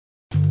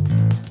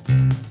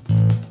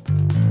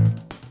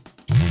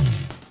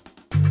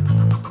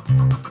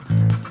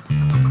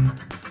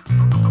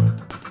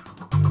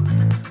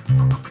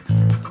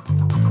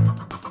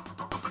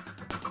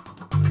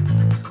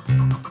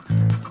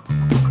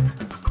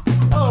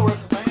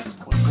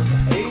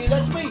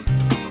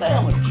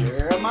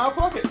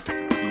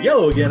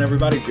Hello again,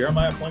 everybody.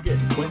 Jeremiah Plunkett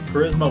and Quentin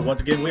Charisma.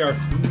 Once again, we are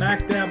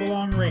smack dab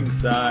along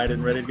ringside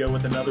and ready to go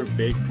with another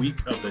big week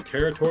of the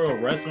Territorial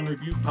Wrestling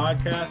Review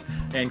podcast.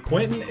 And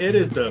Quentin, it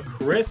is the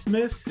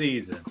Christmas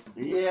season.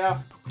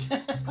 Yeah.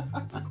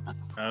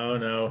 Oh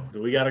no,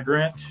 do we got a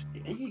Grinch?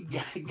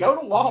 You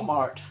go to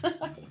Walmart.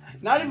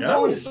 Not even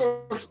go in the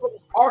store,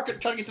 trying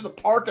to get to the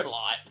parking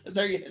lot. And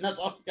that's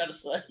all you got to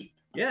say.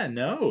 Yeah,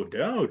 no,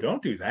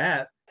 don't do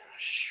that.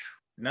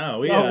 No,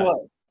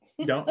 what?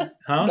 Don't,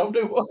 huh? Don't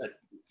do what?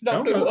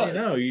 Don't do what?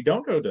 No, you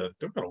don't go to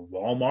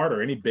Walmart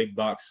or any big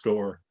box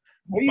store.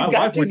 Well, you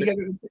got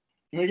to.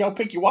 You got to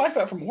pick your wife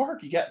up from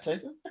work. You got to.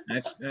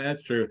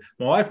 That's true.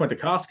 My wife went to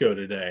Costco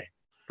today.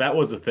 That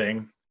was a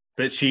thing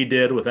that she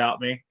did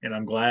without me, and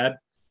I'm glad.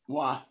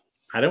 Why?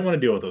 I didn't want to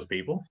deal with those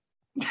people.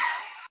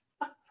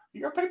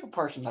 You're a people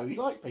person, though.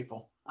 You like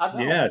people. I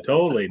don't. Yeah,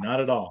 totally. Not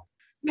at all.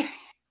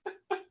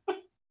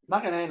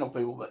 Not gonna handle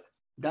people, but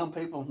dumb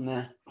people,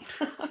 nah.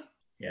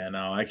 Yeah,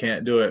 no, I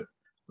can't do it.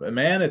 But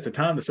man, it's a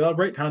time to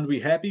celebrate, time to be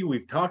happy.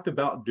 We've talked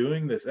about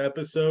doing this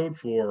episode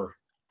for,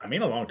 a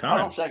long time.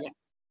 Hold on a second.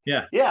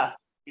 Yeah. Yeah.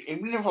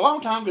 It's been for a long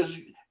time because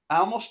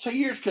almost 2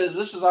 years, because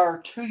this is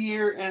our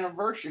 2-year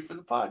anniversary for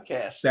the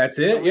podcast. That's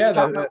it. So yeah,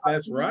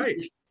 that's right.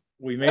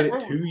 We made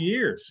it 2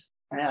 years.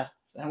 Yeah.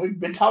 And we've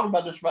been talking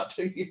about this for about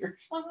 2 years.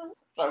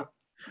 So,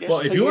 well,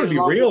 if you want to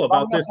be real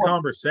about this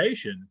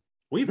conversation,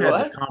 we've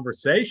had this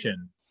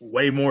conversation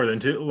way more than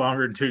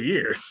longer than 2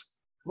 years.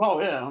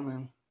 Well, yeah,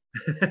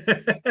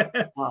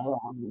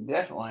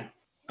 definitely.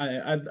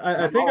 I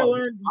think I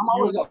learned. I'm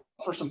always up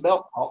for some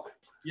belt talk.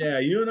 Yeah,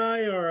 you and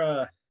I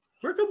are.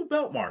 We're a couple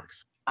belt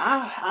marks.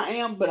 I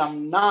am, but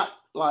I'm not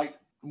like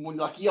when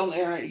you on the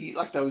internet, you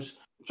like those,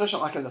 especially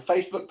like in the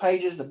Facebook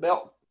pages, the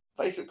belt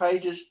Facebook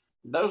pages.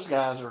 Those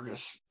guys are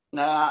just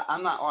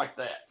I'm not like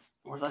that.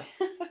 Were they?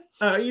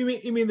 You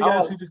mean the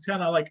guys who just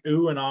kind of like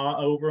ooh and ah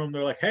over them?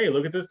 They're like, hey,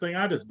 look at this thing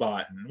I just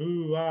bought, and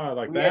ooh ah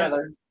like that.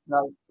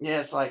 Yeah,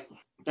 it's like.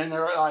 And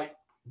they're like,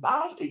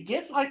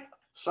 get like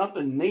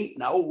something neat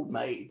and old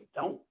made.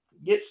 Don't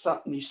get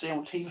something you see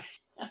on TV.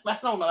 I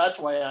don't know. That's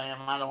the way I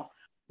am. I don't.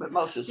 But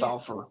most of it's all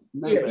for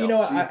new belts. You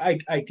know,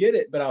 I get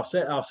it, but I'll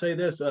say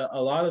this: a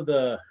lot of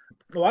the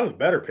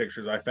better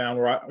pictures I found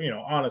were,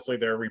 honestly,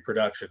 they're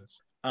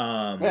reproductions.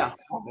 Yeah.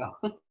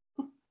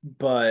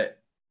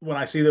 But when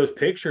I see those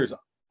pictures,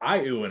 I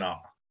ooh and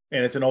ah,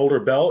 and it's an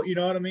older belt. You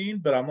know what I mean?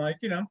 But I'm like,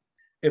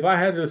 if I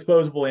had the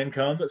disposable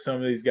income that some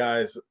of these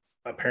guys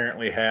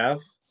apparently have,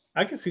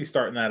 I can see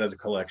starting that as a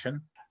collection.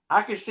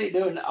 I can see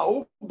doing the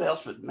old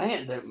belts, but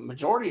man, the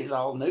majority is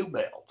all new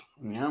belt.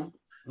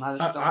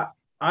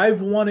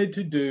 I've wanted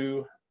to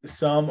do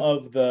some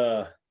of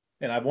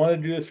and I've wanted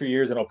to do this for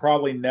years, and it'll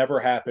probably never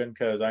happen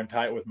because I'm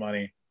tight with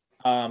money.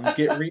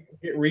 Get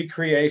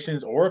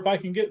recreations, or if I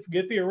can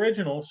get the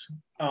originals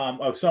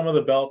of some of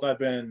the belts I've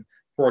been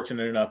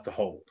fortunate enough to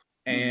hold,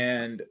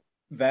 and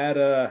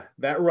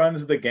that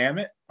runs the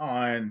gamut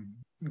on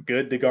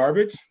good to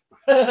garbage.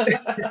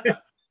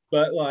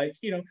 But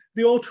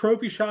the old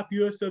Trophy Shop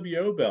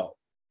USWO belt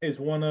is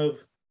one of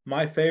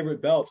my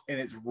favorite belts, and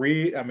it's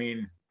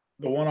the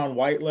one on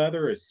white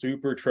leather is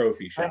super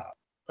Trophy Shop.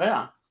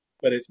 Yeah,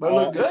 but it's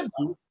look good.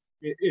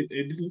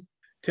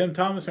 Tim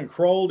Thomas and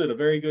Kroll did a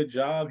very good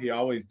job. He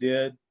always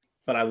did,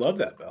 but I love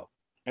that belt.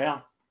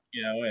 Yeah,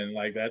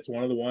 and that's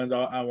one of the ones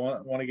I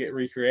want to get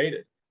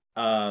recreated.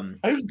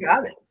 Who's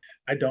got it?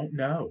 I don't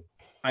know.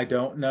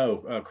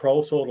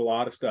 Kroll sold a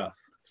lot of stuff.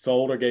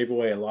 Sold or gave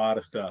away a lot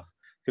of stuff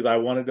because I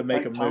wanted to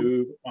make a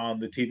move on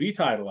the TV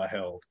title I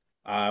held.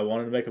 I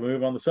wanted to make a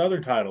move on the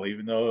Southern title,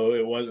 even though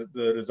it wasn't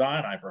the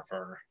design I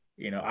prefer.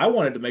 I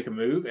wanted to make a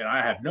move, and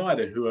I have no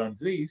idea who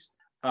owns these.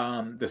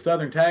 The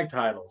Southern tag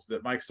titles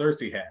that Mike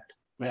Searcy had.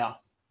 Yeah.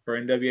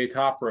 For NWA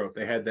Top Rope,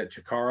 they had that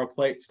Chikara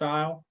plate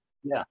style.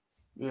 Yeah.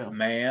 Yeah.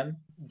 Man,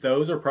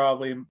 those are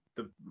probably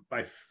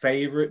my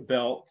favorite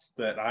belts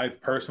that I've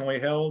personally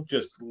held,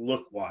 just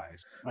look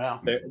wise.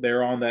 Wow.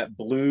 They're on that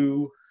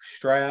blue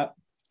strap.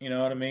 You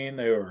know what I mean?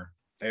 They were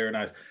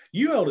nice.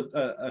 You held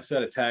a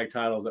set of tag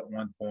titles at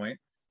one point,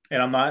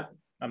 and I'm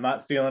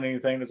not stealing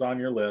anything that's on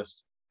your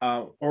list.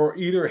 Or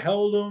either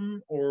held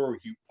them or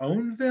you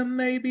owned them,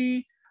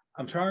 maybe.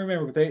 I'm trying to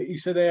remember, but you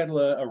said they had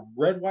a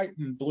red, white,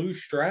 and blue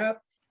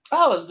strap.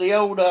 Oh, it's the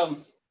old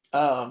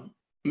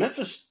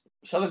Memphis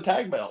Southern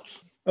tag belts.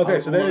 Okay,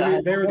 so they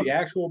were the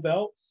actual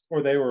belts,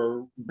 or they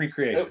were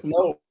recreations?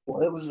 No,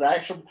 it was the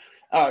actual.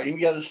 You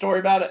got the story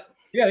about it?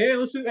 Yeah.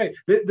 Let's do. Hey,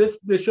 this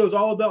show's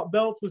all about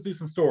belts. Let's do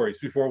some stories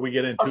before we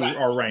get into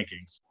our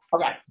rankings.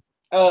 Okay.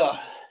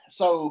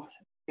 So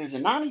it was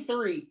in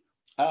 '93.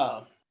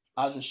 I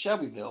was in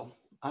Shelbyville.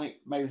 I think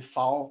maybe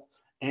fall,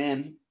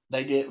 and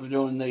they were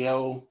doing the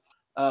old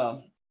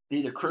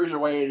either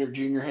cruiserweight or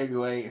junior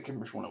heavyweight. I can't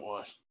remember which one it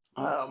was.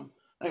 I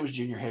think it was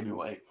junior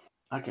heavyweight.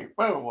 I can't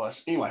remember what it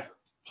was. Anyway,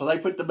 so they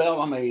put the belt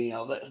on me,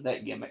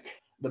 that gimmick.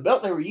 The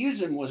belt they were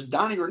using was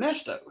Donnie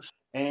Ernesto's,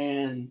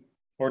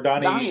 or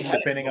Donnie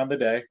depending on the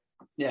day.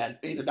 Yeah,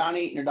 either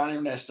Donnie Eaton or Donnie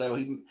Ernesto.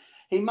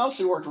 He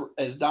mostly worked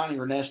as Donnie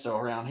Ernesto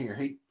around here.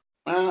 He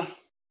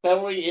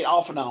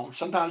off and on.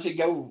 Sometimes he'd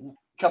go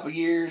couple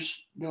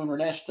years doing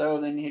Ernesto,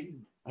 then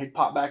he'd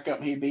pop back up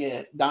and he'd be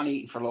at Donnie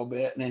Eaton for a little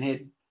bit, and then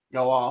he'd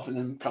go off and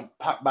then come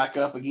pop back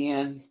up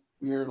again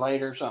a year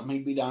later or something.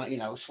 He'd be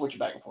down, switch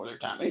back and forth every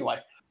time. Anyway,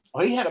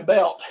 well, he had a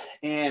belt,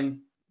 and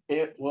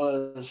it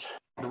was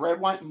the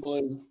red, white, and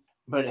blue,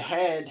 but it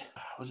had,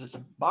 was it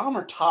the bottom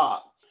or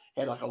top?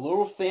 It had like a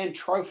little thin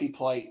trophy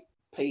plate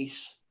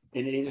piece,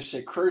 and it either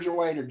said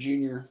cruiserweight or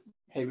junior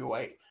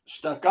heavyweight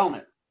stuck on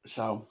it.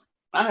 So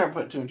I never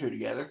put two and two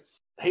together.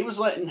 He was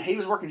working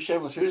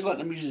Chevrolet, so he was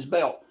letting him use his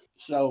belt.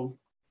 So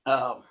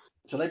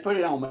they put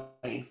it on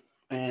me,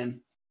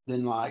 and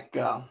then like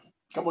a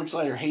couple weeks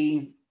later,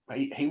 he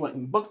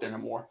wasn't booked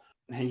anymore,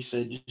 and he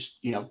said, just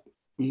you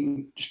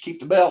can just keep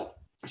the belt,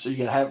 so you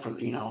gotta have it for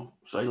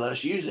so he let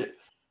us use it.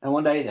 And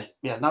one day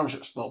I noticed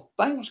this little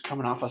thing was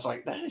coming off. I was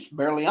like, that is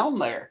barely on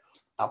there.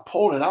 I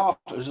pulled it off.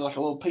 It was like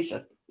a little piece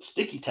of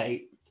sticky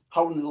tape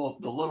holding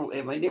the little.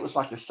 I mean, it was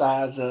like the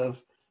size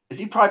of, if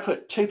you probably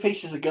put two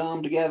pieces of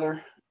gum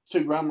together,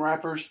 2 gum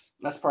wrappers,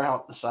 that's probably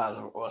how the size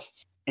of it was.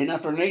 And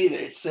underneath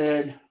it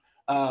said,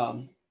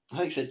 I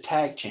think it said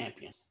tag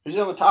champion. It was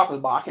on the top of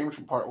the box. I can't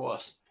remember which part it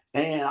was.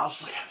 And I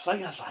was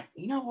like,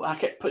 I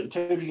kept putting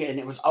two together, and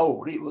it was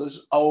old. It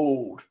was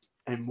old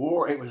and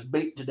it was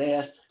beat to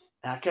death.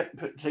 And I kept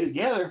putting two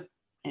together.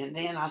 And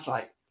then I was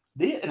like,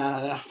 and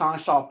I finally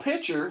saw a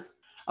picture.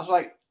 I was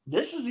like,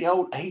 this is the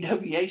old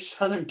AWA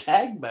Southern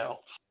tag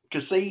belts.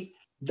 Because see,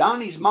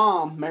 Donnie's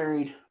mom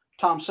married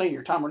Tom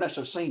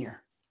Ernesto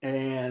Sr.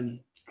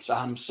 And so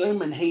I'm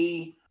assuming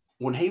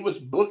when he was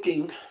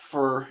booking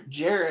for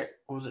Jarrett,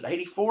 was it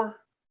 84,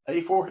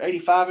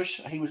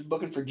 85-ish? He was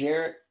booking for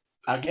Jarrett.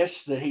 I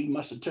guess that he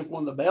must have took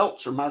one of the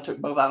belts or might have took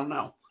both. I don't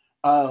know.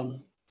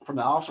 From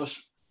the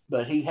office,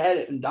 but he had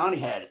it and Donnie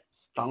had it.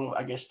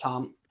 I guess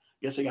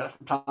he got it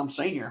from Tom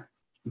Sr.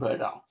 But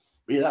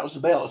yeah, that was the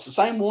belt. It's the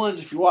same ones.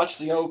 If you watch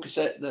the old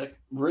the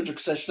original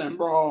Cassette Stand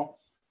Brawl,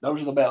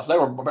 those are the belts. They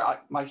were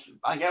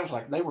I guess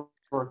like they weren't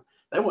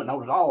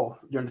old at all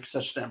during the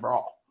Cassette Stand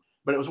Brawl,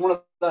 but it was one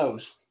of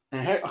those.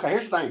 And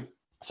here's the thing.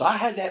 So I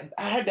had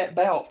that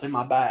belt in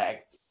my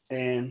bag,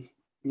 and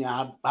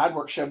I'd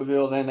work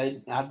Shelbyville.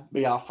 Then I'd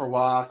be off for a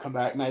while. I'd come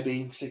back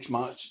maybe 6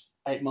 months,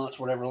 8 months,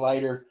 whatever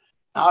later.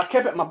 I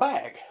kept it in my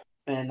bag,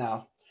 and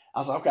I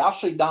was like, okay, I'll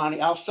see Donnie.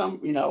 Because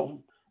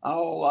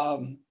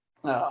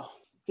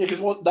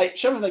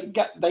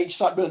they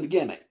stopped doing the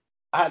gimmick.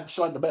 I had to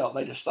slide the belt.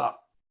 They just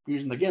stopped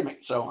using the gimmick,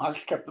 so I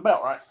just kept the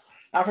belt, right?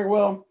 I figured,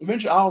 well,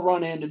 eventually I'll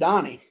run into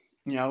Donnie,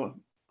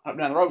 up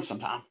down the road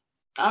sometime.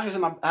 I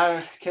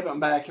kept it in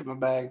my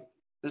bag.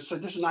 This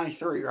is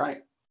 93,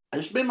 right?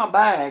 It's been in my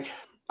bag.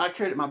 I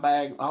carried it in my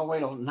bag all the way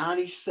till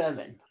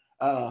 97.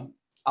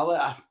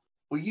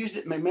 We used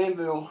it in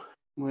McMahonville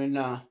when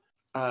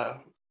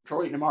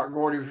Troy Eaton and Mark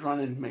Gordy was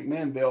running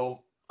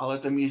McMahonville. I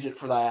let them use it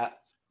for that.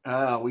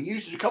 We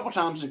used it a couple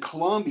times in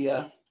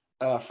Columbia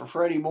for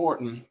Freddie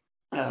Morton.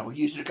 We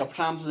used it a couple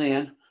times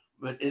then,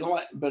 but it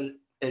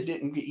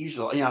didn't get used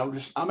a lot.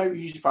 I maybe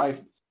used it probably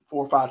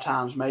 4 or 5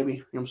 times, maybe.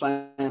 You know what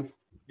I'm saying?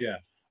 Yeah.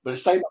 But it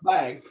stayed in my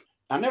bag.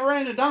 I never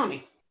ran into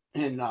Donnie.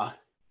 And I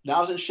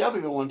was in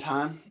Shelbyville one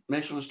time.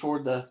 This was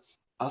toward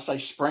I'll say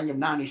spring of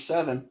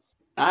 97.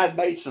 I had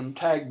made some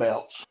tag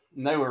belts,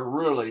 and they were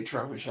really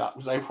trophy shop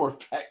because they were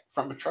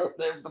from a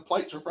trophy. The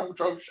plates were from a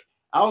trophy shop.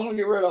 I was going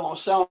to get rid of them. I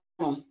was selling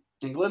them.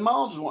 And Glenn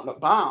Mullins was wanting to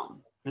buy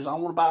them because I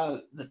want to buy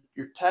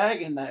your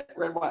tag and that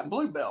red, white, and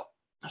blue belt.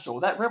 I said,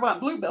 well, that red, white,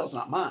 and blue belt's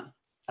not mine.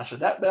 I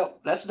said, that belt,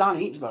 that's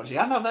Donnie Eaton's belt. He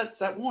said, I know that's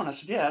that one. I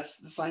said, yeah, that's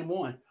the same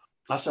one.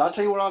 I said, I'll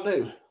tell you what I'll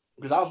do.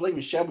 Because I was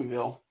leaving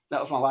Shelbyville. That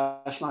was my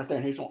last night there,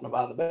 and he was wanting to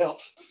buy the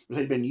belts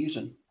because he'd been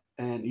using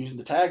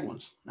the tag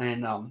ones.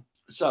 And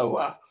so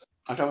I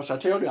told him, I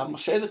told you, I'm going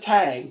to say the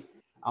tag.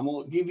 I'm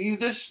going to give you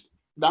this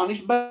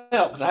Donnie's belt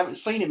because I haven't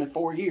seen him in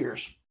 4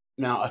 years.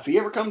 Now, if he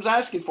ever comes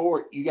asking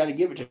for it, you got to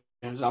give it to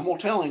him. So I'm going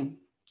to tell him,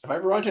 if I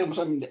ever run to him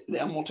something,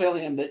 I'm going to tell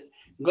him that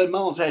Glenn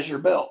Mullins has your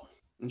belt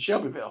in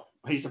Shelbyville.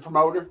 He's the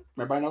promoter.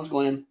 Everybody knows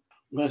Glenn.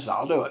 Glenn said,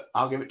 I'll do it.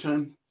 I'll give it to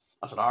him.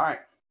 I said, all right.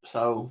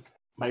 So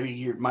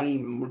maybe probably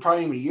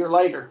even a year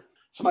later,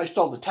 somebody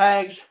stole the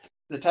tag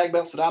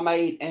belts that I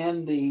made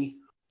and the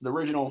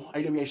original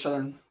AWA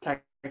Southern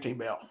Tag Team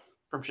belt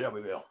from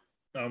Shelbyville.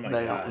 Oh my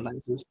God.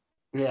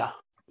 Yeah.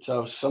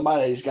 So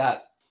somebody's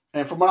got,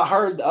 and from what I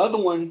heard, the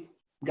other one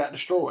got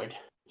destroyed.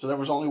 So there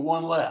was only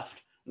one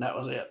left, and that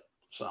was it.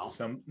 So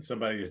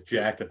somebody just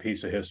jacked a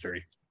piece of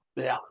history.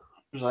 Yeah,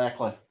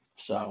 exactly.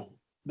 So,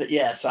 but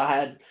yes,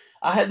 I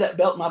had that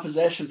belt in my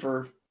possession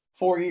for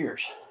 4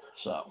 years.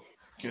 So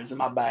it was in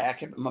my bag. I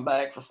kept it in my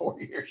bag for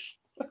 4 years.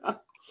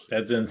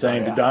 That's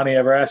insane. Yeah. Did Donnie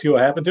ever ask you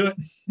what happened to it?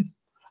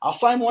 I'll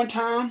say one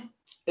time,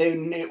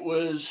 and it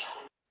was,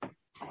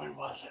 when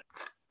was it?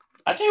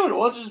 I tell you what it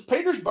was. It was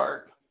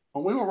Petersburg.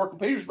 When we were working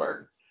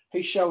Petersburg,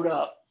 he showed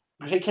up.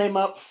 He came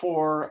up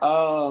for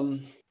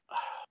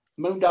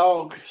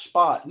Moondog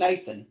Spot,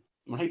 Nathan,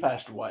 when he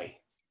passed away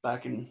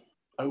back in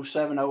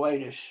 07,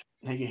 08-ish.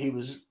 He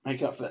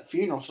came up for that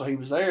funeral, so he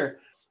was there.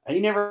 He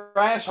never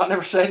asked. So I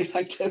never said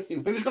anything to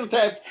him. He was going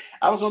to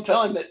I was going to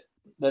tell him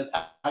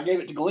that I gave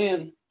it to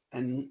Glenn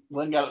and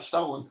Glenn got it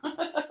stolen.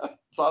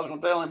 So I was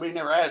going to tell him, but he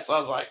never asked. So I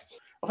was like,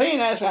 well, if he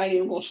ain't asked, I ain't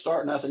even going to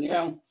start nothing,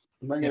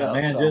 bring it Yeah, up.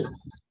 man, So just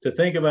to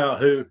think about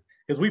who,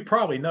 because we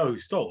probably know who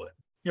stole it.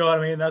 You know what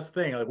I mean? That's the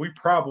thing. Like, we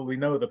probably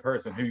know the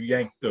person who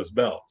yanked those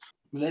belts.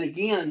 but then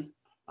again,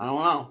 I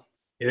don't know.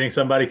 You think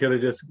somebody could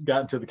have just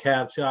gotten to the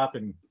cab shop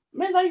and?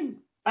 Man,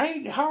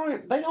 they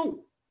don't.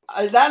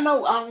 I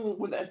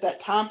know at that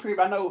time period.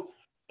 I know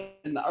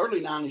in the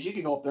early '90s, you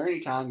could go up there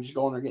anytime. You just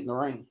go in there, get in the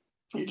ring.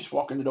 You just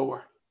walk in the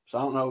door. So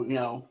I don't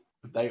know,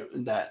 if they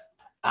that.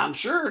 I'm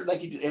sure they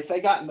could if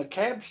they got in the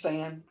cab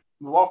stand,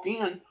 walk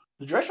in.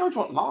 The dressing rooms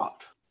weren't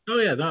locked. Oh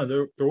yeah, no,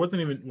 there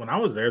wasn't even when I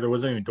was there. There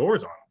wasn't even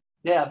doors on them.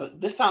 Yeah, but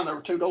this time there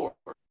were 2 doors,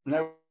 and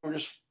they were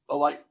just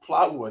like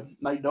plywood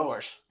made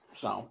doors.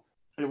 So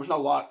there was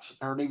no locks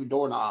or even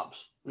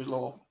doorknobs. There's a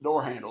little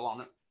door handle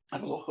on it,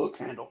 like a little hook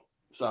handle.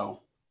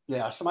 So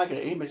yeah, somebody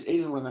could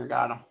either one of them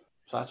got them.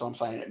 So that's what I'm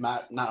saying. It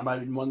might not have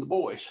been one of the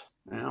boys.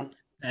 And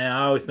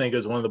I always think it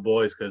was one of the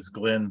boys because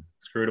Glenn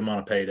screwed him on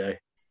a payday.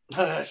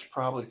 That's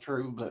probably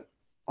true,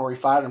 or he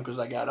fired them because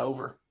they got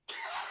over.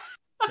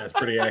 That's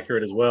pretty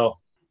accurate as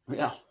well.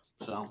 Yeah.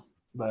 So,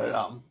 but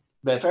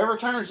if it ever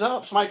turns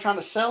up, somebody trying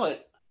to sell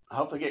it, I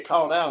hope they get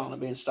called out on it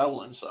being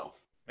stolen. So.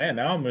 Man,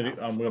 now I'm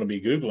gonna be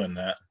googling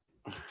that.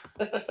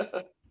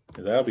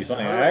 Because that'll be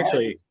funny.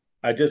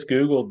 I just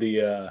googled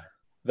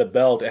the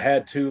belt. It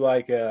had 2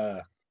 like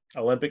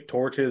Olympic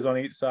torches on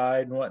each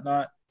side and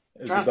whatnot.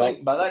 I'm trying to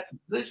think by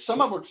that. Some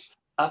of them,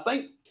 I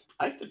think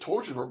the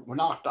torches were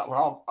knocked off. Were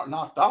all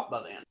knocked off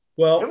by then.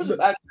 Well, it was a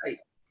bad shape.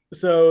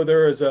 So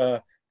there was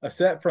a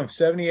set from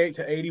 78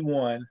 to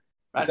 81.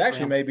 It's actually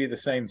Sam. maybe the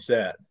same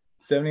set,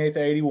 78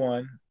 to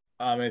 81.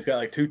 It's got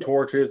like 2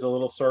 torches, a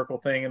little circle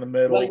thing in the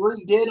middle. They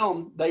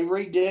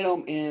redid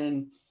them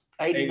in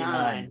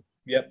 89.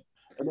 Yep.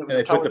 And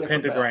they put the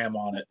pentagram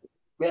on it.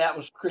 Yeah, that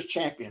was Chris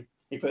Champion.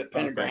 He put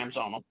pentagrams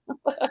on them.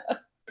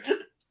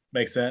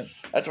 Makes sense.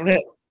 That's when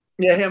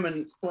him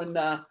and when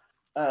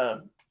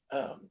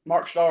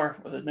Mark Starr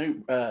with the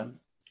new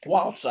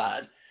Wild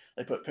Side,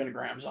 they put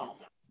pentagrams on them.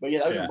 But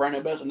yeah, those were brand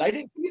new belts, and they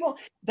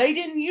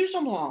didn't use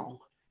them long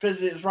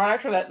because it was right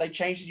after that they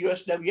changed the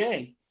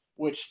USWA,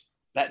 which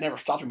that never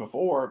stopped them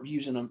before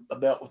using a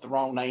belt with the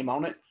wrong name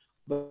on it.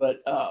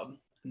 But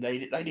they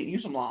didn't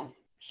use them long.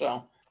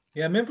 So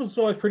yeah, Memphis was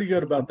always pretty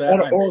good about that.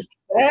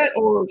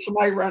 Or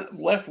somebody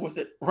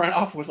ran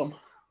off with them.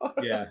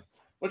 Yeah,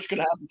 which could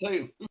happen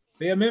too.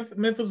 Yeah,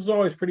 Memphis was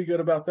always pretty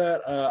good about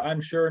that. I'm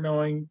sure,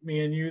 knowing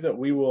me and you, that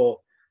we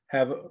will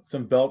have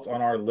some belts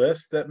on our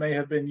list that may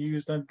have been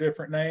used under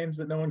different names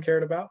that no one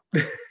cared about.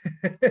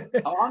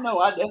 Oh, I know.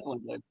 I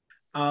definitely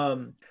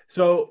do.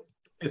 So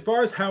as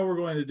far as how we're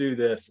going to do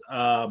this,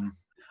 I'm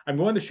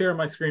going to share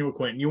my screen with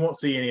Quentin. You won't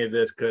see any of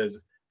this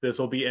because this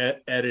will be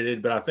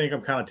edited, but I think I'm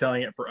kind of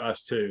telling it for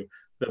us too.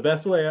 The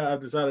best way I've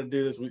decided to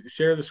do this, we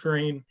share the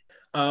screen.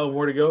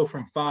 We're to go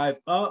from 5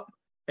 up,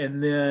 and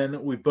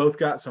then we've both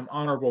got some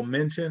honorable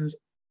mentions.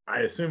 I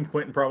assume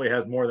Quentin probably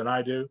has more than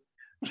I do.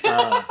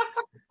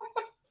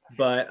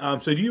 But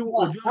so do you?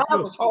 Would you like 5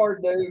 was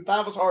hard, dude.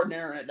 5 was hard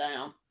narrowing it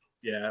down.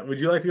 Yeah. Would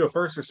you like to go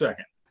first or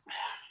second?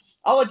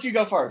 I'll let you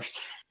go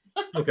first.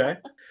 Okay.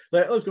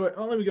 Let's go.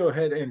 Let me go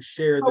ahead and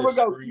share this. We'll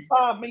go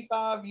 5, me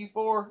 5, you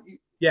 4.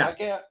 Yeah. Like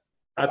that?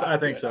 I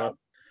think so.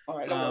 All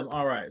right.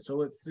 All right. So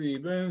let's see.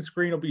 Boom.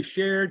 Screen will be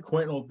shared.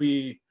 Quentin will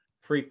be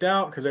freaked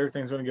out because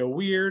everything's going to go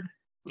weird.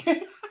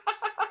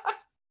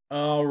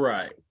 All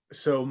right.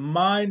 So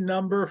my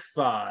number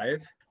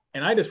 5,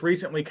 and I just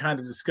recently kind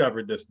of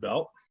discovered this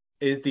belt,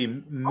 is the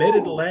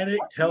Mid-Atlantic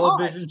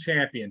Television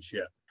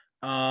Championship.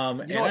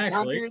 And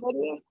actually,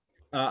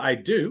 I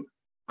do.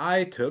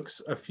 I took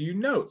a few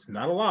notes,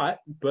 not a lot,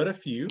 but a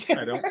few.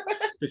 I don't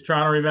just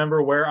trying to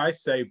remember where I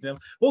saved them.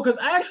 Well, because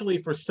actually,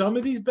 for some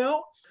of these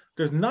belts,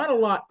 there's not a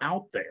lot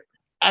out there.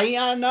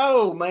 I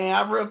know, man.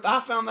 I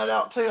found that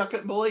out too. I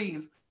couldn't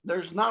believe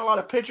there's not a lot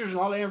of pictures and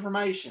a lot of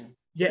information.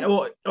 Yeah,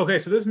 well, okay.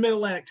 So this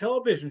Mid-Atlantic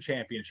Television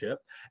Championship,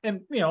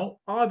 and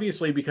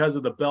obviously because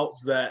of the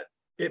belts that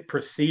it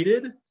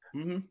preceded,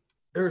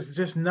 there's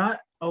just not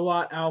a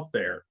lot out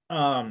there.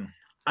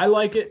 I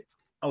like it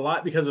a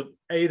lot because of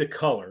A, the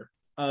color.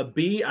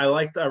 B, I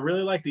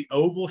really like the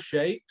oval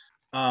shapes.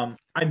 I'm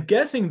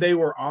guessing they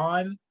were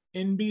on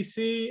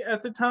NBC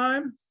at the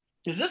time.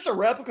 Is this a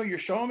replica you're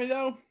showing me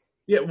though?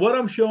 Yeah, what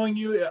I'm showing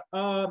you,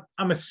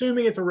 I'm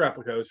assuming it's a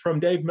replica. It's from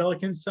Dave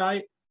Milliken's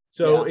site.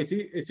 So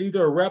it's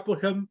either a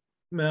replica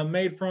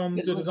made from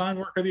the design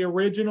work of the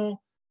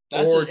original.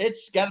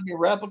 It's got to be a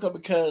replica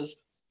because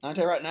I'll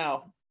tell you right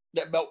now,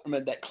 that belt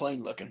made that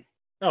clean looking.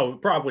 Oh,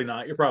 probably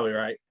not. You're probably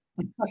right.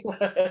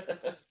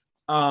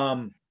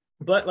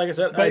 But like I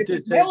said, I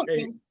did take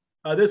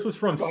this was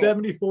from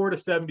 74 to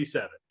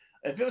 77.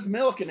 If it was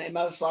Milliken, it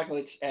most likely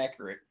it's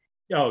accurate.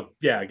 Oh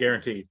yeah,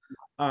 guaranteed.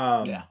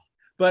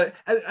 But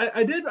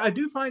I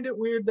do find it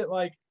weird that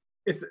like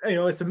it's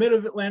a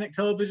Mid-Atlantic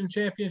Television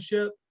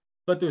Championship,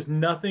 but there's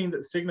nothing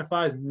that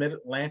signifies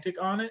Mid-Atlantic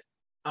on it.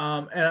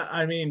 And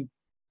I mean,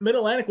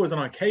 Mid-Atlantic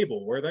wasn't on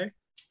cable, were they?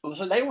 Well,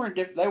 so they weren't.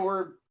 They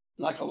were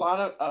like a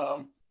lot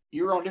of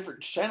you were on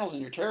different channels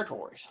in your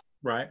territories.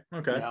 Right.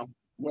 Okay.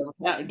 You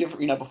know,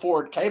 different. You know,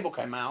 before cable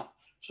came out,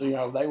 so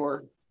they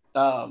were,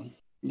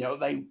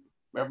 they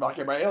like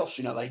everybody else.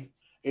 They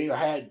either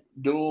had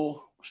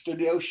dual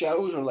studio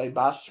shows or they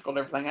bicycled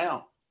everything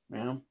out.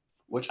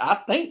 Which I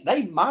think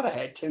they might have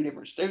had 2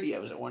 different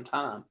studios at one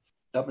time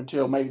up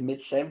until maybe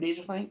mid-70s.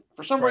 I think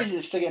for some reason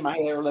it's sticking in my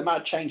head, or they might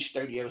have changed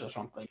studios or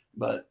something.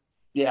 But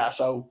yeah,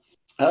 so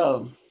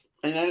and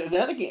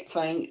another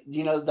thing,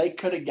 they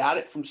could have got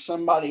it from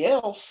somebody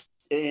else,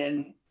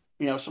 and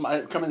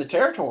somebody come in the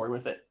territory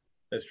with it.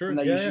 That's true. And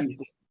they Yeah. used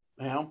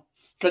it,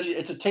 because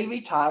it's a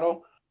TV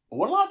title. There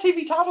weren't a lot of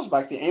TV titles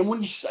back then, and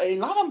when you say a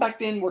lot of them back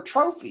then were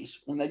trophies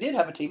when they did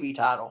have a TV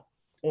title.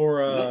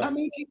 Or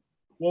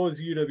what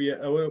was UW?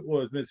 What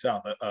was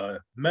Mid-South?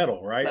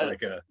 Metal, right?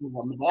 Like a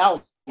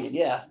medallion,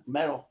 yeah,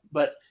 metal.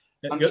 But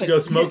go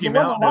Smoky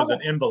Mountain as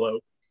an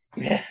envelope.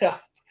 Yeah,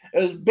 it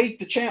was Beat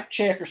the Champ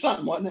check or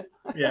something, wasn't it?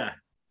 Yeah.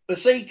 But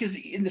see, because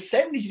in the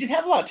 70s you didn't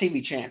have a lot of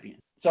TV champions.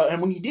 So, and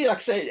when you did, like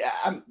I said,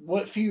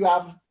 what few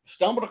I've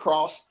stumbled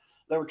across,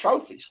 there were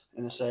trophies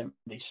in the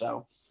 70s.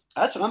 So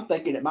that's what I'm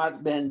thinking. It might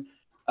have been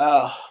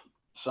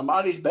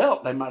somebody's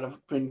belt. They might have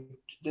been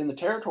in the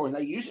territory and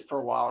they used it for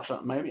a while or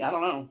something. Maybe, I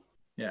don't know.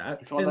 Yeah,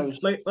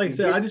 like I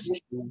said,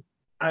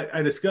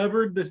 I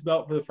discovered this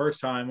belt for the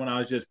first time when I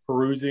was just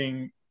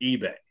perusing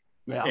eBay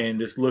and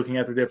just looking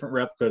at the different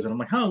replicas, and I'm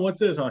like, what's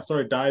this? And I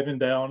started diving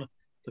down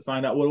to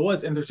find out what it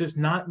was. And there's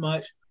not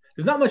much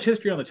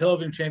history on the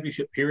television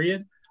championship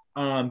period,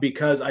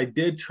 because I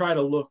did try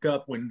to look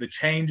up when the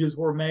changes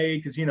were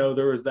made, because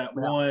there was that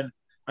one,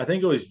 I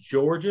think it was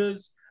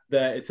Georgia's,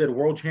 that it said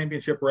World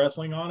Championship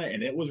Wrestling on it,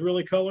 and it was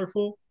really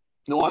colorful.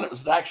 The one that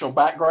was the actual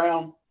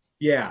background.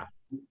 Yeah,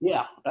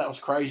 that was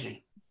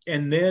crazy.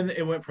 And then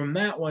it went from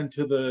that one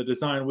to the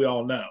design we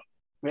all know.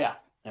 Yeah.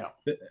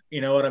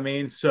 You know what I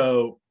mean?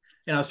 So,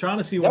 and I was trying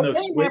to see when those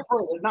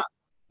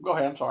Go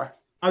ahead. I'm sorry.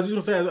 I was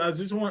just gonna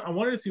say I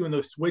wanted to see when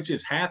those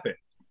switches happen,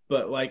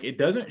 but like it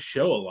doesn't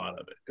show a lot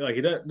of it.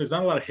 Like there's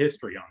not a lot of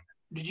history on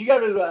it. Did you go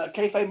to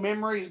Kayfabe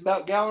Memories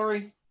Belt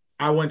Gallery?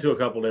 I went to a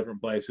couple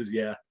different places.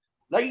 Yeah.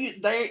 They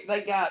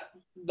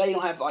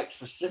don't have like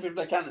specific.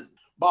 They kind of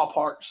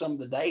ballpark some of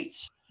the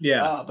dates.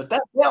 Yeah. But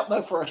that belt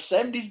though, for a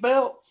 70s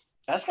belt,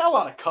 that's got a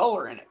lot of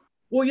color in it.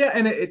 Well, yeah,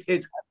 and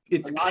it's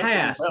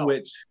cast,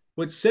 which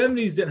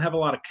 70s didn't have a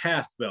lot of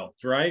cast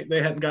belts, right?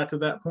 They hadn't got to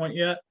that point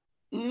yet.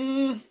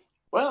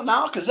 Well,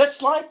 no, because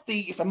that's like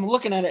if I'm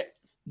looking at it,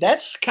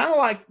 that's kind of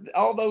like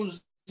all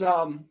those.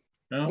 The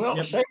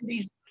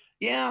 70s,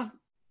 yeah.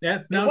 Yeah,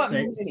 no,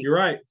 you're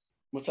right.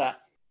 What's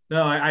that?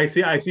 No, I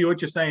see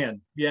what you're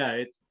saying.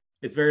 Yeah,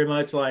 it's very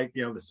much like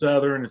the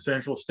southern and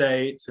central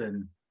states,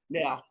 and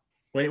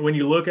when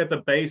you look at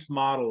the base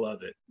model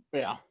of it.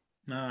 Yeah.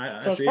 No,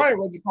 so it's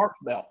probably Reggie Parks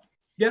belt.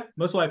 Yeah,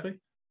 most likely.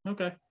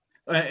 Okay.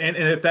 And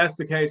if that's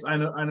the case, I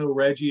know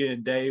Reggie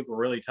and Dave were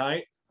really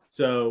tight.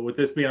 So with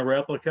this being a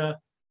replica,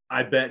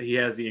 I bet he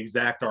has the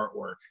exact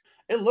artwork.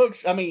 It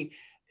looks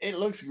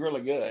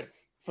really good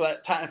for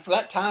that time. For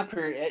that time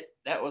period,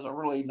 that was a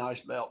really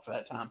nice belt for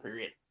that time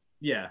period.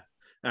 Yeah.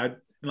 Like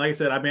I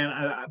said,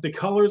 the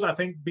colors I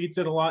think beats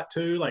it a lot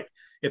too. Like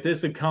if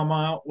this had come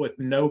out with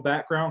no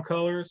background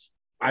colors,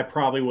 I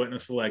probably wouldn't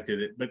have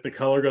selected it. But the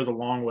color goes a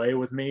long way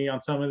with me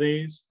on some of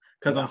these,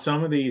 because on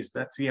some of these,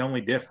 that's the only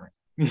difference.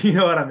 You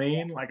know what I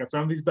mean? Like on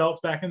some of these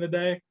belts back in the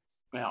day.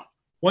 Yeah.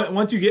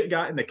 Once you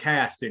got in the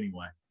cast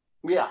anyway.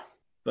 Yeah.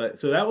 But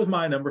so that was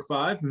my number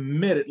 5,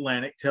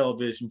 Mid-Atlantic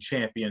Television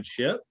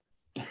Championship.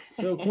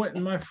 So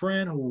Quentin, my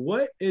friend,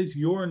 what is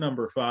your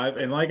number 5?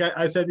 And like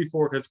I said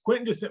before, because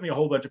Quentin just sent me a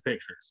whole bunch of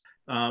pictures.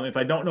 If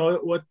I don't know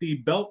what the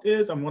belt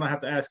is, I'm going to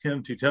have to ask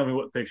him to tell me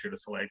what picture to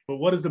select. But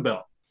what is the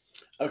belt?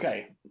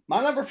 Okay.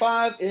 My number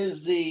 5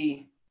 is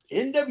the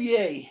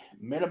NWA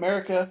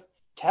Mid-America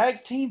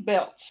Tag Team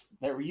belts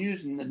that were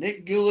used in the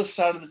Nick Gulas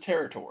side of the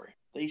territory,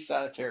 the east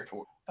side of the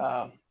territory.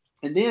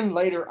 And then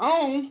later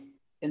on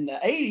in the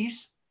 80s,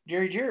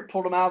 Jerry Jarrett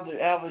pulled them out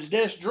of his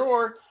desk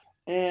drawer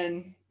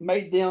and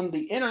made them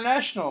the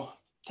international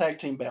tag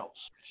team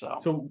belts.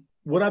 So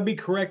would I be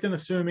correct in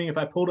assuming if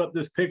I pulled up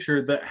this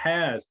picture that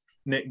has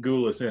Nick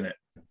Gulas in it?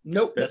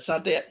 Nope, that's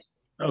not it.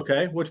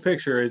 Okay, which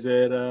picture is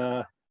it?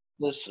 The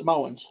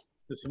Samoans.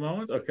 The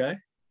Samoans. Okay.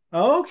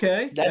 Oh,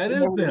 okay. That is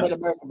them.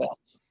 Mid-America belts.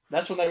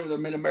 That's when they were the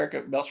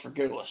Mid-America belts for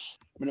Gulas.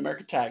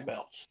 Mid-America tag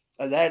belts.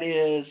 That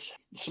is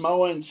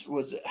Samoans.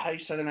 Was it, how you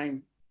say their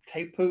name?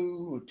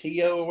 Tepu or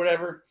Tio or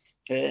whatever.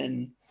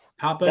 And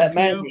Tapa that and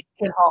man Tio? was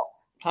Ken Hawk.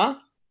 Huh?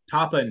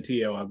 Tapa and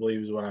Tio, I believe,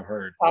 is what I've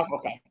heard. Oh,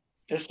 okay.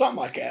 It's something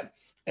like that.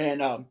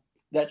 And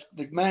that's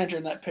the manager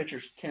in that picture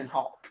is Ken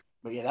Hawk.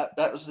 But yeah,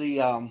 that was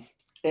the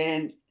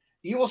and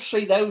you will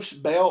see those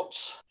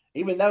belts,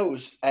 even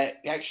those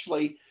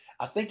actually,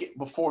 I think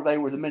before they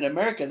were the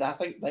Mid-America, I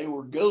think they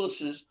were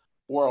Gulas's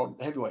World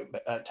Heavyweight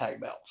tag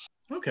belts.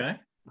 Okay.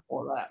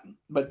 Before that.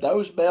 But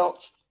those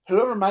belts,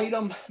 whoever made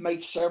them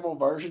made several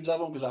versions of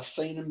them, because I've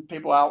seen them,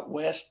 people out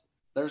west.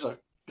 You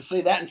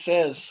see that and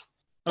says,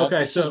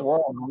 okay, so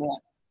World on that.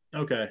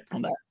 Okay.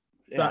 On that.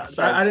 Yeah.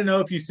 So I didn't know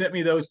if you sent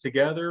me those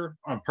together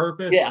on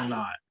purpose or Yeah.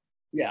 not.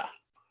 Yeah.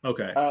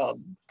 Okay.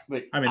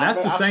 But I mean,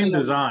 that's the I've same seen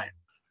them. design.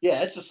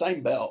 Yeah, it's the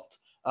same belt.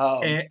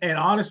 And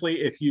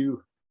honestly, if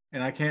you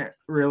and I can't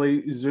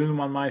really zoom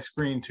on my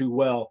screen too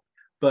well,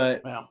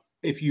 but Well,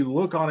 if you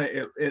look on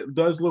it, it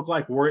does look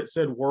like where it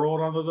said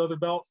world on those other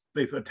belts,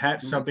 they've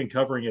attached mhm. something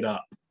covering it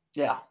up.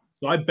 Yeah.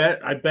 So I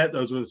bet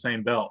those were the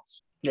same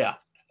belts. Yeah.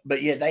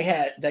 But yeah,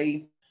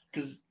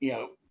 because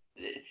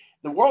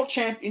the world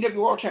champ, NWA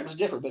world champ was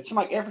different, but it seemed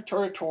like every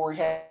territory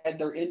had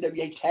their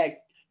NWA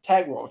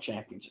tag world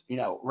champions,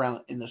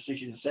 around in the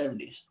 60s and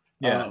 70s.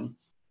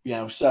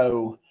 Yeah.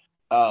 So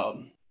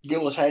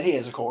Gillis had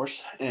his, of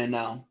course, and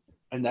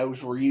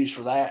those were used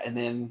for that. And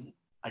then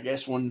I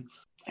guess when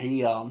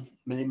he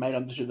made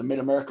them to the Mid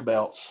America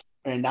belts,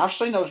 and I've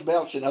seen those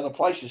belts in other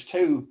places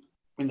too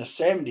in the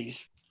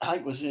 70s. I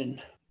think it was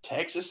in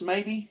Texas,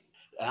 maybe.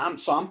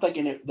 And I'm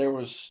thinking there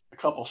was a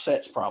couple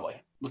sets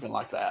probably looking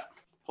like that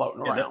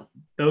floating Yeah, around.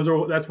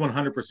 that's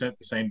 100%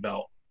 the same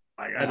belt.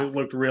 I just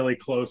looked really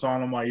close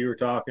on them while you were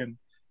talking,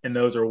 and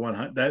those are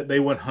 100. That they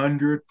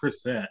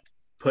 100%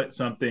 put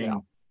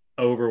something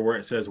over where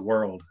it says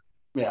world.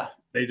 Yeah.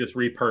 They just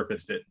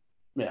repurposed it.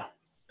 Yeah.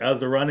 That was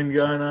the run and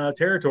gun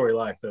territory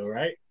life, though,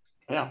 right?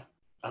 Yeah.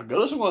 Good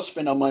doesn't want to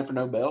spend no money for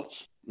no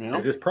belts.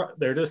 They're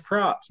just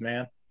props,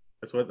 man.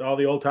 That's what all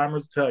the old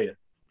timers tell you.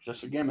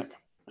 Just a gimmick.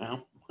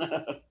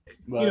 But,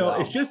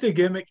 it's just a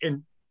gimmick,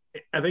 and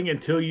I think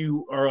until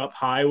you are up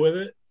high with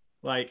it,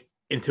 like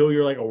until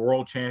you're like a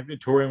world champion,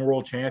 touring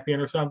world champion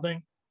or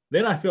something,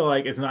 then I feel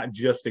like it's not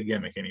just a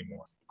gimmick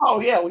anymore. Oh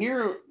yeah, when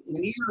you're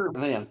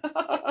then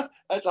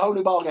that's a whole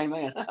new ball game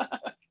then.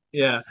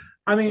 Yeah,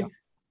 I mean,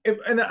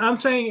 and I'm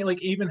saying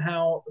like even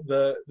how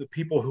the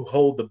people who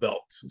hold the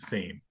belts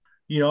seem,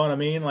 you know what I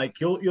mean? Like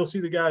you'll see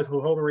the guys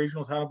who hold the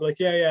regional title, be like,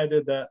 yeah, I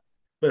did that.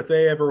 But if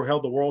they ever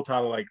held the world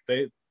title, like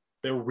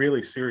they're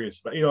really serious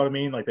about, you know what I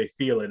mean? Like they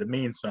feel it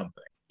means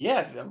something.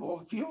 Yeah,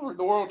 well, if you were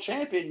the world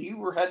champion,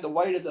 you had the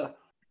weight of the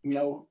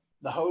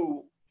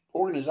whole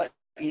organization.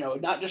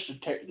 Not just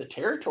the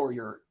territory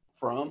you're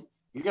from.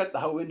 You got the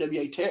whole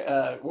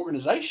NWA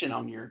organization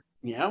on your.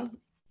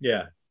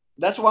 Yeah.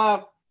 That's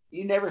why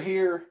you never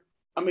hear.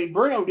 I mean,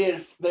 Bruno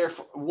did there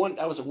for one.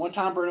 That was at one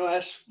time Bruno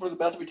asked for the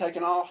belt to be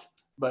taken off,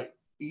 but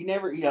you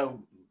never,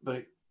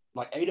 but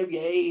like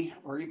AWA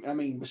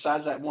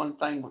besides that one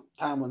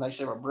time when they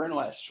said Bruno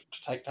asked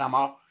to take time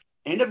off,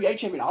 NWA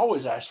champion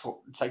always asked to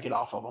take it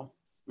off of them.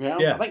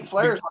 Yeah. I think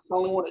Flair's like the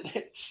only one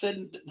that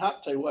said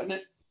not to, wasn't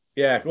it?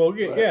 Yeah. Well,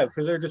 yeah,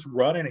 because they're just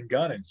running and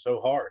gunning so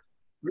hard.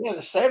 Yeah, the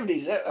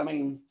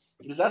 70s.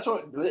 Because that's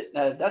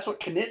what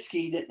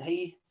Kinitsky didn't.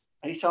 He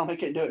told him he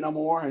couldn't do it no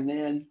more, and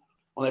then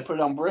when they put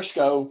it on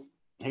Briscoe,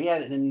 he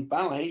had it, and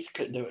finally he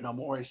couldn't do it no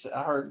more. He said,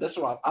 "I heard this is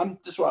what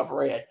I've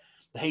read."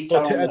 He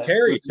told him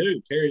Terry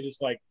too. Terry's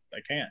just like, I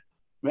can't.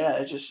 Yeah,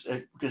 it's just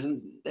because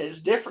it's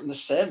different in the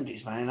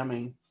 70s, man. I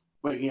mean,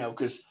 but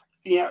because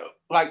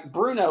like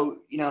Bruno,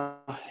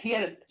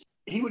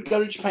 he would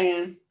go to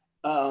Japan.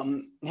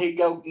 He'd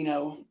go,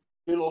 do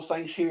little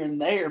things here and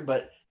there,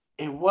 but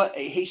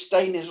he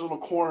stayed in his little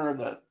corner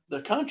of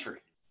the country,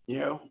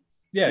 Yeah.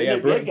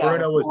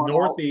 Bruno was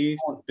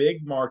Northeast,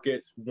 big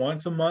markets,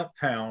 once a month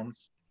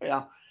towns.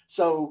 Yeah.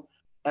 So,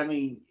 I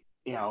mean,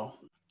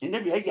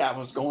 NWA guy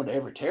was going to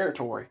every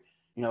territory,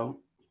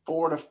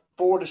 4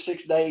 to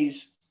 6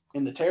 days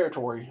in the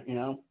territory,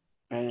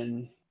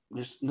 and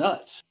just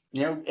nuts,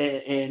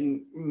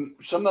 and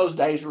some of those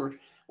days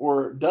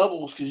were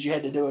doubles because you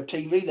had to do a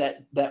TV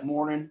that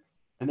morning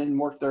and then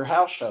work their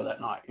house show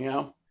that night,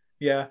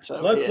 Yeah.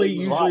 So luckily,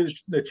 usually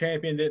the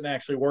champion didn't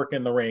actually work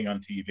in the ring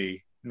on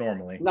TV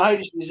normally. No, he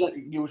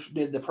just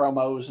did the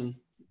promos and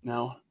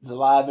the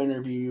live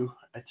interview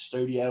at the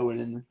studio, and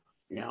then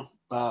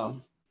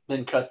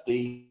then cut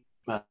the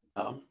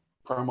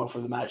promo for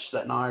the match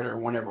that night or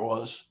whenever it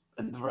was,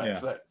 and the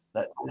rest that.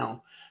 But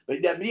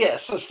yeah,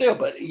 so still,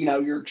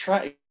 you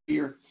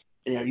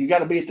got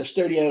to be at the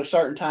studio a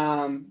certain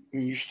time,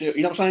 and you're still,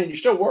 what I'm saying, you're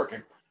still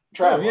working.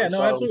 Traveling. Oh yeah,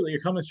 no, absolutely.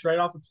 You're coming straight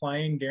off the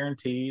plane,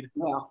 guaranteed.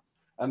 Yeah,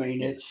 I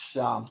mean it's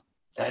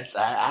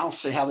I don't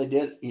see how they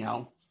did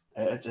it.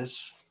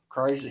 It's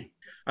crazy.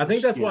 I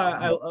think that's why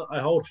I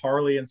hold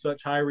Harley in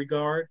such high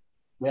regard,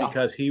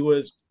 because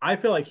I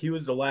feel like he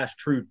was the last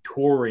true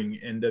touring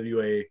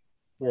NWA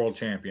world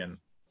champion.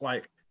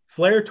 Like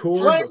Flair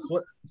toured,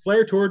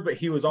 but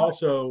he was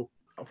also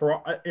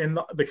in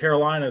the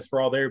Carolinas for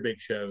all their big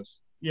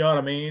shows. You know what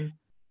I mean?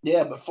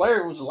 Yeah, but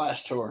Flair was the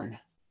last touring.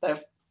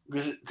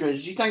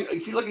 Because you think,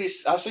 if you look at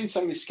I've seen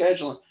some of his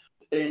scheduling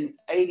in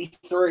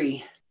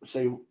 '83.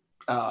 Say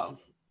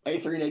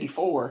 83 and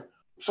 84.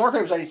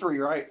 Starcade was 83,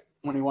 right?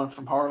 When he won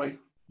from Harley.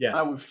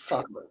 Yeah. We've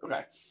talked about it.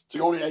 Okay. So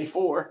going in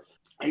 84,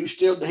 he was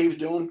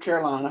doing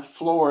Carolina,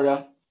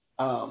 Florida.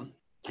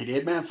 He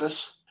did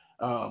Memphis,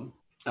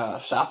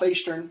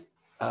 Southeastern,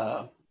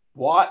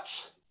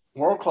 Watts,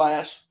 World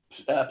Class,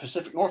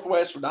 Pacific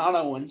Northwest with Don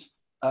Owens,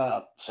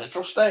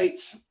 Central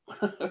States.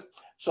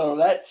 So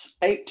that's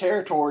 8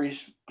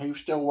 territories he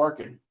was still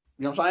working.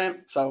 You know what I'm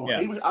saying? So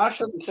I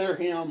should consider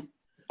him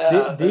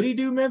Did he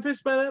do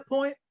Memphis by that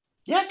point?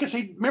 Yeah, because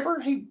he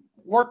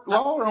worked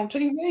Lawler on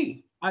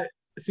TV. I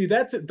see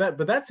that's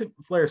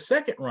Flair's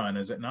second run,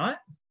 is it not?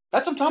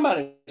 That's what I'm talking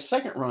about. His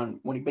second run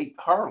when he beat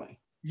Harley.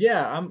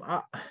 Yeah,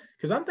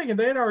 because I'm thinking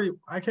they had already.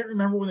 I can't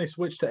remember when they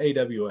switched to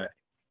AWA.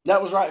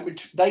 That was right.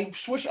 They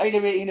switched AWA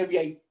and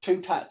NWA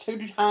two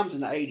times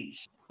in the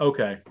 80s.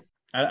 Okay,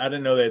 I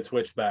didn't know they had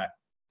switched back.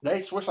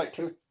 They switched like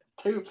two.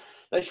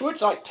 They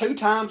switched like two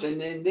times,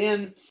 and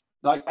then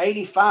like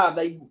 85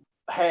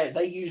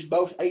 they used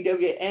both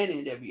AWA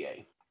and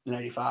NWA in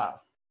 85.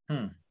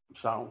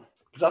 So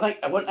because I think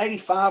it wasn't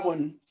 85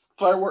 when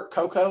Flair worked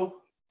Coco.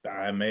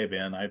 I may have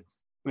been.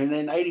 And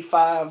then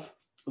 85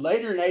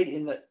 later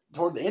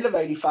toward the end of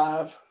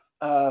 85,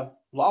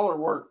 Lawler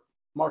worked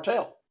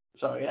Martel.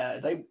 So yeah,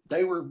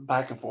 they were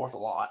back and forth a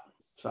lot.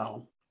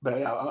 So, but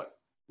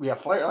yeah,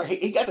 Flair, like,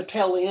 he got the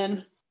tail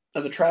end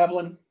of the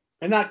traveling,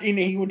 and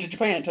he went to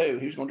Japan too.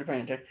 He was going to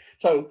Japan too.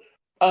 So,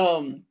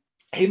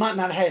 he might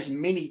not have as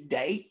many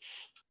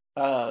dates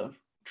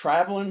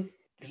traveling,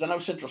 because I know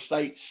Central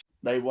States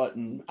I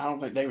don't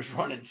think they was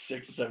running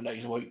 6 to 7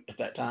 days a week at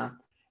that time.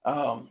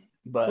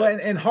 But well,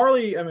 and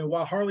Harley, I mean,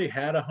 while Harley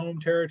had a home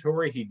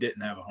territory, he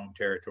didn't have a home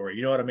territory.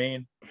 You know what I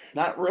mean?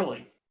 Not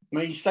really. I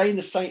mean, he stayed in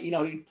the St.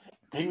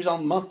 He was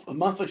on a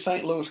monthly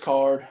St. Louis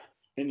card,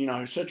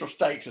 and Central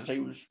States, as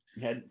he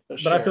had.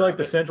 But I feel like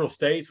the Central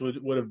States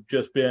would have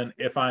just been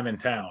if I'm in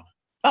town.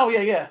 Oh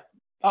yeah.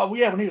 Oh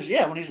yeah, when he was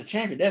a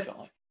champion,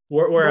 definitely.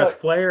 Whereas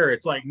Flair,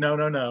 it's like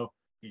no,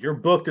 you're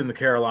booked in the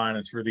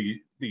Carolinas for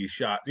these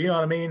shots. You know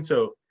what I mean?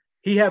 So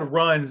he had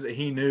runs that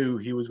he knew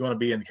he was going to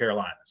be in the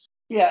Carolinas.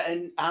 Yeah,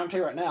 and I'm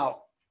telling you right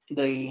now,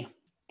 the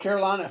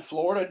Carolina,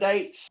 Florida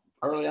dates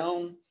early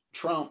on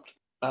trumped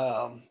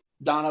Don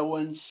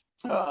Owens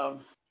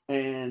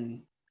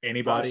and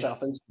anybody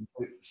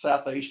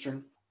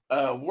Southeastern.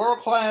 World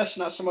Class,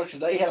 not so much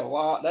as they had a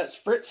lot.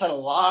 Fritz had a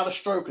lot of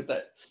stroke at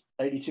that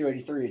 82,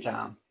 83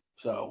 time.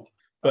 So,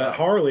 but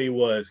Harley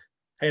was,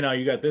 hey, now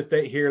you got this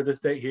date here,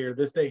 this date here,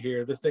 this date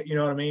here, this date. You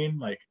know what I mean?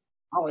 Like,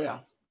 oh yeah,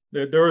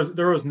 there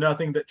was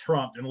nothing that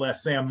trumped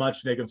unless Sam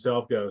Muchnick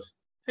himself goes,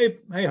 hey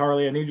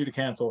Harley, I need you to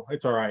cancel.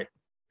 It's all right.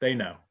 They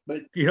know,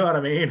 but you know what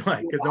I mean?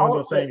 Like, because no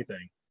one's gonna say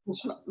anything.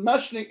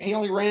 Muchnick, he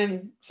only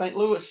ran St.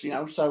 Louis,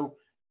 so.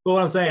 Well,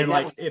 what I'm saying,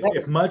 like,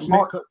 if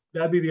Muchnick,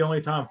 that'd be the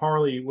only time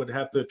Harley would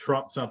have to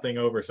trump something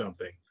over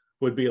something.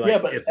 Would be like, yeah,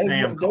 but it's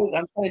Sam.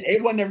 I'm saying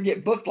it would never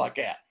get booked like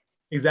that.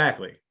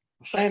 Exactly.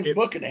 Sam's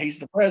booking it. He's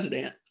the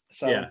president.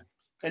 So, yeah.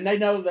 And they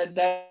know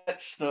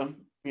that's the,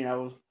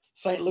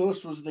 St.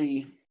 Louis was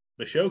the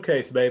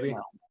showcase, baby.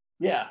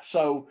 Yeah.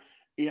 So,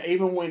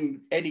 even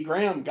when Eddie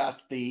Graham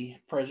got the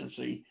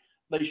presidency,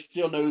 they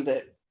still knew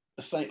that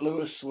the St.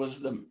 Louis was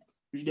the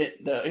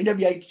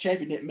NWA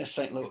champion didn't miss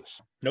St.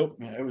 Louis. Nope.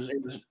 It was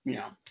it's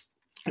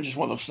just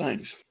one of those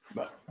things.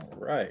 But all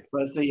right.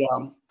 But the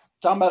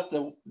talking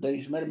about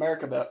these Mid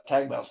America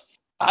tag belts,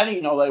 I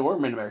didn't know they were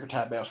Mid America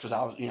tag belts because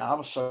I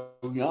was so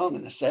young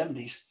in the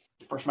 70s.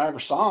 The first time I ever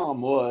saw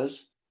them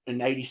was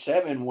in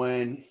 87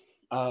 when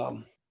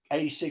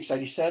 86,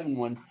 87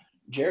 when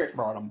Jarrett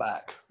brought them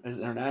back as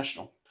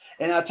international.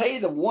 And I'll tell you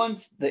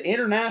the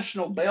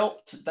international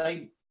belts that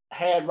they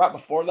had right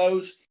before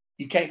those,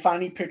 you can't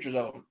find any pictures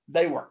of them.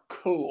 They were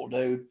cool,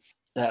 dude.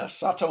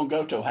 Sato and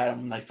Goto had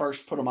them when they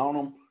first put them on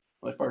them,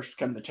 when they first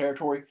came to the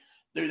territory.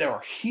 Dude, they were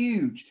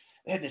huge.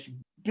 They had this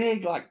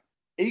big, like,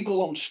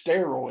 eagle on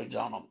steroids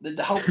on them.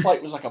 The whole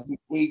plate was like a big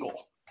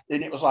eagle.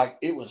 And they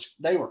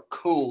were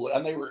cool.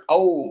 And they were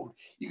old.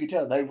 You could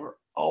tell they were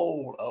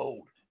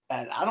old.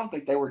 And I don't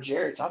think they were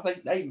Jarrett's. I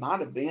think they might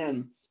have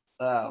been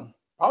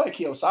probably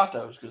Kyo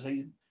Sato's because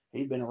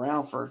he'd been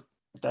around for,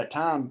 at that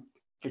time,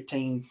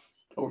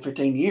 over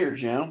 15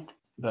 years,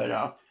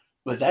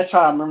 But that's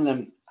how I remember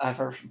them. I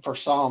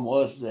first saw them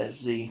was as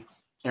the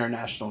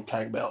international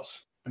tag belts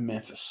in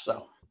Memphis.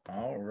 So,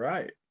 all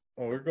right.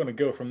 Well, we're going to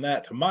go from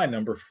that to my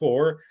number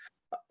 4.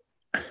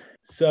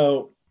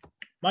 So,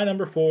 my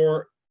number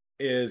 4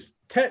 is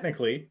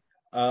technically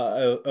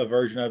a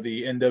version of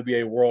the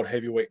NWA World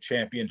Heavyweight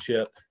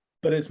Championship,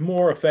 but it's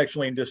more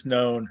affectionately just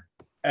known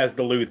as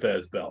the Lou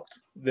Thesz belt.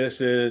 This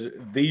is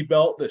the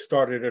belt that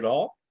started it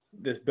all.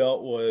 This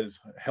belt was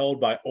held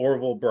by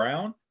Orville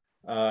Brown.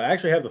 I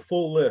actually have the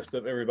full list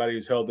of everybody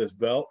who's held this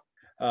belt.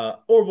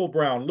 Orville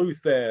Brown, Lou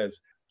Thesz,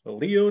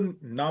 Leo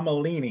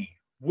Namalini,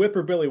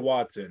 Whipper Billy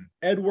Watson,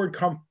 Edward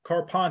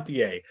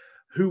Carpentier,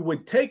 who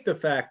would take the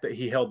fact that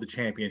he held the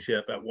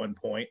championship at one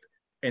point,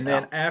 and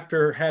then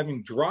after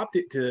having dropped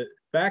it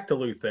back to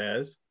Lou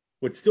Thesz,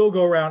 would still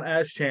go around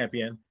as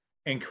champion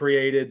and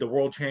created the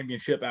World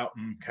Championship out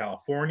in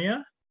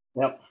California.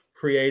 Yep.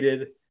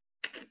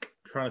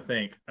 Trying to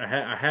think.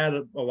 I had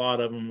a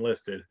lot of them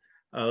listed.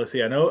 Let's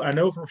see. I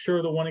know for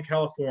sure the one in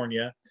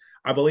California.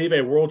 I believe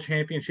a World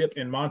Championship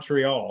in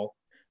Montreal,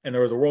 and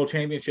there was a World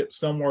Championship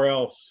somewhere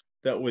else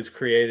that was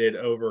created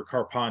over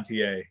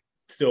Carpentier,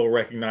 still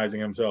recognizing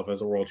himself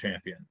as a world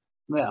champion.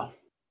 Yeah.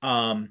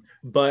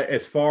 But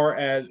as far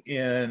as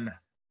in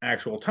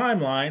actual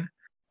timeline,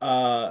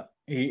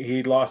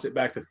 he lost it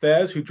back to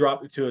Thesz, who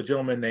dropped it to a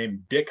gentleman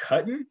named Dick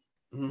Hutton.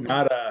 Mm-hmm.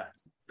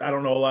 I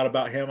don't know a lot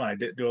about him. I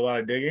didn't do a lot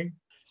of digging.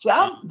 So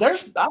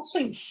I've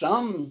seen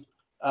some.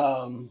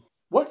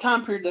 What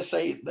time period did they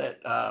say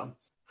that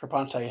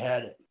Carpante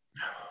had it?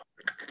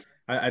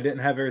 I didn't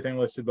have everything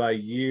listed by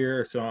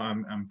year, so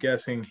I'm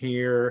guessing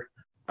here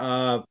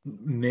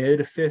mid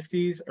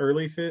 50s,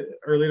 early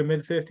to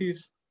mid 50s.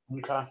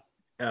 Okay.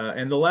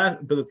 And the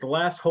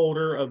last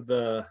holder of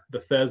the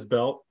Thesz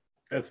belt,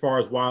 as far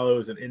as while it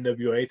was an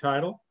NWA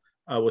title,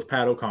 was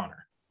Pat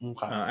O'Connor.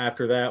 Okay.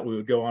 After that, we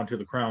would go on to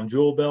the Crown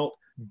Jewel belt.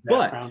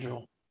 But Crown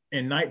Jewel.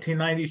 In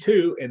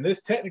 1992, and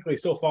this technically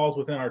still falls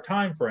within our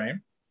time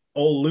frame,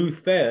 old Lou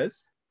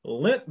Thesz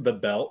lent the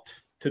belt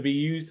to be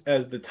used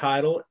as the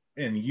title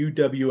in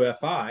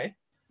UWFI.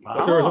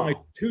 But there was only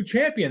 2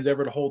 champions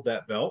ever to hold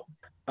that belt,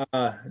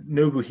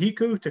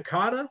 Nobuhiko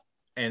Takada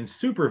and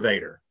Super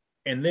Vader.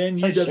 And then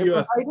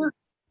UWF,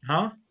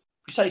 huh?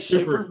 You say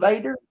Super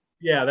Vader?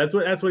 Yeah, that's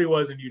what he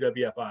was in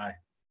UWFI.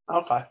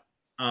 Okay.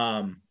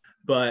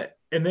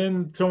 And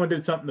then someone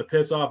did something to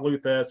piss off Lou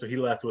Thesz, so he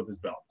left with his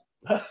belt.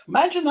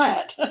 Imagine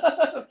that.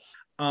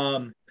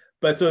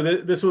 But so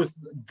this was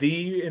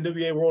the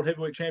NWA World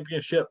Heavyweight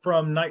Championship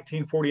from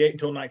 1948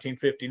 until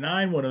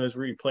 1959, when it was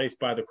replaced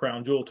by the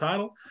Crown Jewel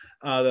title,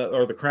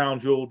 or the Crown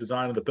Jewel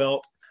design of the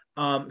belt.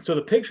 So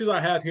the pictures I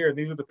have here, and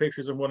these are the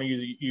pictures I'm going to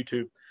use at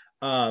YouTube.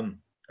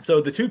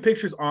 So the 2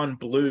 pictures on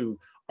blue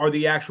are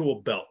the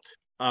actual belt.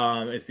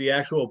 It's the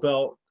actual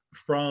belt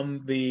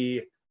from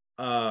the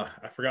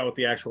I forgot what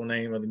the actual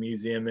name of the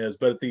museum is,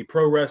 but the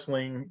Pro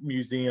Wrestling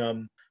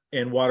Museum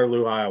in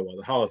Waterloo, Iowa,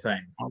 the Hall of Fame.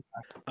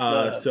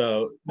 Okay.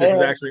 So this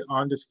is actually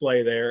on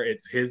display there.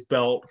 It's his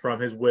belt from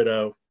his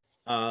widow.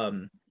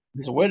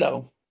 His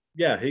widow?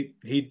 Yeah,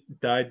 he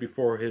died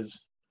before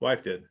his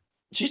wife did.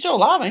 She's still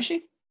alive, ain't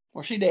she?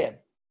 Or she dead?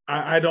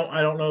 I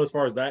don't know as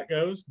far as that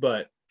goes,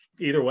 but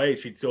either way,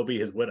 she'd still be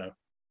his widow.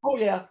 Oh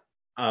yeah.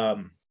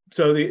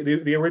 So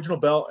the original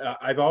belt,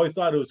 I've always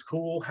thought it was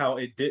cool how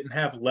it didn't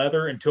have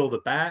leather until the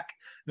back.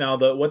 Now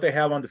what they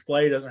have on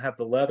display doesn't have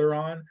the leather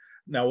on.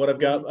 Now what I've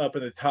got up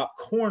in the top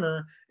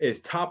corner is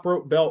top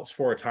rope belts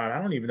for a time.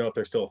 I don't even know if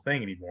they're still a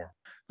thing anymore.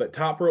 But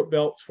top rope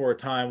belts for a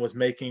time was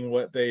making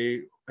what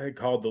they had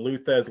called the Lou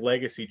Thesz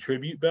Legacy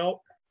Tribute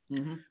Belt.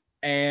 Mm-hmm.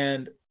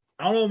 And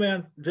I don't know,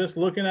 man, just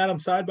looking at them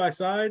side by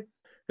side,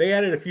 they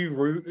added a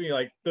few,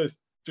 like those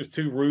just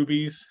 2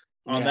 rubies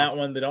on that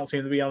one that don't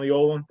seem to be on the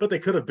old one, but they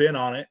could have been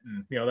on it.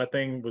 And, that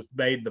thing was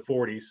made in the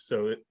 40s,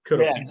 so it could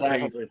have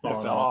easily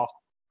fallen off.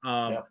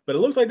 But it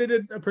looks like they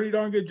did a pretty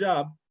darn good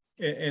job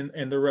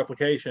in the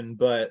replication.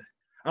 But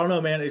I don't know,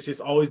 man, it's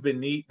just always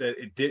been neat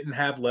that it didn't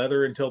have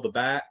leather until the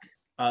back.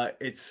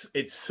 It's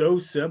so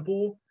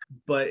simple,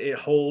 but it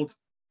holds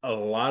a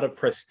lot of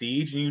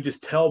prestige, and you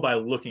just tell by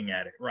looking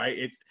at it, right?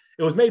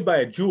 It was made by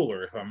a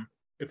jeweler,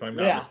 if I'm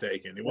not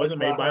mistaken. It wasn't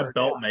made by a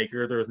belt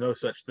maker. There was no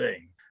such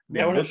thing.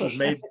 This was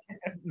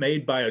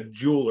made by a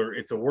jeweler.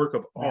 It's a work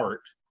of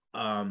art.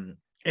 And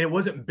it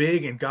wasn't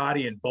big and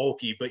gaudy and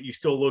bulky, but you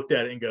still looked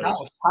at it and goes, "That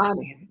was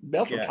tiny.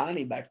 Belts were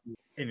tiny back then."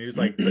 And you're just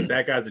like, but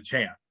that guy's a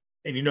champ.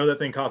 And that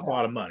thing cost a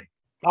lot of money.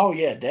 Oh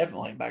yeah,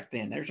 definitely back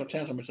then. There's no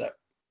telling how much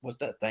what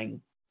that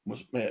thing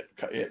was,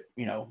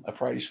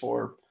 appraised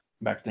for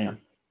back then.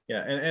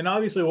 Yeah, and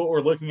obviously what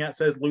we're looking at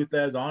says Lou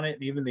Thesz on it.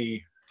 Even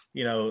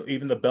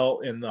the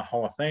belt in the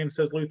Hall of Fame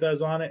says Lou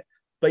Thesz on it.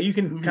 But you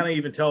can kind of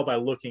even tell by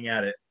looking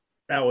at it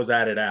that was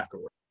added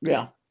afterward.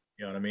 Yeah,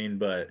 you know what I mean.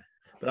 But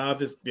I've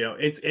just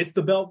it's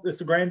the belt. It's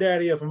the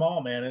granddaddy of them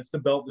all, man. It's the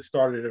belt that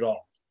started it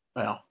all.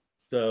 Yeah.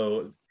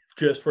 So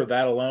just for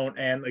that alone,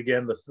 and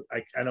again,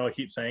 I know I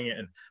keep saying it,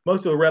 and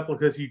most of the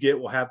replicas you get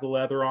will have the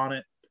leather on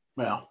it.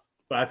 Yeah.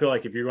 But I feel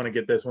like if you're going to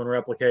get this one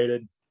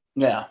replicated,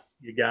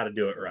 you got to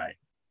do it right.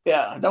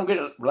 Yeah, don't get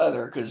it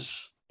leather,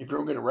 because if you're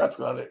going to get a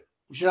replica of it,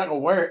 you're not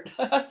going to wear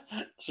it,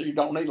 so you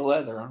don't need the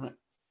leather on it.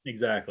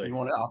 Exactly. You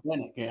want it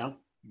authentic,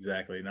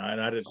 Exactly. No,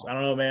 and I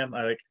don't know, man.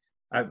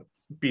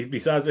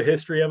 Besides the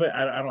history of it,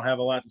 I don't have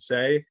a lot to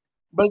say.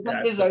 But the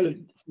thing is, though,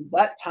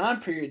 that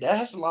time period, that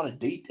has a lot of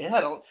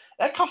detail.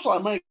 That costs a lot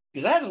of money,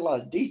 because that has a lot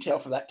of detail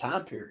for that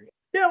time period.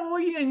 Yeah, well,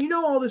 and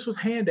all this was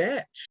hand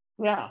etched.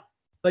 Yeah.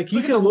 Like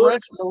you can look. The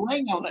rest of the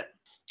ring on it.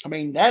 I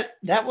mean, that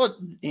was,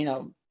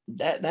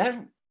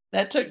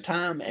 that took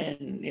time,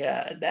 and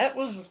that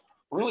was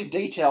really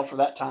detailed for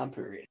that time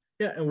period.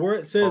 Yeah, and where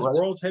it says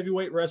World's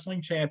Heavyweight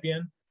Wrestling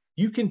Champion,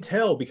 you can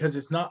tell because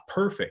it's not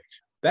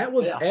perfect. That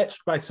was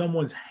etched by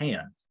someone's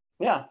hand.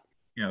 Yeah.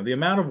 The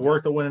amount of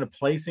work that went into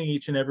placing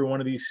each and every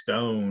one of these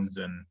stones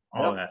and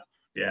all that.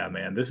 Yeah,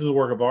 man, this is a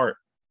work of art.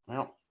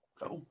 Well,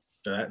 cool.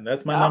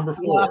 That's my number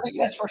 4. I think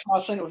that's the first time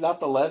I've seen it without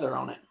the leather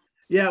on it.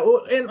 Yeah,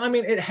 well, and I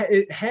mean,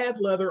 it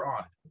had leather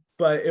on it,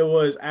 but it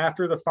was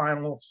after the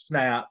final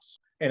snaps,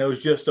 and it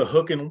was just a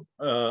hook and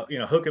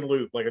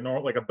loop, like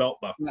a belt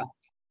buckle.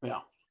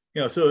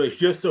 Yeah. So it's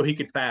just so he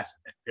could fasten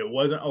it. It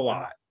wasn't a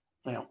lot.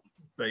 Yeah.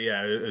 But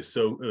yeah, it was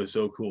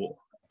so cool.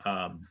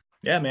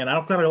 Yeah, man, I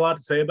don't have a lot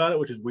to say about it,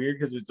 which is weird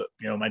because it's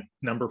my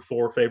number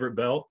 4 favorite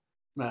belt.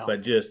 No.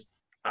 But just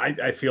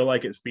I feel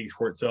like it speaks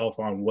for itself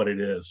on what it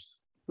is.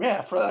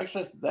 Yeah, for like I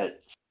said, that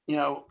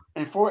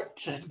and for it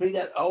to be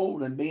that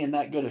old and be in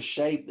that good a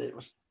shape,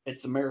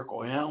 it's a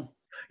miracle, you know.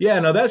 Yeah,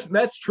 no,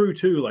 that's true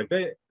too. Like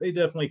they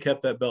definitely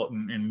kept that belt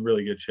in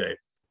really good shape.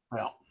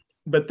 Well,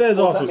 But Thez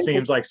well, also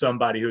seems like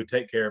somebody who would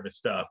take care of his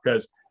stuff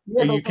because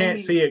yeah, you but can't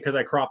see it because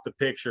I cropped the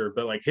picture,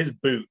 but like his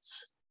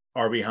boots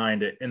are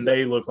behind it and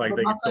they look like but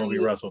they could still be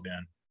wrestled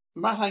in.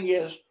 my thing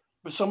is,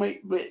 but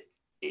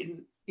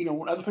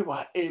when other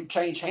people it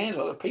change hands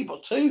with other people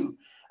too.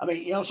 I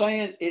mean, you know what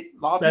I'm saying? A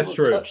lot of That's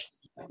people true. touch,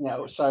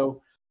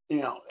 so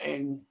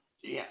and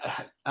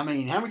yeah, I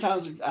mean, how many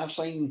times have I've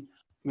seen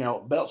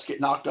belts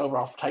get knocked over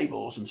off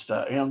tables and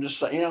stuff? I'm just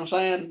saying, what I'm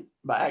saying,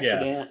 by Yeah.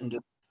 accident and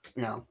just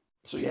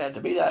so yeah, to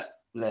be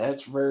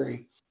that's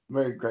very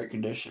very great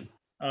condition.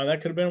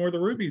 That could have been where the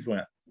rubies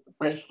went.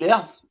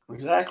 Yeah,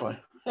 exactly.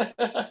 All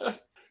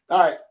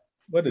right.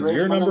 What You is ready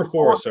your for my number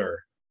four, sir?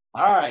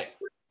 All right.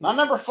 My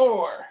number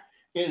 4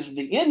 is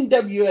the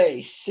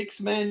NWA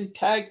six-man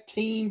tag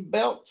team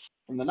belts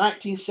from the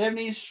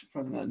 1970s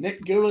from the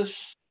Nick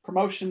Goulas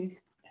promotion,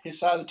 his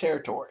side of the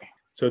territory.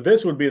 So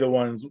this would be the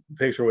one's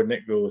picture with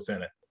Nick Goulas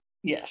in it.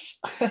 Yes.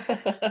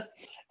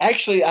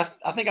 Actually, I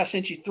think I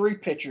sent you 3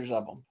 pictures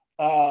of them.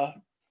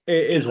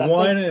 Is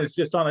one and it's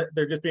just on it.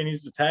 They're just being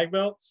used as tag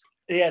belts.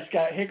 Yeah, it's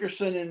got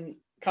Hickerson and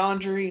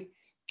Condrey,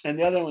 and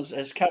the other one's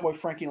as Cowboy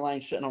Frankie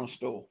Lane sitting on a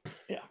stool.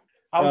 Yeah.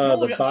 I was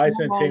The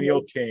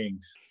Bicentennial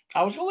Kings.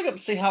 I was going to look up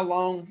to see how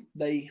long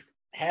they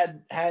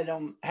had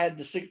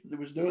the six that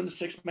was doing the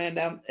 6-man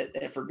down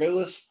at for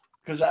Goulas,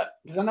 because I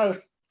know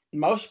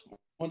most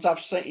once I've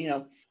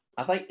seen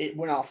I think it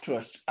went off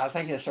to I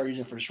think they started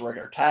using it for just a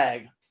regular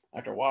tag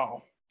after a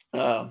while.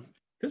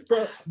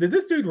 Did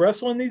this dude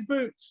wrestle in these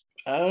boots?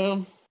 I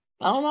don't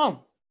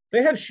know.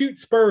 They had shoot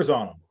spurs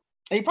on them.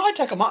 He probably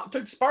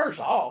took spurs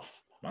off.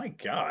 My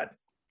God.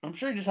 I'm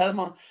sure he just had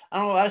them on. I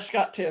don't know. That's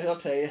Scott Till. He'll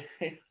tell you.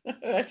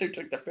 That's who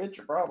took the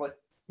picture, probably.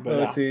 But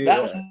let's see.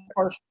 That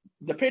was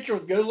the picture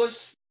with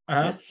Goulas.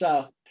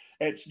 Uh-huh.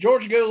 It's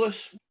George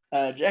Goulas,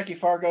 Jackie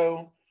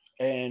Fargo,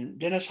 and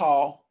Dennis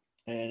Hall,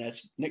 and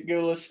that's Nick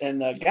Goulas.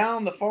 And the guy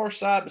on the far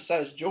side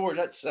besides George,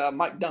 that's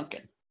Mike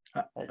Duncan.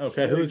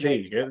 Okay, who's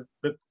he?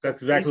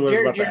 That's exactly what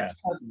I was about to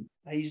ask. Cousin.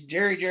 He's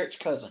Jerry Jarrett's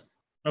cousin.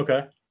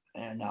 Okay.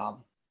 And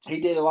he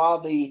did a lot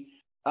of the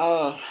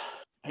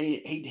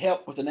he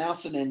helped with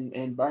announcing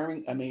in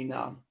Birmingham. I mean,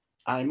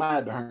 I might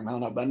have Birmingham, I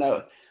don't know, but I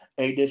know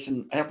he did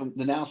some help with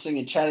announcing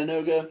in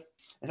Chattanooga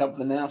and helped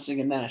with announcing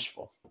in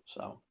Nashville.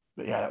 So,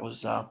 but yeah, that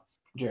was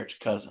Jarrett's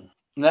cousin.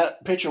 And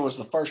that picture was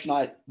the first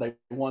night they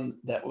won.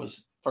 That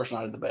was first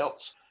night of the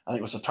belts. I think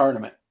it was a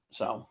tournament.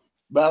 So,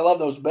 but I love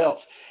those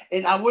belts,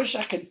 and I wish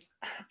I could.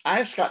 I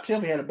asked Scott Till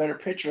if he had a better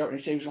picture of it, and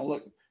he said he was going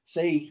to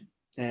see,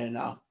 and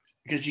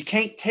because you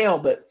can't tell,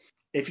 but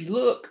if you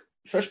look,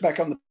 especially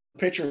back on the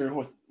picture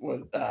with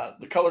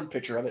the colored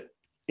picture of it,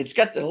 it's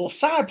got the little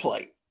side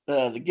plate,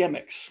 the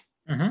gimmicks.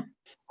 Mm-hmm.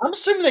 I'm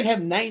assuming they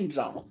have names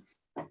on them,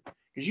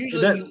 because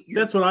usually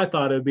that's what I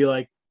thought. It would be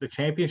like the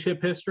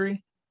championship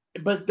history,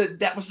 but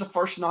that was the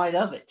first night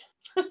of it.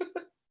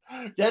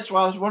 That's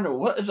why I was wondering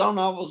what is on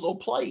all those little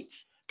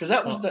plates, because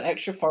that was the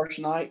extra first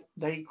night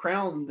they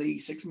crowned the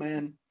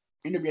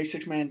NWA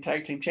six-man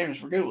tag team champions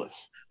for Goulas.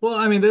 Well,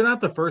 I mean, they're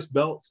not the first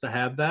belts to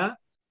have that,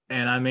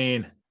 and I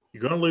mean, you're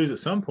going to lose at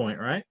some point,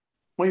 right?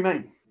 What do you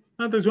mean?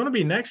 There's going to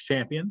be next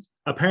champions.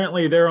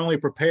 Apparently, they're only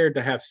prepared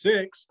to have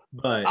 6,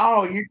 but you're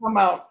talking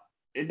about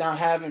it not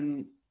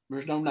having.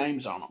 There's no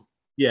names on them.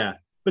 Yeah,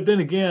 but then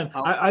again,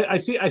 I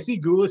see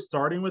Goulas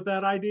starting with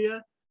that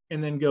idea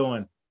and then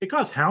going, it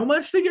costs how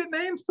much to get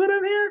names put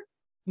in here?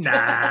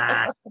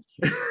 Nah.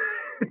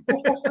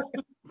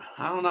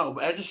 I don't know.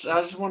 But I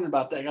just wondered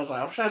about that. I was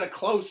like, I wish I had a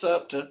close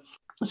up to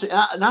see.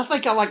 And I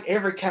think I like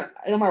every kind.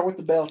 No matter what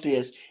the belt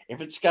is,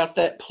 if it's got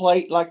that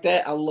plate like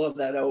that, I love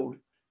that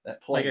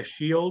plate. Like a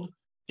shield.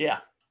 Yeah,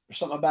 there's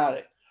something about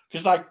it.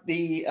 Because like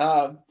the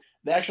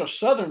actual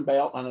Southern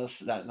belt, I know this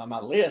is not on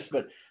my list,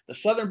 but the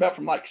Southern belt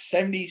from like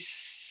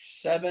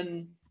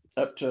 77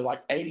 up to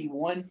like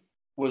 81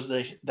 was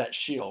that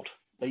shield.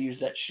 They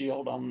used that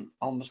shield on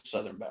the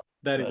Southern belt.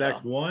 That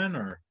exact one,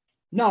 or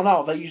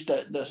no, they used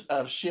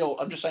the shield.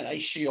 I'm just saying a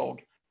shield.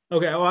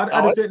 Okay, well,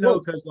 I just didn't know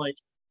because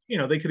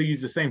they could have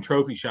used the same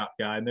trophy shop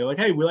guy, and they're like,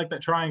 hey, we like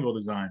that triangle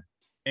design,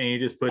 and he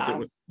just puts it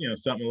with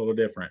something a little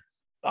different.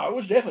 It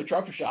was definitely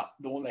trophy shop,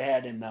 the one they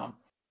had in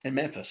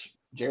Memphis.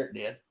 Jarrett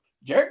did.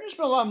 Jarrett did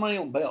spend a lot of money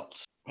on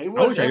belts. I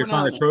wish I could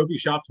find a trophy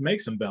shop to make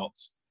some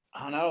belts.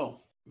 I know,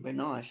 it'd be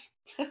nice.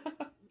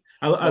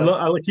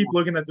 I keep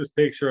looking at this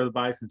picture of the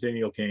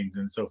Bicentennial Kings,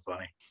 and it's so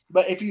funny.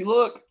 But if you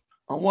look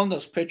on one of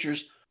those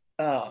pictures,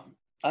 I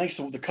think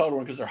it's the colored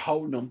one because they're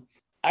holding them.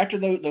 After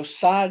those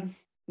side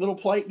little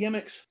plate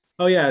gimmicks.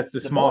 Oh yeah, it's the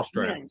small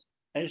strap, and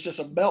it's just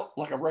a belt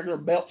like a regular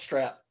belt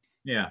strap.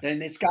 Yeah,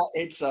 and it's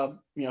a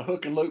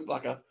hook and loop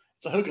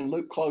it's a hook and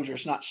loop closure.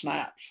 It's not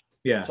snaps.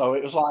 Yeah. So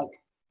it was like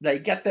they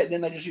got that.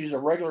 Then they just used a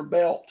regular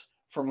belt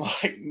from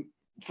like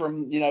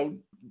from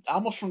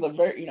almost from the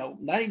very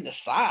not even the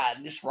side,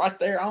 just right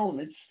there on.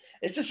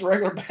 It's just a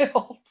regular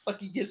belt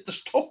like you get at the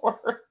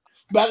store.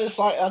 But I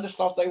just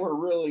thought they were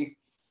really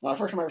when I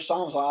first remember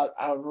saw them,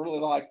 I really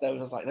liked those.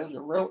 I was like, those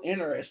are real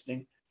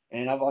interesting.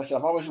 And I've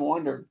always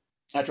wondered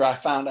after I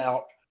found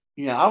out,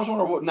 I was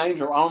wondering what names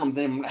were on them.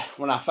 Then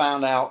when I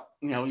found out,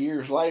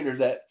 years later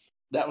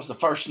that was the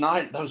first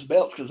night of those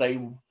belts because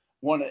they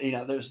won.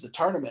 There was the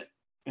tournament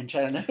in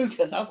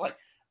Chattanooga, and I was like,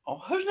 oh,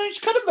 whose names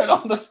could have been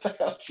on those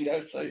belts?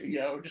 So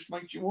it just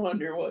makes you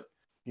wonder what,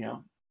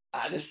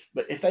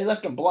 but if they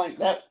left them blank,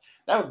 that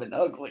would have been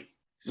ugly.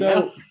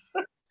 So,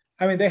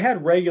 I mean, they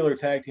had regular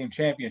tag team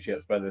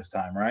championships by this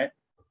time, right?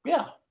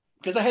 Yeah,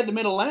 because they had the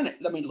Mid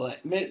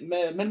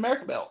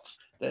America belts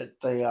that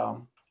they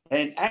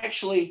and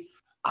actually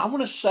I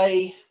want to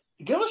say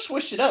Gillis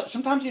switched it up.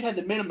 Sometimes he'd have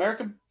the Mid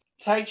America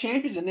tag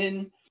champions, and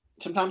then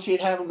sometimes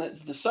he'd have them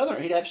at the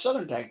Southern. He'd have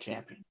Southern tag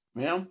champion.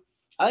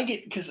 I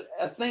think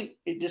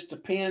it just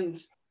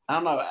depends. I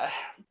don't know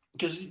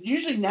because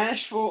usually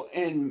Nashville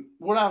and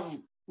what I've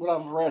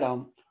read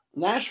on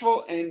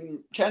Nashville and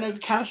Chattanooga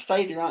kind of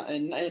stayed around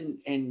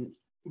and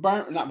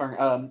not Burn.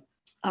 I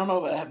don't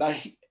know about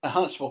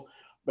Huntsville,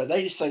 but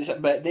they just say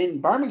that. But then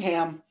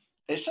Birmingham,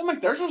 it seemed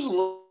like theirs was a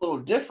little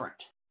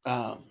different.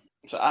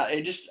 So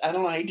I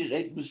don't know.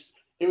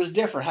 It was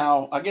different.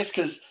 How I guess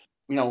because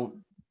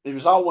it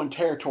was all one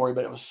territory,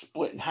 but it was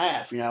split in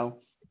half.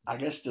 I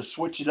guess to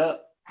switch it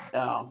up,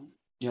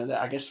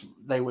 I guess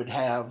they would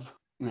have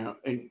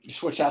and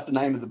switch out the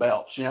name of the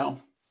belts. Yeah,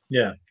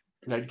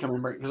 they'd come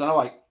in because I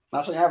know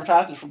I've seen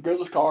advertisements from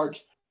Goodless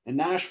Cards in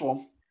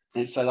Nashville,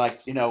 and so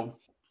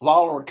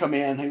Lawler would come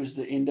in, who was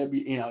the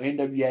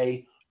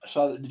NWA,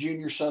 so the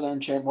junior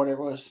Southern champ,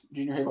 whatever it was,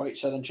 junior heavyweight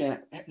Southern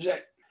champ. Is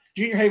that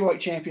junior heavyweight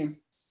champion?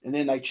 And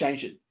then they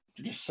changed it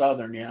to just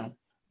Southern,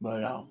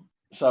 But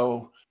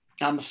so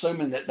I'm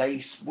assuming that they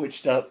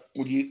switched up.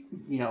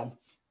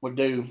 Would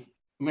do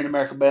Mid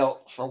America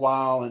belts for a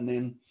while, and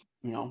then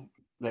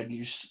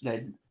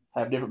they'd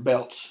have different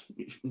belts.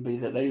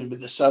 They would be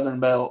the Southern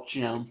belts,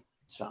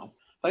 So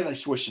I think they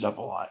switched it up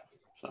a lot.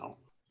 So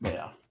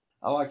yeah,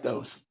 I like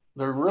those.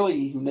 They're really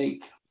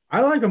unique.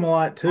 I like them a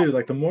lot too.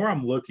 Like the more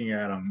I'm looking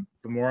at them,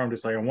 the more I'm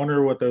just like, I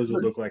wonder what those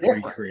would look like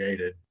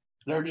recreated.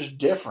 They're just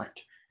different.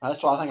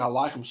 That's why I think I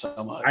like them so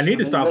much. I need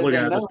to stop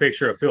looking at this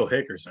picture of Phil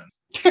Hickerson.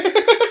 He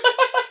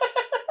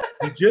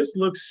just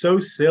looks so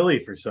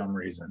silly for some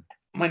reason.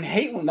 When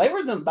they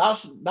were the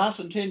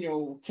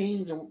Bicentennial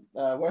Kings or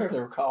whatever they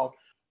were called,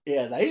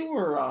 yeah, they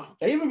were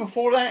even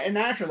before that and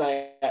after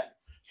that,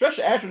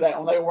 especially after that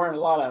when they were wearing a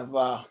lot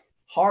of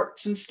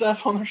hearts and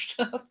stuff on their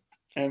stuff.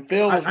 And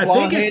Phil was I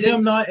think it's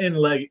him not in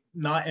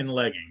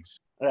leggings.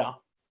 Yeah.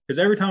 Because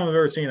every time I've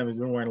ever seen him, he's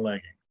been wearing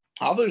leggings.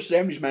 All those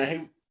 70s,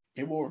 man,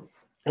 he wore.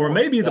 Or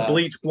maybe the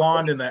bleach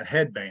blonde and that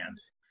headband.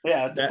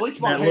 Yeah, the bleach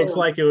blonde. That looks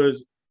like it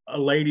was a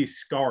lady's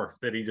scarf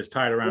that he just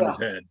tied around his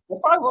head.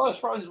 It probably was.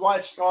 Probably his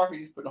wife's scarf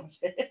he just put on his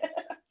head.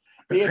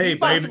 Hey,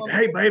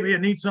 baby, I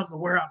need something to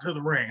wear out to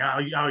the ring.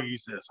 I'll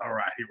use this. All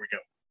right, here we go.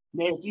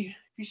 Yeah, if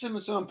you send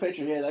me some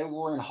pictures, they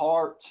were wearing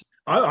hearts.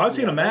 I've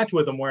seen a match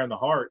with them wearing the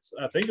hearts.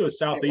 I think it was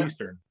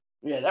Southeastern.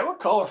 Yeah, they were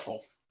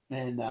colorful.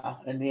 And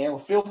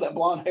Phil with that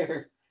blonde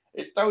hair,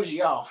 it throws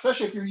you off,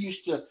 especially if you're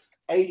used to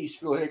 80s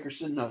Phil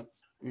Hickerson,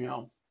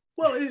 Well,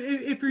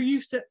 if you're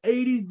used to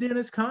 80s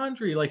Dennis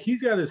Condrey, like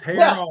he's got his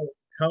hair all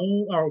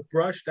combed or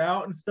brushed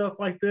out and stuff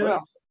like this. Yeah.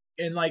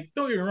 And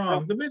don't get me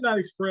wrong, the Midnight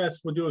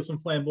Express would do some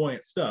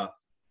flamboyant stuff.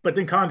 But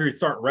then Condrey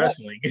start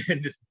wrestling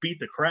and just beat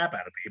the crap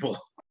out of people.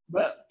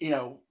 But,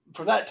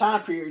 for that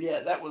time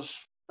period, that was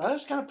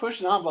kind of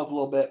pushing the envelope a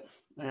little bit,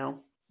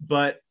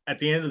 But at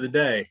the end of the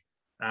day,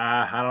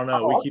 I don't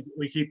know.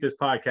 We keep this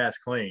podcast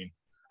clean.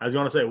 I was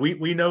going to say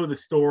we know the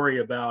story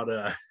about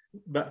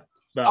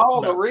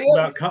Condrey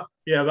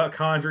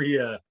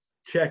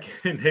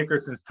checking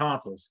Hickerson's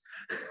tonsils.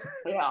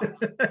 Yeah.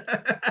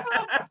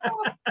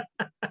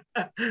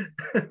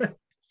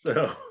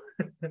 So.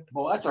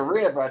 Well, that's a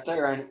rib right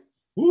there, ain't it?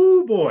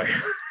 Woo, boy.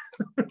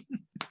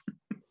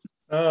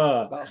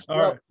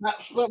 Split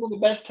one of the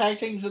best tag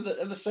teams of the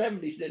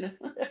 70s, didn't it?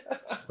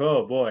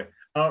 Oh boy,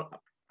 I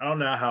don't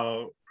know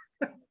how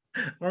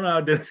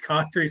Dennis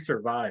Condrey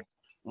survived.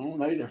 I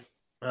don't either.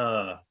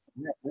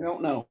 We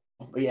don't know.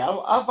 But yeah,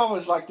 I've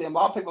always liked them. A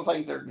lot of people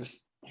think they're just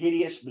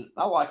hideous, but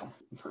I like them.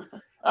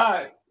 All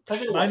right,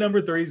 take it away. My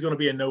number 3 is going to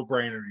be a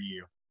no-brainer to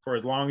you for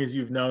as long as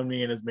you've known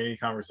me and as many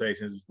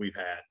conversations as we've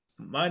had.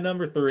 My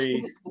number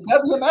 3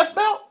 the WMF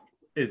belt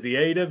is the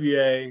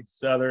AWA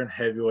Southern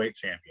Heavyweight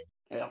Champion.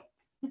 Yeah.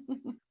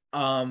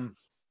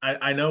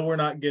 I know we're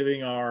not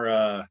giving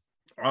our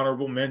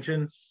honorable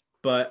mentions,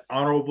 but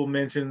honorable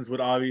mentions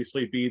would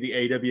obviously be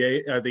the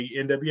the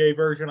NWA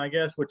version, I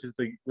guess, which is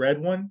the red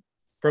one.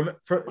 From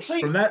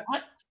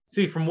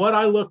what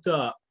I looked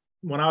up,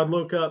 when I would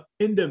look up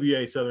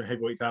NWA Southern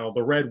Heavyweight title,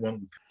 the red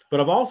one,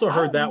 but I've also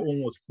heard that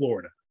one was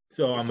Florida,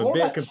 so I'm a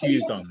bit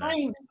confused on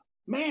that.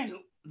 Man,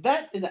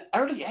 that in the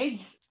early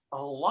 80s,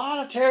 a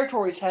lot of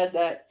territories had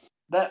that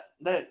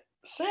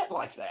set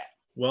like that.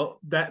 Well,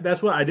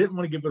 that's what I didn't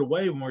want to give it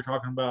away when we were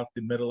talking about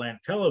the Mid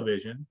Atlantic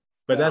Television,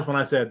 but Yeah. that's when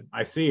I said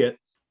I see it.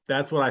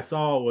 That's what I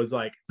saw was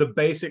like the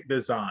basic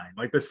design.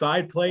 Like the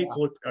side plates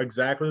looked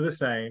exactly the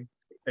same,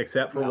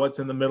 except for Yeah. what's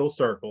in the middle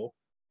circle.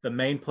 The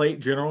main plate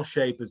general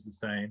shape is the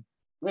same.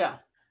 Yeah.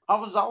 I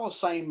was all the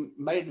same,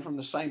 made from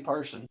the same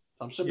person.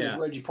 I'm assuming it's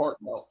Yeah. Reggie Park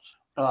belts.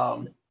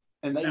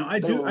 And Now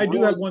they were I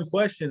do have really, one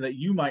question that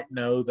you might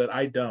know that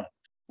I don't,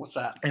 what's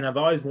that? and I've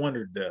always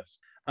wondered this.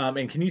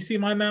 And can you see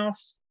my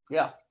mouse?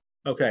 Yeah.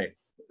 Okay,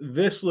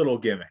 this little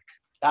gimmick.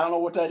 I don't know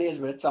what that is,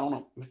 but it's on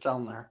them. It's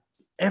on there.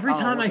 Every I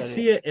don't know time what I that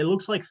see is. it, it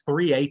looks like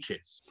three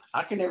H's.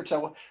 I can never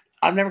tell what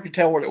I never could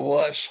tell what it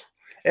was.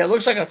 It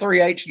looks like a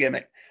 3H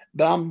gimmick,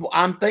 but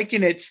I'm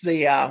thinking it's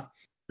the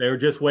They were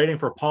just waiting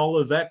for Paul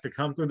Levesque to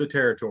come through the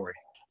territory.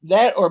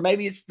 that, or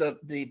maybe it's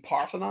the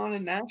Parthenon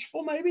in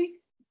Nashville, maybe.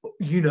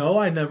 You know,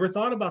 I never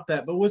thought about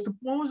that. But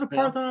when was the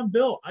Yeah. Parthenon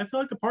built? I feel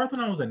like the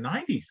Parthenon was a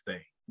 '90s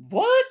thing.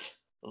 What?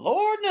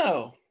 Lord,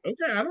 no.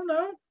 Okay, I don't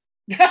know.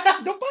 Don't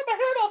bite my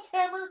head off,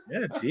 Hammer.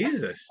 Yeah,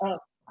 Jesus. Hi.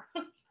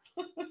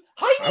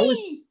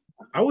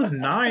 I was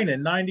 9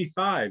 in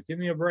 '95. Give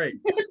me a break.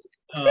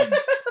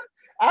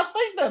 I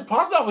think the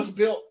Parthenon was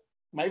built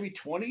maybe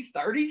 20s,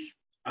 30s.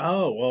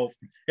 Oh well,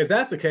 if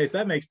that's the case,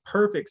 that makes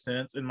perfect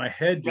sense. And my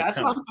head just That's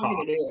kind what of I'm thinking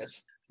popped. it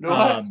is.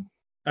 No,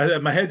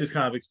 My head just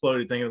kind of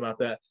exploded thinking about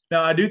that.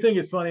 Now, I do think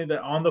it's funny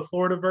that on the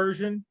Florida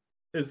version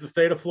is the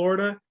state of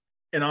Florida,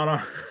 and on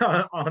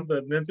on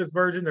the Memphis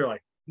version, they're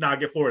like, "Nah,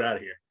 get Florida out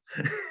of here."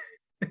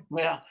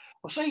 yeah.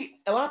 Well, see,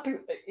 a lot of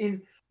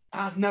people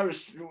I've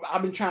noticed.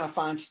 I've been trying to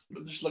find,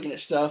 just looking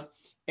at stuff,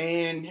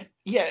 and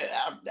yeah,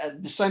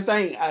 the same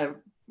thing. I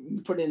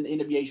put in the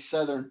NWA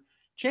Southern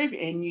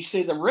Champion, and you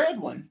see the red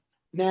one.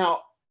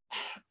 Now,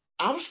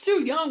 I was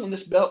still young when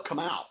this belt come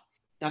out.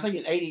 I think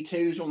in '82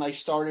 is when they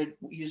started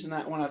using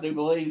that one. I do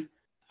believe.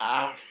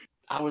 I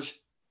was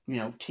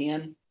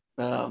 10,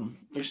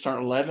 we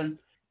started 11.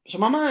 So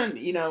my mind,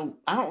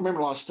 I don't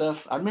remember a lot of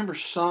stuff. I remember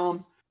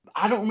some.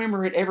 I don't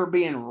remember it ever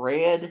being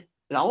red.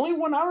 The only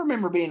one I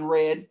remember being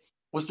red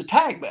was the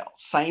tag belt.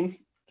 Same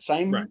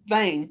Right.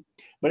 thing,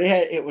 but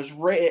it was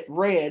red.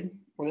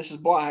 Well, this is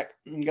black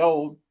and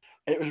gold.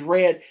 It was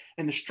red,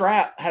 and the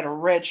strap had a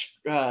red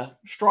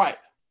stripe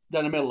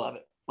down the middle of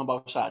it on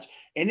both sides,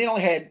 and it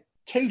only had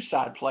 2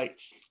 side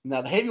plates.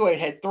 Now the heavyweight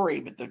had 3,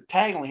 but the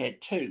tag only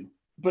had 2.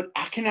 But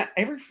I cannot,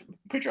 every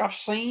picture I've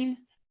seen,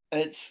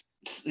 it's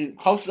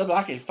close up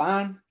I can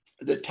find.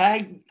 The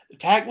tag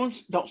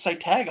ones don't say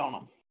tag on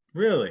them.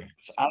 Really?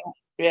 So I don't.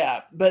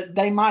 Yeah, but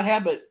they might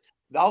have. But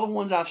all the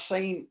ones I've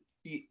seen,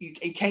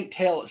 you can't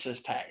tell it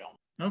says tag on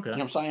them. Okay. You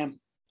know what I'm saying?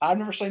 I've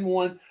never seen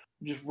one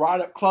just right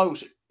up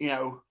close,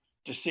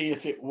 to see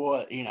if it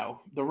was,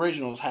 the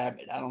originals have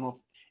it. I don't know.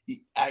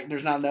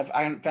 There's not enough.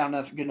 I haven't found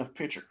enough good enough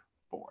picture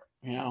for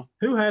it.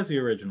 Who has the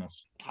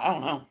originals? I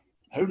don't know.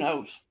 Who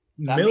knows?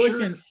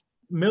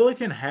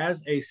 Milliken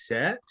has a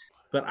set,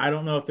 but I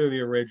don't know if they're the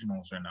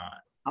originals or not.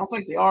 I don't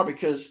think they are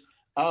because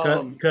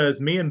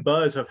me and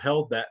Buzz have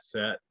held that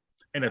set,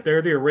 and if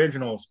they're the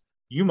originals,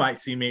 you might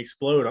see me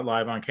explode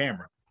live on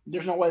camera.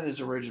 There's no way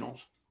there's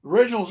originals.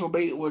 Originals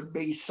would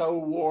be so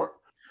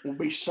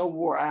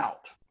wore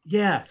out.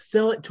 Yeah,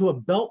 sell it to a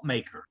belt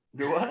maker.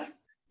 Do what?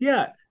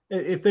 Yeah,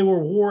 if they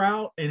were wore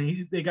out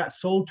and they got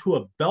sold to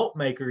a belt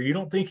maker, you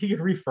don't think he could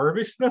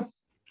refurbish them?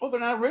 Well, they're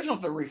not original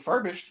if they're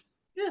refurbished.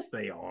 Yes,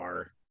 they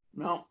are.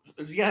 No,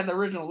 you gotta have the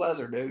original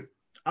leather, dude.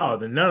 Oh,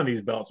 then none of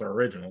these belts are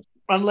originals.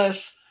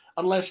 Unless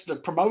the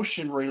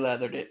promotion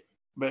re-leathered it.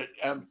 But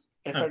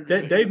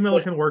Dave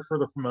Milliken worked for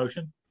the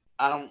promotion.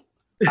 I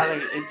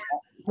think it's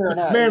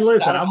man.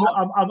 Listen,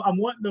 I'm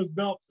wanting those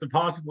belts to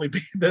possibly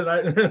be that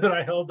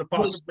I held to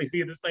possibly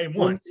be the same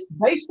ones.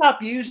 They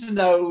stopped using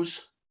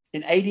those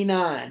in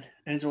 '89,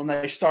 and when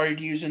they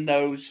started using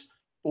those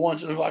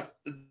ones that look like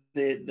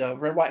the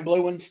red, white, and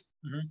blue ones.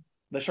 Mm-hmm.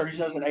 They started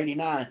using those in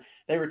 '89.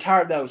 They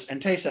retired those,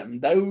 and tell you something,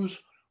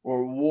 those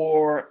were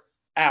wore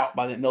out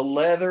by then. The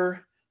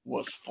leather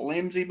was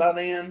flimsy by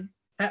then.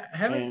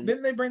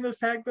 Didn't they bring those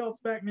tag belts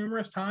back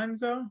numerous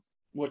times though?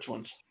 Which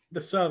ones?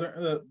 The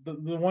Southern,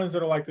 the ones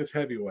that are like this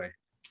heavyweight.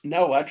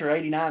 No, after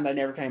 '89, they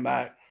never came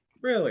back.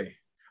 Really?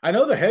 I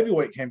know the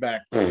heavyweight came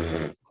back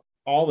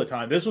all the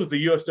time. This was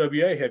the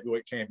USWA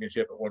heavyweight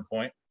championship at one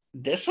point.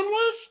 This one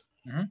was?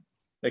 Mm-hmm.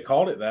 They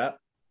called it that.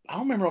 I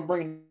don't remember them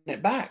bringing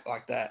it back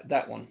like that.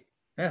 That one.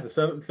 Yeah, the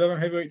Southern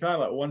heavyweight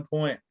title at one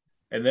point,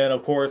 and then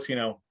of course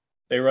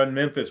they run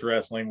Memphis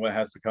Wrestling. What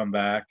has to come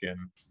back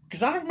and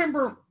because I don't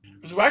remember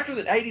because after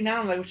that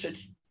 '89 they said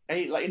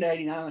late in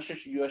 '89 they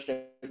switched to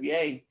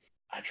USWA.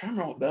 I try to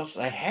remember what belts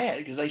they had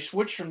because they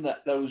switched from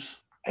those.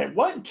 It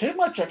wasn't too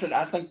much after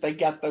that. I think they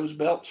got those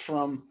belts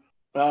from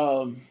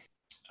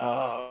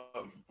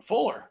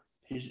Fuller,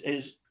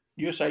 his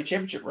USA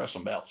Championship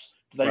Wrestling belts.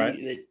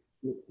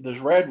 Those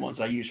red ones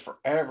they used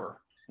forever.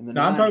 I'm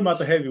talking about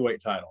the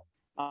heavyweight title.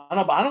 I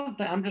know, but I don't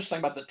think I'm just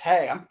thinking about the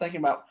tag. I'm thinking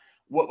about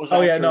what was.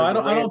 Oh yeah, no, I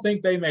don't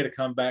think they made a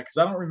comeback because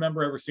I don't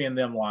remember ever seeing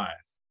them live.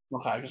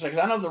 Okay, because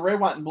I know the red,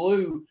 white, and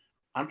blue.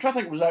 I'm trying to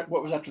think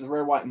what was after the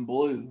red, white, and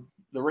blue.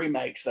 The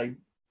remakes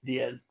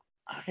did.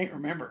 I can't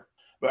remember,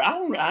 but I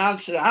don't. I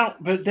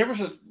don't. But there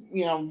was a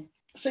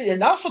see,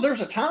 and also there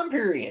was a time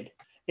period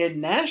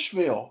in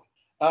Nashville.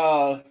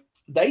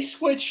 They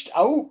switched.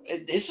 Oh,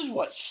 this is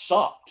what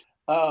sucked.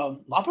 A lot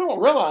of people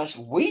don't realize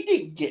we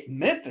didn't get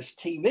Memphis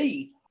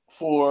TV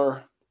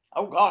for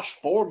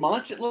 4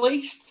 months at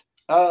least.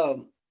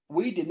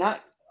 We did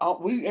not.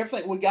 We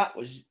everything we got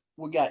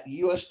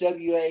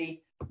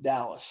USWA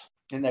Dallas,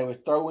 and they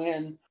would throw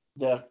in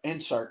the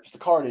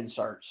card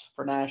inserts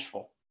for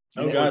Nashville.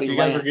 Oh gosh, you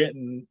guys are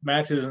getting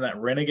matches in that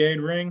Renegade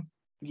ring?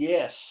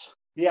 Yes.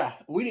 Yeah.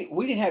 We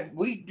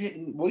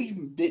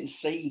didn't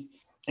see,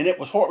 and it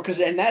was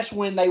horrible and that's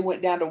when they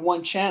went down to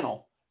one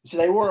channel. So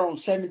they were on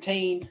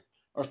 17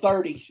 or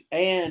 30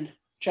 and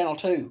channel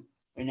 2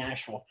 in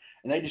Nashville.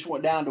 And they just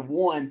went down to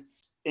one,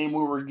 and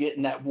we were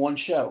getting that one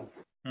show.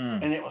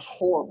 And it was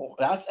horrible.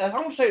 I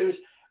want to say it was,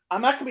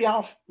 I'm not going to be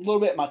off a little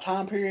bit my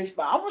time periods,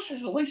 but I almost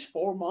was at least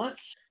 4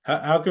 months.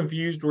 How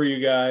confused were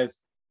you guys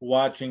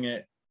watching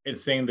it and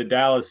seeing the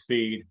Dallas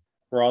feed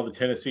where all the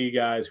Tennessee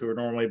guys who are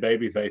normally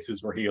baby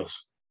faces were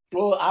heels?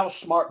 Well, I was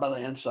smart by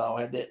then, so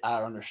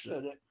I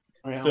understood it.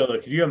 Still,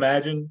 could you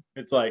imagine?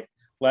 It's like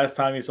last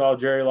time you saw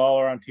Jerry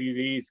Lawler on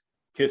TV, he's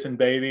kissing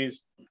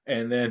babies,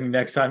 and then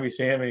next time you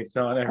see him and he's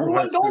telling everyone he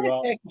wasn't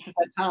going to Texas at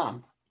that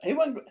time. He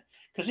wasn't,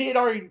 because he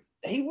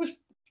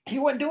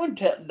wasn't doing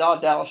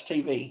Dallas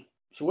TV,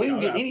 so we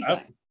didn't get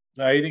anything.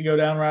 No, he didn't go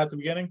down right at the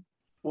beginning?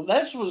 Well,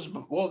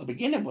 the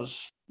beginning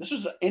was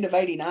the end of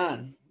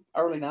 89,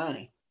 early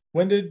 90.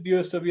 When did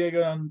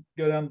USWA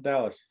go down to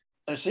Dallas?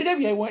 The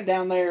CWA went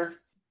down there,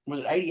 was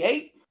it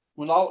 88?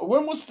 When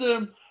was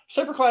the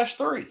Super Class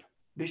 3?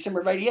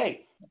 December of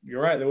 88.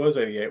 You're right, there was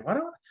 88. Why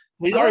don't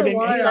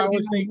I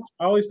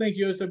always think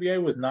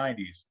USWA was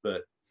 90s,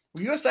 but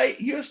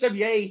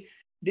USWA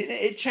didn't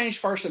it changed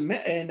first in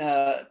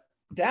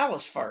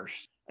Dallas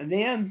first. And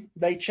then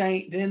they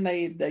changed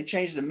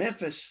the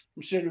Memphis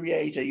from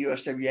CWA to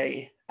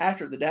USWA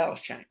after the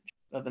Dallas change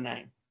of the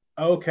name.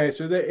 Okay,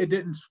 so it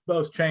didn't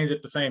both change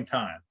at the same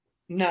time.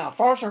 No, as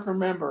far as I can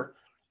remember,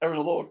 there was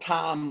a little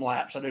time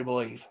lapse, I do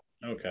believe.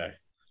 Okay.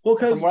 Well,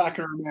 from what I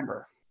can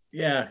remember.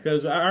 Yeah,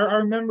 because I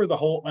remember the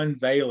whole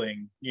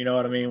unveiling, you know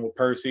what I mean, with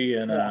Percy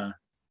and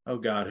oh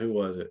God, who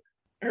was it?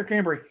 Eric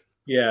Embry.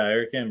 Yeah,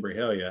 Eric Embry.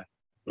 Hell yeah.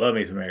 Love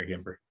me some Eric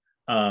Embry.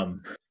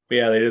 But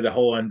yeah, they did the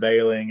whole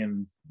unveiling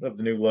and of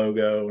the new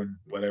logo and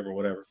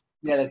whatever.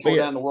 Yeah, they tore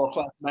down the World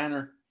Class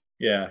banner.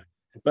 Yeah.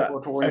 But I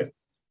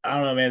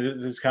don't know, man.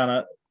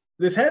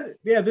 This had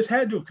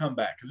to have come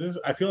back because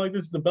I feel like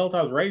this is the belt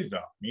I was raised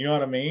on. You know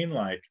what I mean?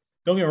 Like,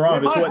 don't get me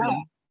wrong,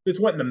 this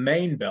wasn't the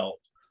main belt.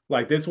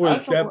 Like, this was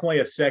definitely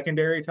a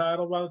secondary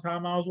title by the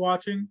time I was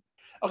watching.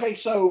 Okay,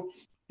 so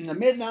in the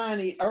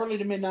mid-90s, early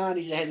to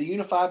mid-90s, they had the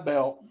unified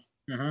belt,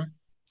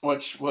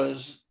 which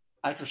was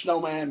after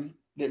Snowman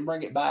didn't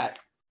bring it back.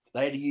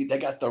 They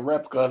got the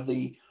replica of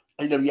the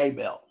AWA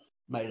belt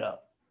made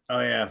up. Oh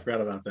yeah, I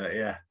forgot about that.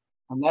 Yeah,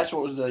 and that's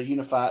what was the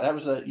unified. That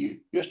was the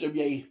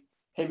USWA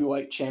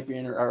heavyweight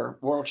champion or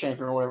world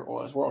champion or whatever it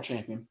was, world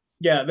champion.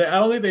 Yeah, I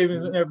don't think they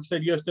even ever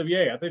said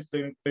USWA. I think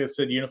they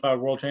said unified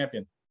world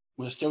champion.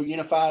 Was it still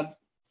unified?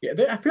 Yeah,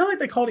 I feel like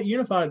they called it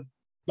unified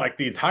like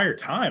the entire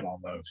time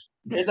almost.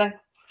 Did they?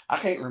 I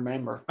can't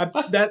remember.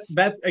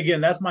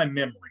 That's my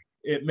memory.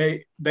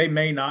 They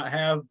may not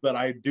have, but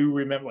I do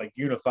remember like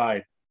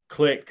unified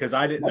clicked because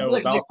I didn't know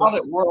about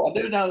it. World.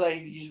 I do know they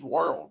used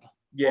world.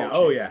 Yeah.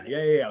 World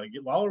yeah. Like,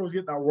 Lawler was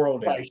getting that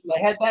world in. So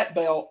they had that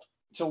belt.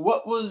 So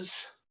what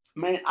was?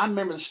 Man, I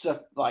remember the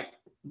stuff like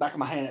back of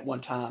my hand at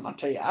one time. I'll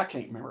tell you, I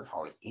can't remember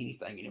hardly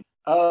anything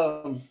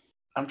anymore.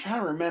 I'm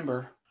trying to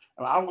remember.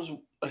 When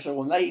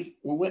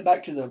we went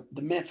back to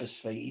the Memphis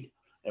feed,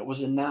 it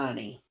was in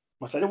 90.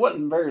 I said it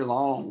wasn't very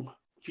long,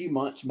 a few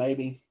months,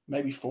 maybe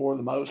 4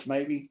 the most,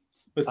 maybe.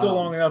 But still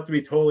long enough to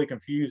be totally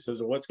confused as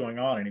to what's going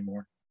on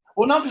anymore.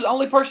 Well, no, because the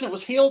only person that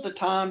was heel at the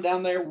time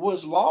down there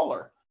was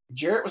Lawler.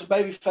 Jarrett was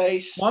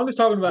babyface. Well, I'm just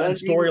talking about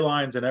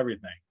storylines and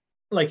everything.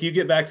 Like, you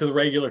get back to the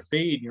regular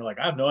feed, and you're like,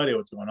 I have no idea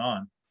what's going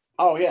on.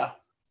 Oh, yeah.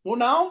 Well,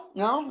 no.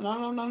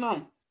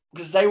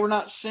 Because they were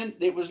not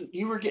sent.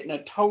 You were getting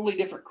a totally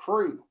different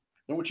crew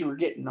than what you were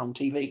getting on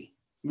TV.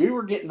 You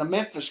were getting the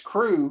Memphis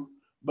crew,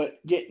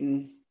 but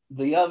getting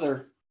the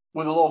other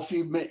with a little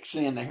few mix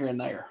in here and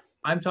there.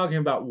 I'm talking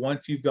about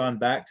once you've gone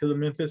back to the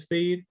Memphis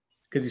feed,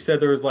 because you said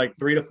there was like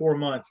 3 to 4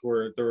 months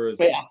where there was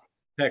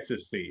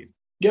Texas feed.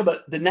 Yeah,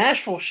 but the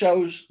Nashville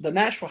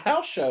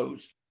house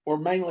shows were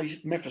mainly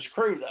Memphis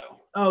crew, though.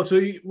 Oh, so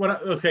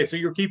so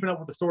you're keeping up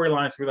with the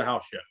storylines through the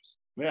house shows.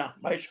 Yeah,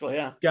 basically,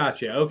 yeah.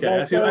 Gotcha. Okay,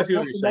 I see what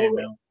you're saying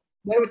now.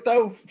 They would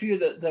throw a few of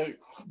the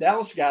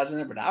Dallas guys in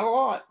there, but not a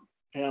lot.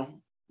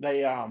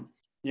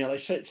 They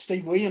set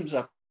Steve Williams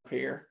up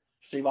here,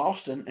 Steve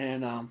Austin,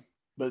 and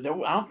but I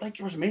don't think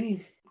there was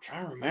many. I'm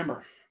trying to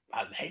remember.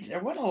 There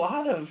wasn't a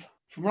lot of,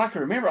 from what I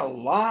can remember, a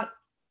lot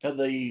of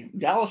the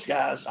Dallas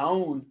guys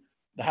owned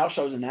the house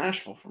shows in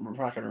Nashville, from what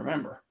I can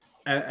remember.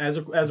 As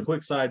a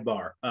quick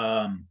sidebar,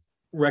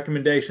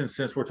 recommendations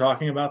since we're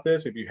talking about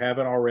this, if you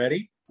haven't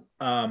already,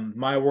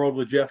 My World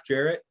with Jeff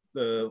Jarrett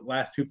the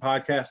last 2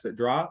 podcasts that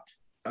dropped.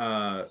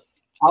 I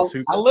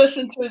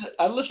listened to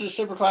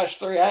Superclass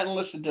 3. I hadn't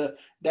listened to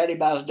Daddy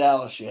Buys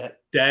Dallas yet.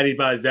 Daddy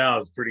Buys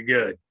Dallas is pretty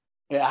good.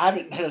 Yeah, I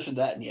haven't listened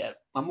to that yet.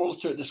 I'm going to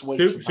listen to it this week.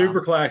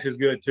 Superclash is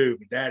good too,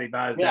 but Daddy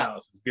Buys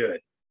Dallas is good.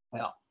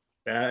 Yeah.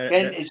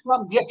 And it's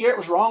something Jeff Jarrett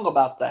was wrong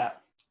about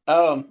that.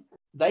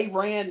 They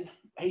ran.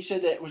 He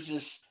said that it was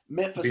just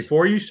Memphis.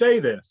 Before you say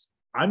this,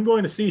 I'm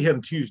going to see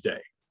him Tuesday.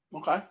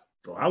 Okay.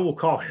 So I will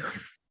call him.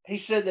 He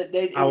said that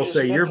I will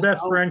say, your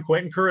best friend,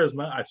 Quentin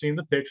Charisma. I've seen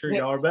the picture.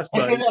 Y'all are best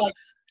buddies.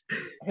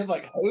 He's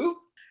like, who?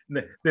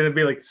 Then it'd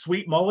be like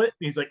Sweet Mullet.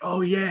 He's like,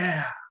 oh,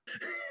 yeah.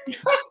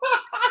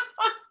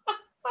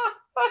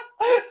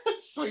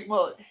 Sweet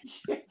Mullet.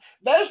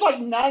 That is like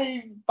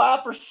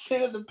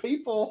 95% of the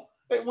people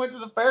that went to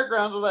the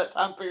fairgrounds of that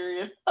time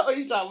period. What are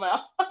you talking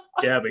about?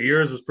 Yeah, but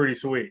yours was pretty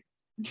sweet.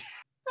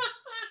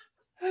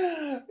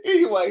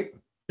 Anyway.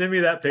 Send me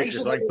that picture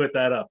so I can put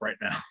that up right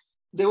now.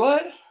 Do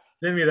what?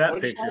 Send me that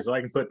picture so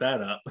I can put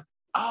that up.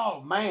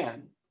 Oh,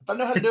 man. If I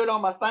know how to do it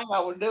on my thing, I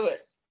would do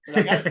it.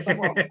 I got it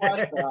somewhere on the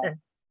flash drive.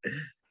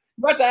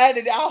 You have to add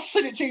it. I'll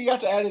send it to you. You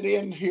have to add it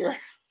in here.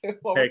 Heck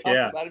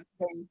yeah. About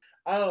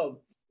it.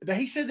 But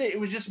he said that it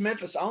was just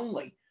Memphis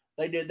only.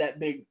 They did that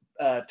big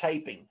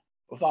taping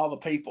with all the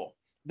people.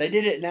 They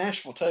did it in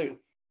Nashville too.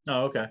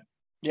 Oh, okay.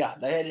 Yeah,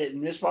 they had it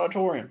in this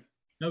auditorium.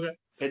 Okay.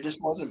 It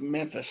just wasn't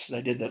Memphis.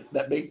 They did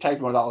that big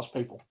taping with all those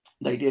people.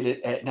 They did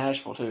it at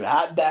Nashville too.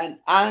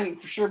 I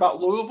ain't for sure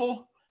about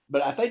Louisville,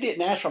 but if they did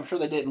Nashville, I'm sure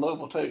they did in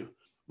Louisville too.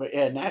 But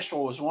yeah,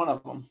 Nashville was one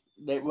of them.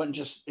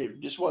 It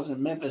just wasn't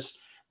Memphis.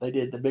 They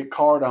did the big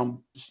card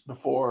on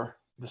before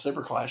the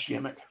Superclash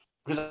gimmick.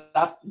 Because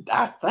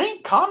I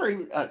think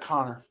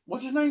Connor,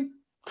 what's his name?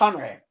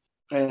 Conrad.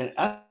 And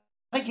I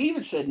think he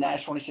even said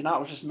Nashville. And he said, no,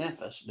 it was just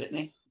Memphis, didn't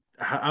he?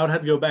 I would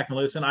have to go back and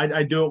listen.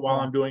 I do it while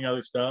I'm doing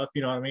other stuff.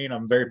 You know what I mean?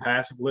 I'm a very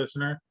passive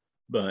listener,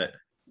 but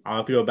I'll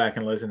have to go back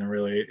and listen and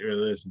really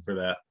listen for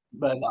that.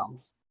 But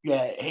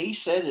yeah, he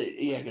said it.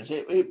 Yeah, because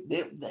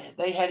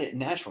they had it in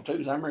Nashville too.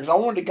 Because I remember, I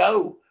wanted to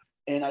go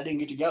and I didn't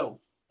get to go.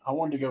 I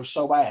wanted to go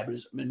so bad, but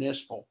it's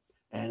municipal,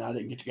 and I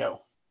didn't get to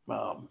go.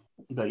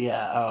 But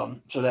yeah,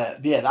 so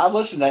I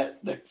listened to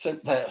that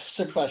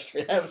Superclash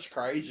 3. That was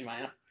crazy,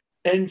 man.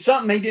 And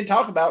something he did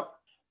talk about.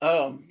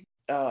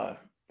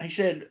 He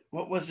said,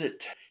 what was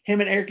it? Him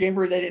and Eric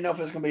Embry, they didn't know if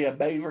it was going to be a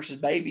baby versus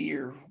baby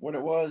or what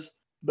it was.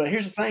 But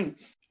here's the thing.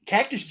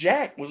 Cactus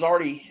Jack he was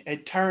already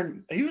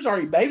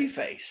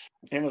babyface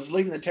and was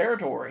leaving the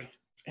territory.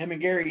 Him and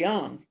Gary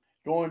Young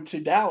going to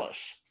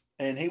Dallas.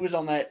 And he was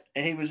on that,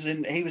 and he was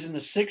in the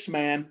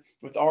 6-man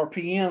with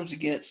RPMs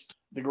against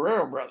the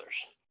Guerrero brothers.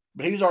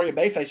 But he was already a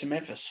babyface in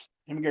Memphis.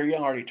 Him and Gary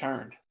Young already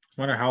turned.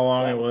 Wonder how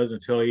long it was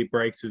until he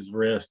breaks his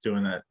wrist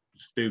doing that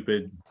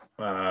stupid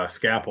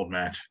scaffold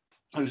match.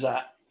 Who's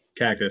that?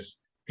 Cactus.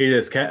 He did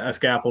a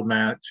scaffold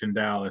match in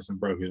Dallas and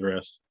broke his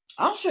wrist.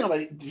 I don't see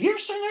nobody. Have you ever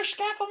seen their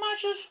scaffold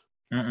matches?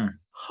 Mm-mm.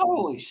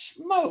 Holy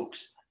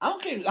smokes! I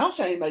don't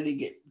see anybody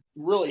get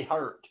really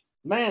hurt.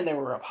 Man, they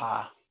were up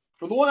high.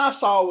 For the one I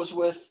saw was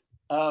with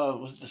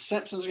was the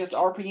Simpsons against the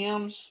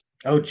RPMs.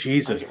 Oh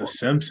Jesus, the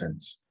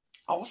Simpsons.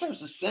 I want to say it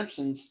was the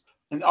Simpsons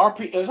and the I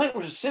think it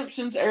was the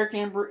Simpsons, Eric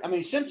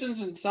Embry.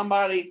 Simpsons and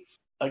somebody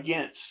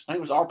against. I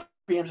think it was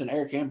RPMs and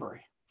Eric Embry.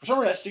 For some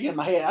reason, that's sticking in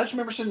my head. I just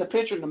remember seeing the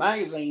picture in the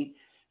magazine,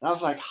 and I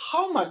was like,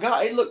 "Oh my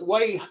god!" It looked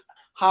way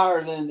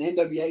higher than the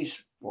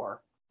NWA's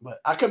were, but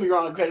I could be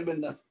wrong. It could have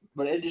been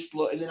but it just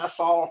looked. And then I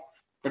saw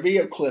the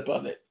video clip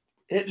of it.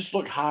 It just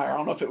looked higher. I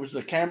don't know if it was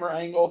the camera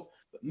angle,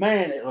 but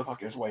man, it looked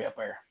like it was way up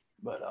there.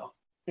 But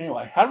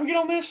anyway, how did we get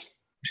on this?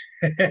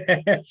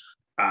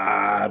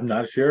 I'm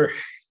not sure.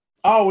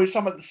 Oh, we were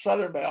talking about the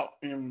Southern Belt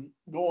and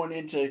going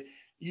into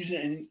using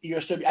it in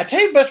USW. I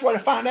tell you the best way to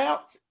find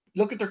out: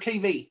 look at their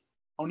TV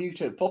on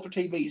YouTube. Pull up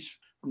their TVs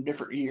from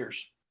different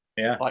years.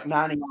 Yeah, from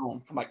 90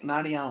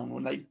 on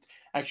when they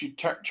actually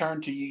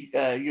turned to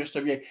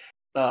USWA.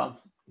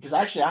 Because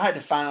actually, I had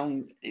to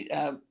find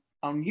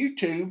on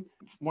YouTube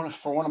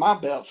for one of my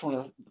belts,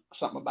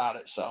 something about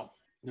it. So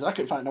because I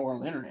couldn't find it nowhere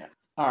on the internet.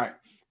 All right,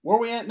 where are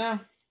we at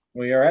now?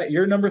 We are at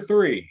your number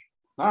 3.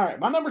 All right,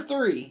 my number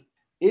 3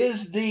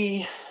 is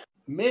the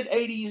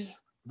mid-'80s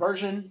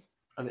version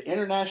of the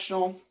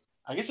International.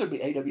 I guess it would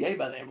be AWA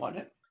by then, wasn't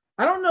it?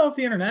 I don't know if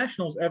the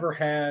Internationals ever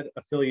had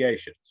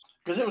affiliations.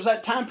 Because it was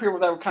that time period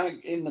where they were kind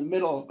of in the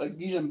middle, like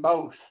using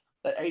both,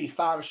 that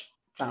 85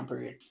 time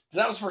period. Because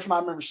that was the first time I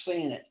remember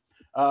seeing it.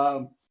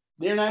 The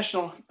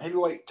International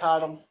Heavyweight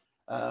title.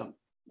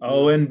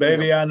 And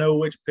baby, I know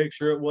which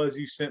picture it was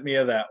you sent me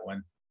of that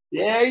one.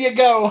 There you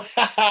go.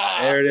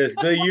 There it is.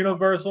 The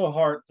Universal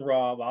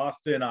Heartthrob,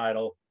 Austin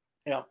Idol.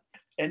 Yeah.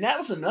 And that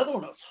was another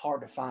one that was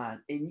hard to find.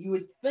 And you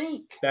would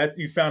think that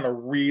you found a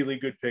really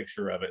good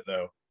picture of it,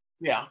 though.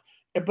 Yeah.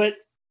 But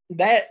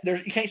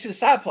you can't see the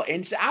side plate.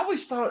 And so I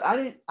always thought I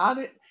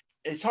didn't.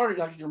 It's hard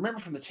to remember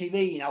from the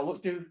TV. And I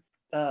looked through.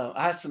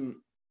 I had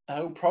some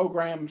old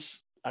programs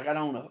I got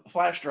on a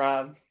flash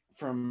drive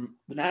from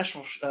the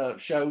Nashville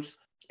shows,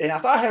 and I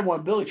thought I had one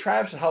of Billy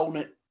Travis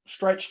holding it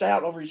stretched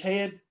out over his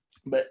head,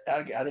 but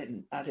I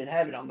didn't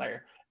have it on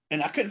there.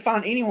 and I couldn't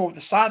find anyone with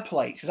the side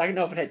plates because I didn't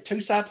know if it had 2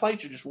 side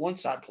plates or just 1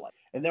 side plate.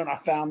 And then when I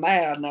found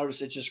that, I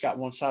noticed it just got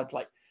 1 side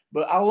plate.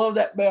 But I love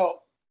that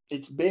belt.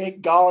 It's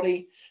big,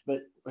 gaudy,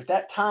 but with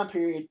that time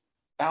period,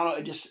 I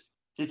don't know.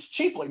 It's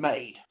cheaply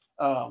made.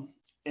 But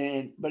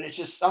it's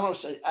just, I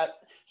don't know,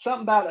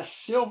 something about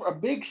a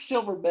big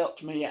silver belt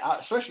to me,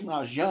 especially when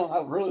I was young,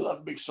 I really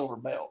loved big silver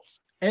belts.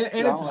 And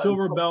it's a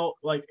silver belt,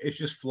 like it's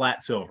just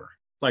flat silver.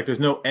 Like there's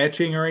no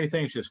etching or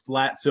anything. It's just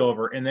flat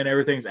silver, and then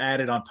everything's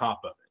added on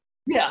top of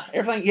it. Yeah,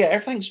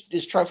 everything's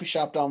is trophy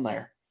shopped on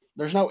there.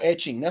 There's no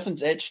etching.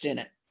 Nothing's etched in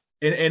it.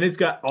 And it's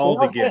got all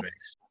the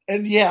gimmicks.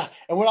 And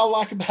what I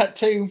like about it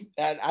too,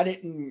 I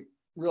didn't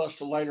realize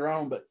till later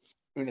on, but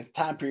at the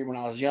time period when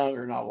I was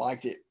younger and I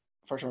liked it,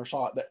 first time I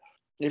saw it, but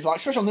if like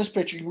especially on this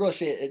picture, you can really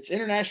see it. It's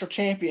international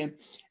champion.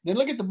 Then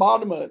look at the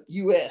bottom of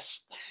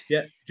U.S.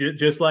 Yeah,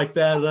 just like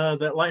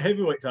that light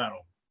heavyweight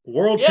title,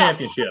 world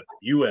championship,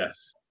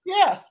 U.S.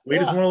 Yeah, we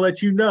just want to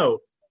let you know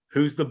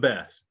who's the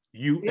best.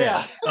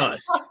 U.S.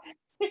 us.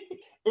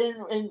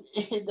 and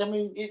I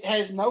mean, it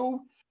has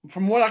no.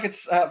 From what I could,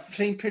 I've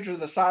seen pictures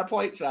of the side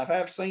plates that I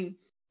have seen.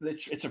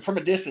 It's from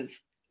a distance.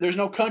 There's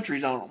no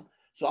countries on them.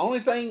 So the only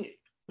thing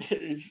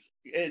is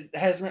it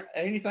has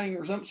anything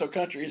resembles a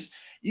country is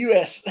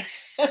U.S.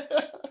 at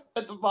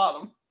the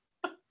bottom.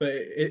 But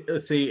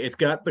let's see, it's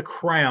got the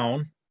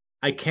crown.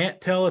 I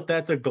can't tell if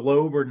that's a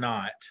globe or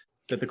not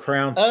that the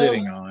crown's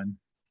sitting on.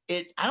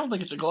 I don't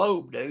think it's a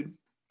globe, dude.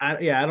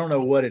 I don't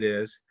know what it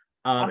is.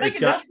 I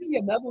think I sent you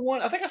another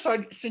one. I think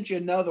I sent you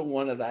another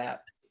one of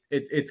that.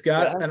 It's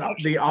got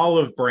the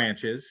olive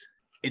branches.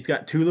 It's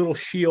got 2 little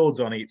shields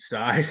on each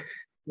side.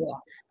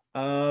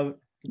 Yeah.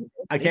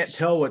 I can't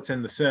tell what's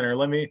in the center.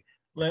 Let me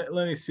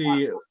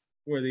see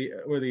where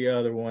the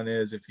other one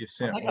is. If you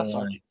sent one, I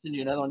sent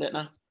you another one, didn't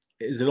I?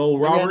 Is it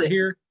old Robert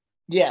here?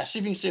 Yeah, see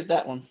if you can see if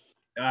that one.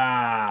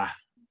 I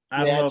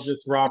don't know if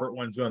this Robert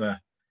one's gonna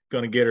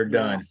get her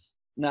done.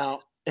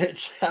 No,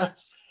 it's that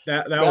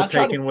was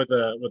taken with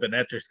an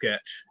Etch a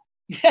Sketch.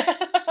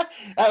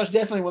 That was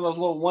definitely one of those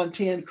little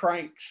 110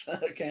 cranks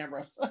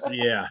cameras.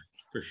 Yeah,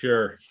 for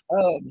sure.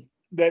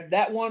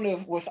 That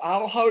one with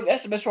Idaho,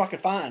 that's the best one I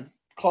could find.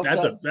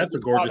 That's a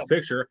gorgeous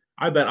picture.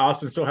 I bet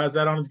Austin still has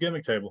that on his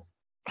gimmick table.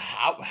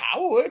 I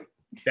would.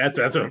 That's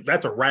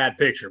a rad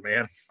picture,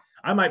 man.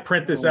 I might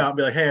print this out and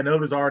be like, hey, I know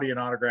there's already an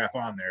autograph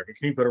on there, but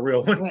can you put a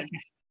real one?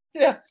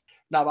 Yeah.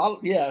 No,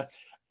 yeah.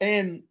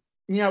 And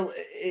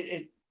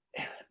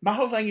my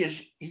whole thing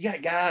is you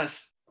got guys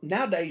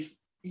nowadays,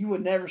 you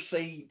would never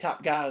see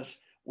top guys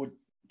with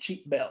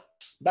cheap belts.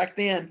 Back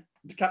then,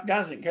 the top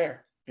guys didn't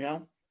care,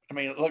 I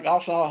mean, look,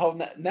 also holding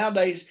that.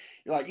 Nowadays,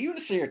 you're like, you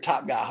would see your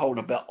top guy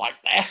holding a belt like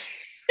that.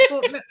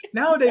 Well,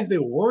 nowadays, they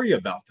worry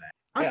about that.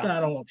 I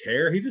don't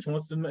care. He just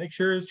wants to make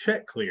sure his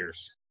check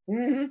clears.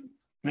 Mm-hmm.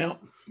 Yeah,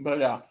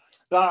 but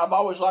I've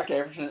always liked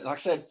Everton. Like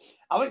I said,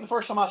 I think the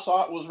first time I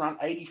saw it was around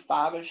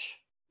 85-ish.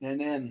 And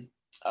then,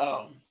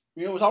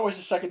 it was always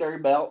a secondary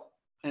belt.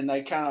 And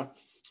they kind of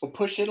would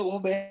push it a little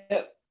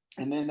bit.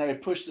 And then they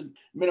would push the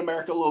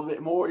Mid-America a little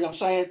bit more. You know what I'm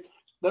saying?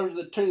 Those are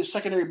the 2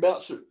 secondary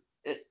belts that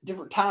at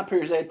different time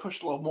periods they had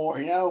pushed a little more,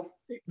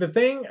 The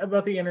thing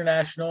about the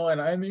international,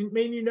 and I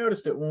mean you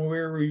noticed it when we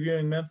were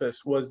reviewing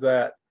Memphis, was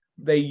that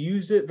they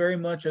used it very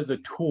much as a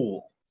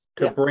tool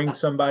to bring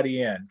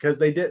somebody in, because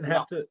they didn't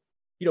have to,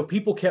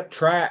 people kept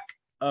track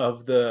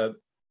of the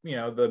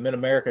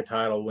Mid-America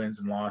title wins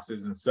and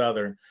losses in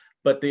Southern,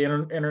 but the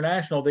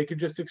international, they could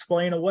just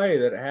explain away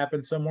that it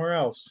happened somewhere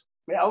else.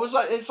 Yeah,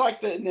 it's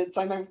like the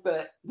same thing with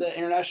the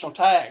international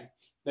tag.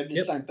 They did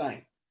the same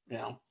thing,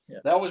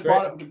 They always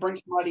brought it to bring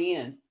somebody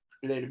in,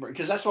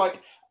 because that's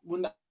like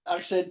when I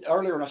said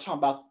earlier when I was talking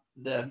about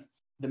the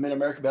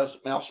Mid-America belts,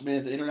 also being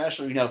at the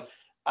international,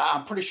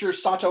 I'm pretty sure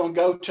Sato and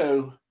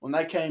Goto, when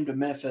they came to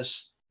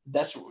Memphis,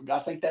 I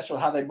think that's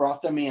how they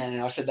brought them in.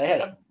 And I said they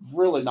had a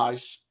really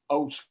nice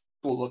old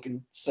school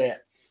looking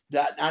set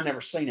that I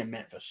never seen in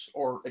Memphis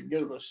or at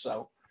Goodless.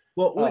 So,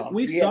 well,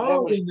 we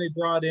saw when they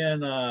brought in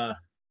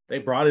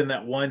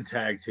that one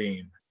tag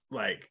team,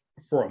 like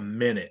for a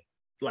minute.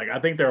 Like I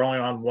think they're only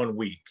on 1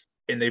 week,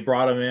 and they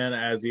brought them in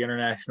as the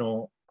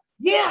international.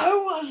 Yeah,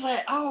 who was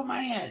that? Oh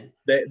man,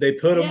 they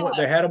put them.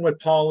 They had them with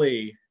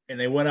Paulie. And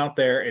they went out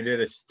there and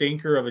did a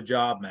stinker of a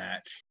job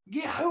match.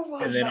 Yeah, who was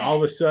that? And then all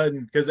of a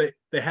sudden, because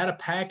they had a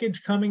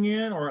package coming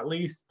in, or at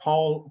least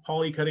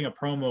Paulie cutting a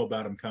promo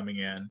about him coming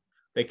in.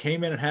 They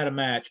came in and had a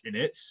match, and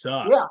it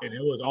sucked. Yeah. And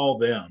it was all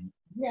them.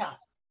 Yeah.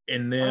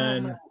 And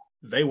then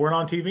they weren't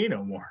on TV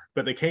no more.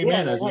 But they came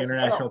in as the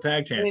international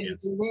tag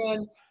champions. And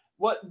then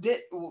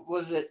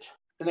was it?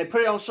 And they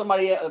put it on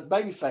somebody, a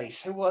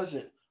babyface. Who was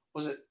it?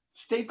 Was it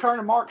Steve Keirn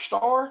and Mark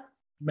Starr?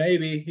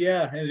 Maybe,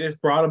 yeah. And they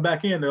just brought them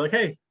back in. They're like,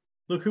 hey.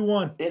 Look who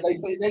won. Yeah,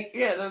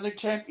 they're the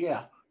champ.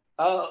 Yeah.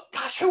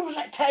 Gosh, who was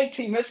that tag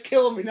team? That's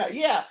killing me now.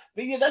 Yeah,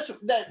 but yeah, that's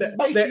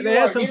basically. They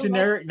had some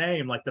generic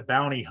name like the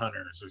Bounty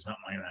Hunters or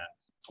something like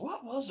that.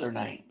 What was their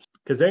names?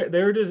 Because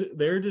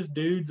they're just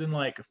dudes in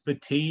like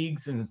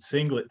fatigues and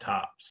singlet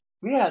tops.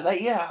 Yeah,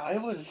 it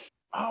was.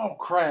 Oh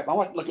crap! I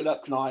want to look it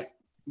up tonight.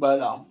 But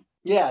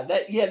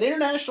the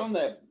international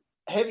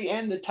heavy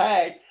and the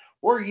tag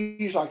were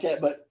used like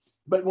that, but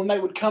when they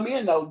would come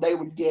in though, it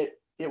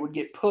would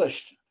get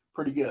pushed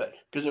pretty good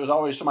because there was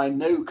always somebody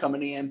new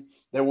coming in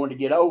that wanted to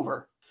get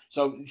over.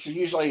 So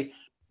usually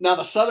now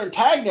the Southern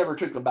tag never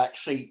took the back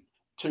seat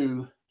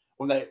to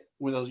when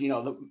those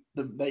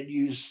they'd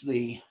use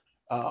the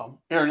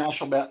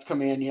international belt to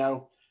come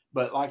in,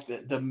 but like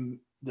the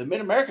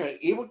Mid America,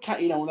 it would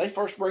kind when they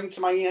first bring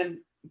somebody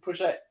in and push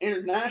that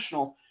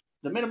international,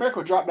 the Mid America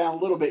would drop down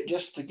a little bit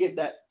just to give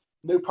that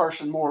new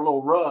person more a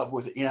little rub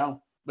with it,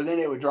 but then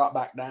it would drop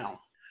back down.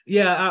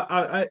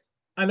 Yeah,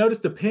 I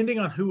noticed depending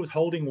on who was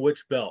holding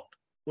which belt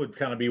would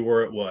kind of be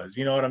where it was.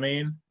 You know what I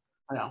mean?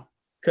 Yeah.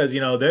 Because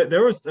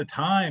there was a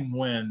time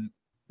when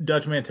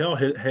Dutch Mantel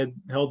had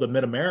held the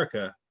Mid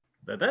America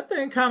that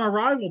thing kind of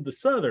rivaled the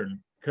Southern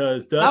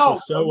because Dutch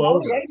was so over.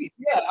 Early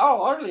 80s,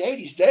 early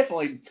 80s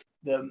definitely.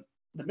 The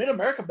Mid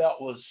America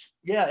belt was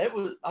it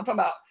was. I'm talking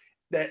about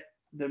that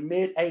the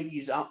mid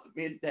 80s,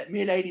 that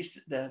mid 80s,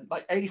 the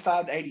like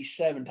 85 to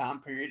 87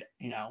 time period,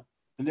 and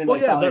then they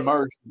finally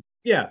merged.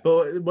 Yeah,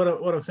 but what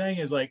I'm saying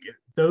is like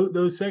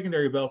those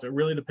secondary belts, it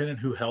really depended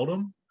who held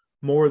them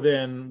more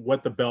than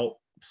what the belt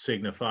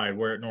signified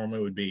where it normally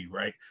would be,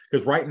 right?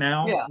 Because right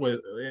now,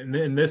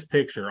 in this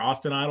picture,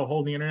 Austin Idol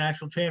holding the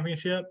international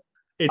championship,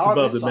 it's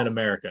above the Mid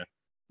America.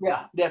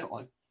 Yeah,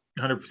 definitely,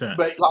 100%.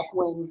 But like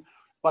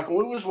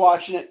when we was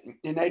watching it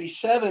in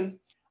 '87,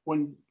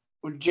 when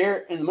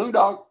Jarrett and the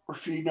Moondog were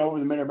feuding over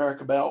the Mid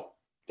America belt,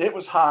 it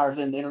was higher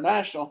than the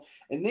international.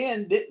 And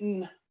then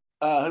didn't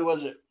who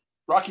was it?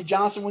 Rocky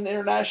Johnson won the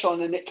international,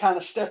 and then it kind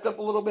of stepped up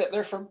a little bit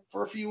there for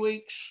a few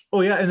weeks.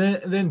 Oh yeah, and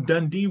then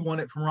Dundee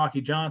won it from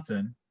Rocky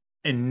Johnson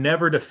and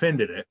never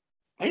defended it.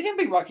 He didn't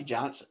beat Rocky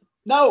Johnson.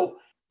 No,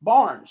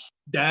 Barnes.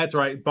 That's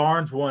right.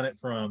 Barnes won it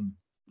from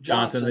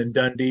Johnson, then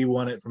Dundee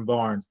won it from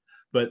Barnes,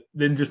 but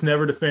then just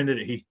never defended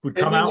it. He would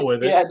come out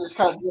with it. Yeah, just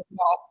kind of dip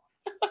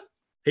off.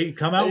 He'd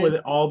come out with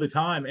it all the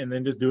time and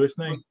then just do his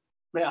thing.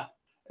 Yeah,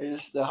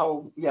 it's the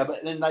whole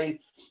but then like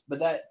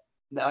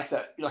I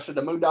said,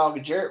 the Moondog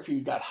and Jarrett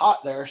feud got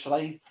hot there, so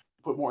they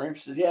put more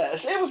emphasis. Yeah,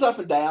 it was up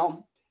and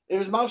down. It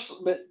was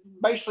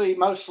mostly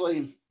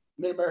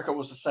Mid America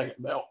was the second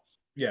belt.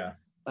 Yeah.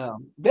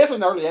 Definitely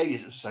in the early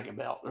 80s, it was the second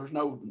belt. There was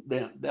no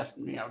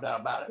definitely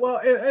doubt about it. Well,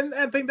 and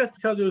I think that's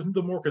because it was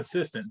the more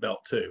consistent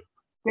belt too.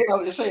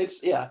 Because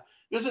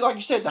like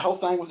you said, the whole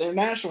thing with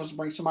international was to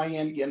bring somebody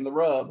in to get them the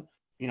rub.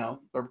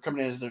 They're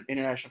coming in as the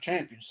international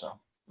champions. So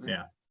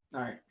yeah.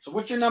 All right. So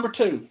what's your number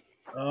 2?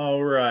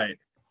 All right.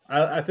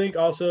 I think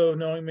also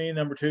knowing me,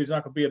 number 2 is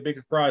not going to be a big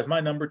surprise. My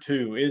number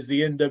 2 is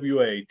the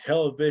NWA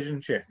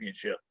Television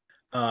Championship.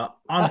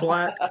 On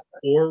black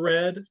or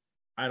red,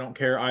 I don't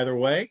care either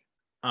way.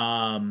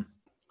 I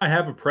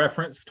have a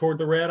preference toward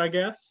the red, I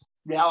guess.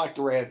 Yeah, I like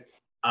the red.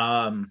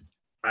 I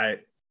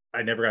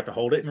never got to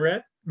hold it in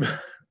red,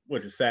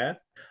 which is sad.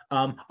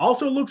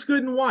 Also looks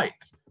good in white.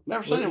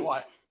 Never seen it in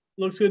white.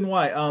 Looks good in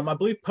white. I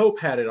believe Pope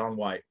had it on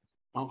white.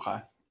 Okay.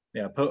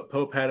 Yeah,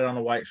 Pope had it on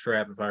a white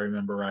strap, if I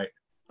remember right.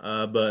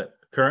 But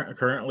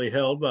currently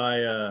held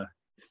by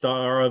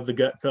star of the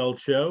Gutfeld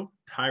show,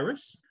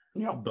 Tyrus.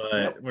 Yep.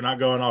 But we're not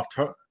going off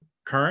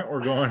current.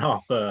 We're going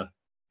off,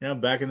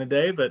 back in the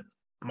day. But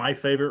my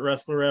favorite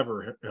wrestler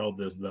ever held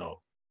this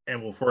belt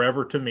and will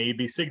forever, to me,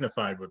 be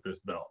signified with this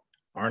belt.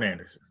 Arn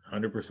Anderson,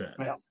 100%.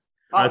 Yeah.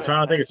 I was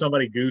trying to think of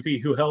somebody goofy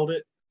who held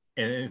it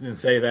and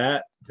say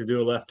that to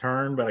do a left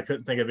turn, but I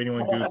couldn't think of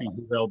anyone goofy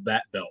who held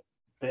that belt.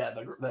 Yeah,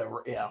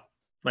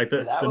 Like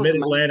the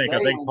Mid-Atlantic, I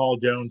think Paul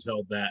Jones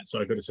held that, so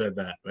I could have said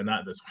that, but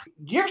not this one.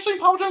 You ever seen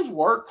Paul Jones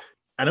work?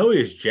 I know he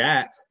was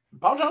jacked.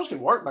 Paul Jones could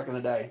work back in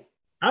the day.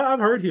 I've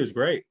heard he was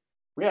great.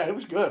 Yeah, he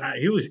was good.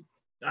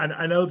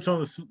 I know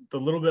some of the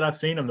little bit I've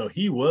seen him, though.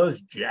 He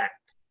was jacked.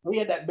 He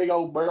had that big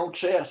old barrel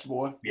chest,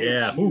 boy.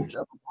 Yeah. Huge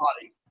upper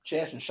body,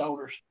 chest and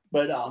shoulders.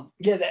 But,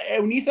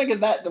 when you think of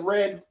that, the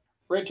red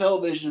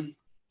television,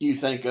 you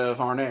think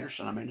of Arn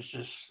Anderson. I mean, it's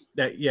just...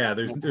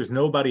 there's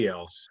nobody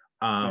else.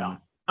 I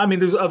mean,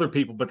 there's other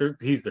people, but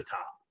he's the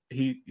top.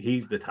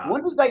 He's the top.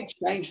 When did they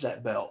change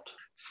that belt?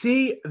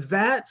 See,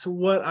 that's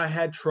what I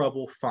had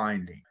trouble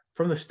finding.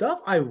 From the stuff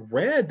I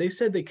read, they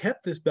said they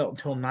kept this belt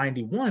until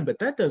 91, but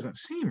that doesn't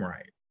seem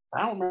right.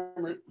 I don't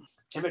remember.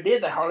 If it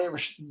did, they hardly ever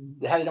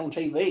had it on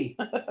TV.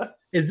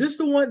 Is this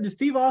the one? Did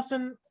Steve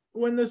Austin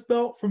win this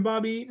belt from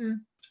Bobby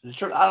Eaton?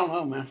 I don't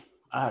know, man.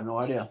 I have no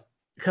idea.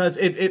 Because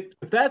if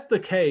that's the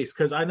case,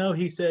 because I know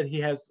he said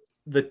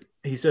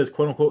he says,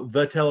 quote unquote,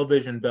 the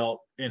television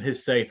belt in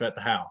his safe at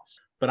the house.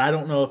 But I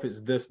don't know if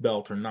it's this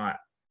belt or not.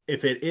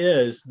 If it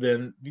is,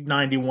 then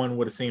 91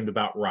 would have seemed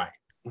about right.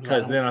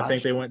 Because then I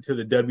think they went to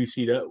the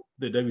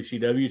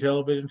WCW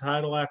television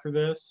title after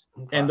this.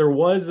 Okay. And there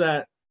was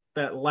that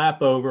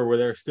lap over where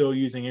they're still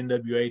using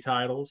NWA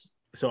titles.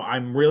 So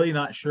I'm really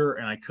not sure,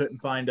 and I couldn't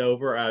find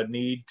over. I'd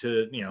need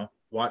to,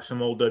 watch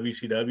some old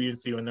WCW and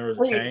see when there was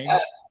a change.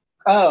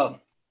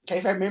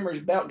 Kayfabe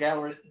Memories Belt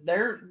Gallery,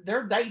 their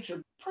dates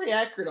are pretty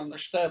accurate on their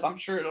stuff. I'm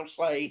sure it'll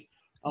say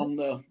on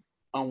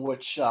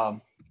which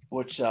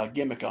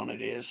gimmick on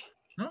it is.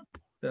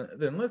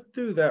 then let's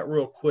do that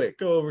real quick.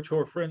 Go over to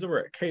our friends over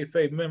at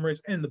Kayfabe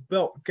Memories in the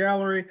Belt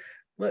Gallery.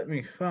 Let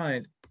me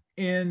find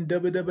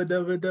NWWWWA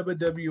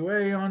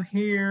on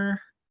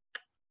here.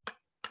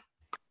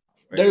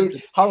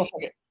 Dude, hold on a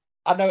second.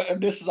 I know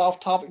this is off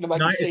topic to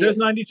make you see it says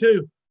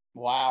 92.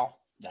 Wow.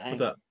 Dang.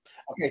 What's up?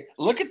 Okay,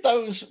 look at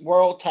those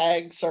World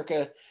Tag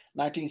circa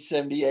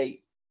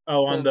 1978.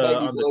 Oh, on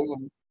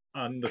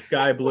the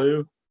sky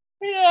blue.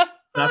 Yeah.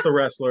 Not the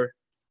wrestler.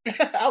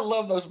 I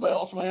love those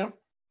belts, man.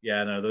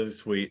 Yeah, no, those are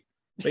sweet.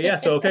 But yeah,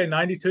 so okay,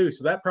 92.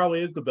 So that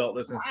probably is the belt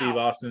that's in Steve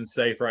Austin's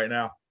safe right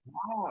now.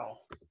 Wow.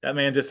 That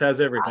man just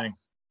has everything.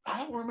 I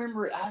don't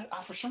remember it. I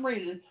for some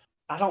reason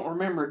I don't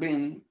remember it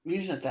being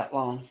using it that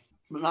long.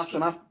 But not so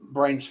my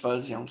brain's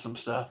fuzzy on some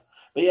stuff.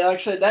 But yeah, like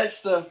I said,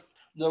 that's the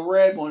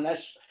red one.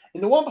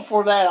 And the one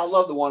before that, I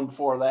love the one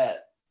before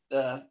that.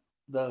 The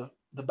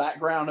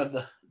background of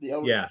the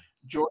old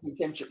Jordan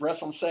Championship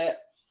wrestling set.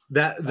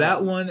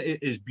 That one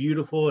is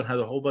beautiful and has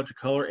a whole bunch of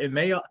color. It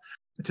may,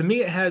 to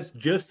me, it has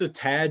just a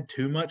tad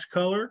too much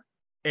color,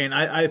 and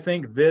I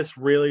think this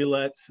really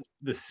lets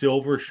the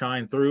silver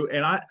shine through.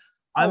 And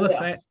I'm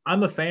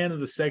a fan of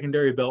the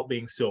secondary belt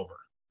being silver.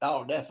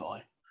 Oh,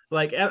 definitely.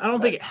 Like I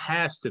don't think it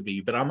has to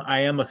be, but I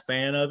am a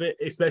fan of it,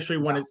 especially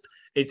when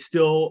it's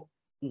still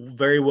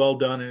very well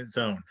done in its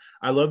own.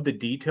 I love the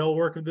detail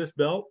work of this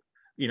belt.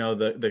 You know,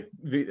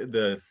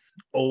 the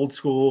old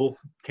school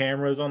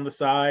cameras on the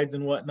sides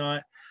and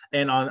whatnot.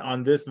 And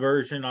on this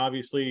version,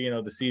 obviously, you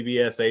know, the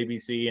CBS,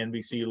 ABC,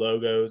 NBC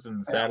logos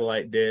and the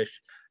satellite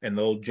dish and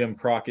the old Jim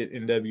Crockett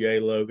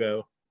NWA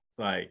logo.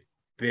 Like,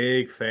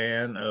 big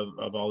fan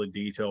of all the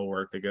detail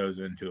work that goes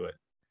into it.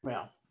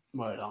 Yeah,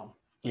 but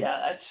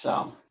yeah,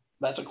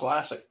 that's a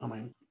classic. I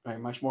mean, very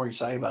much more you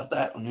say about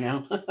that one,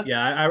 yeah.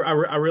 Yeah,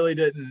 I really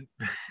didn't.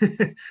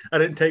 I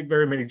didn't take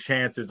very many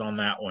chances on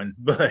that one,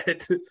 but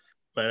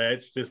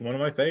it's just one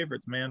of my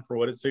favorites, man, for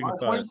what it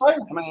signifies.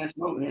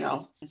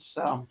 It's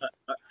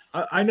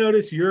I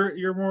notice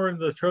you're more in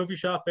the trophy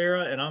shop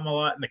era, and I'm a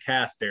lot in the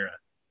cast era.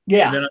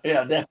 Yeah,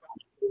 definitely.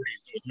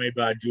 It was made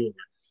by a jeweler.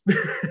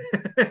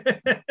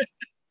 The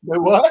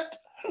what?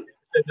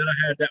 Then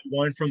I had that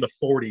one from the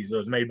 40s that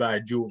was made by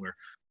a jeweler.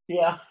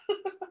 Yeah.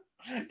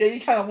 Yeah, you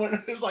kind of went,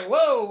 it was like,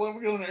 whoa, what are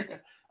we doing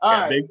there? All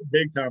right.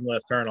 Big time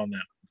left turn on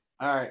that.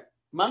 All right.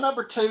 My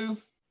number 2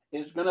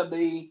 is going to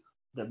be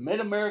the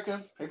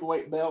Mid-America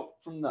heavyweight belt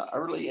from the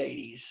early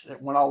 80s.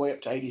 It went all the way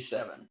up to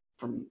 87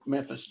 from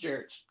Memphis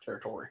Jarrett's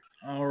territory.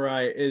 All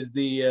right. Is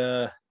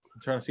I'm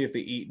trying to see if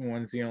the Eaton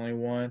one's the only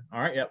one.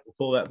 All right. Yep. We'll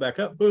pull that back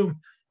up. Boom.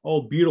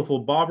 Old beautiful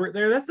bob right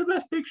there. That's the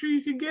best picture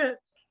you can get.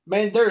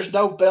 Man, there's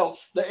no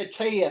belts. I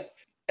tell you,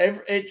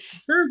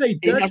 there's a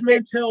Dutch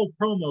Mantel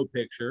promo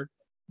picture.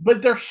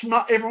 But they're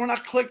small. Everyone I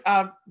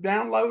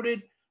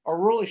downloaded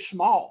are really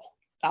small.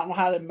 I don't know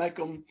how to make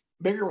them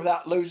bigger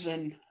without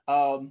losing,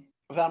 without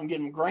them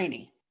getting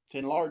grainy to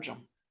enlarge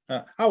them.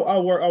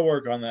 I'll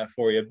work on that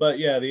for you. But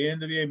yeah, the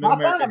NWA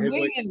Mid-America. I found a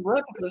million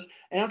replicas,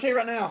 and I'll tell you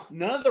right now,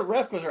 none of the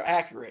replicas are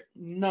accurate.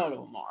 None of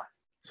them are.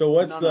 So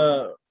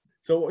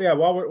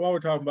while we're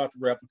talking about the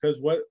replicas,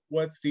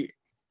 what's the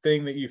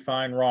thing that you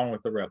find wrong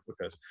with the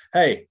replicas?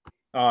 Hey.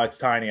 Oh, it's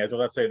tiny. As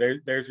let's say,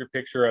 there's your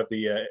picture of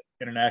the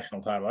international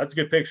title. That's a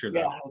good picture,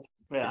 though.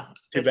 Yeah.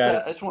 Too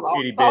bad. It's one of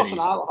Austin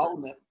Idol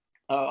holding it.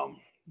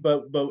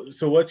 But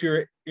so what's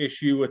your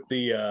issue with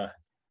the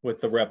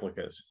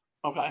replicas?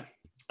 Okay.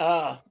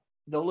 The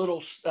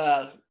little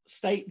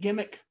state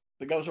gimmick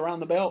that goes around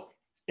the belt.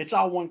 It's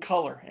all one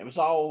color. It was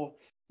all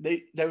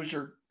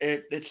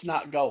it's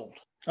not gold.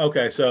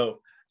 Okay, so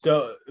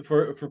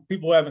for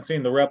people who haven't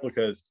seen the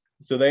replicas,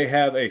 so they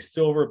have a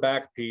silver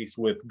back piece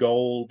with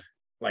gold,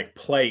 like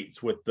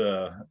plates with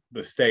the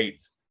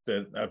states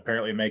that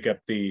apparently make up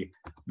the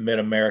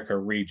Mid-America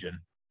region.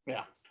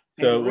 Yeah.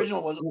 So was it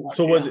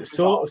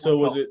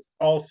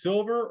all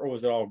silver or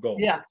was it all gold?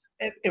 Yeah,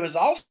 it was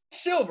all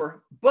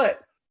silver, but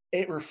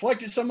it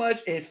reflected so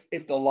much. If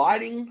the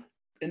lighting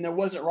and there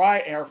wasn't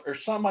right, or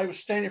somebody was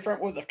standing in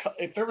front with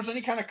if there was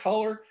any kind of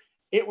color,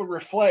 it would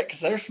reflect.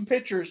 Because there's some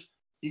pictures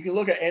you can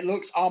look at. It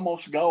looks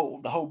almost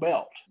gold, the whole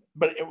belt.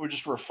 But it was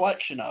just a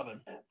reflection of it,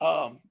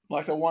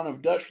 like the one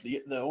of Dutch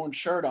with the orange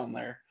shirt on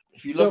there.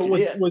 If you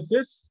look at it, was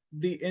this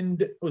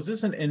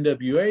an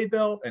NWA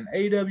belt, an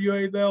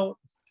AWA belt?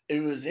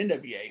 It was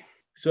NWA.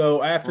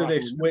 So after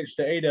they switched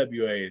to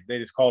AWA, they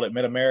just called it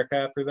Mid-America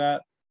after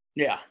that?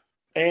 Yeah.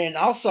 And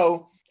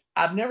also,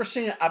 I've never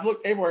seen it. I've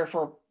looked everywhere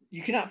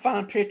you cannot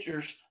find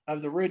pictures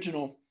of the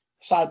original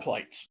side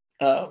plates.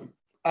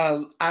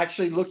 I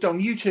actually looked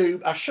on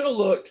YouTube. I should have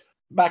looked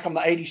back on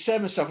the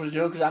 87 stuff was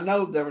doing, because I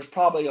know there was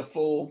probably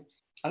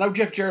I know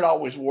Jeff Jarrett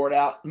always wore it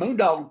out.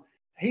 Moondog,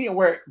 he didn't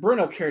wear it.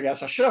 Bruno carried it out.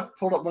 So I should have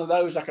pulled up one of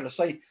those. I could have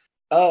seen.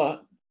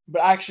 But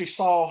I actually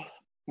saw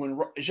when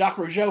Jacques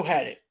Rougeau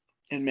had it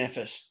in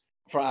Memphis.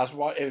 It was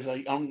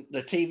on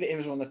the TV. It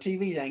was on the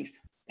TV things.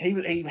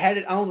 He had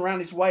it on around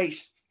his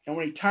waist, and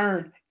when he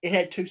turned, it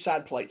had 2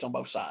 side plates on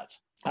both sides.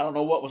 I don't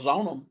know what was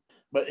on them,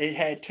 but it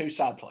had 2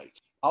 side plates.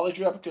 All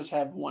these replicas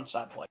have 1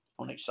 side plate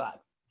on each side.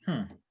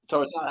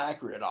 So it's not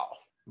accurate at all.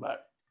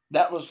 But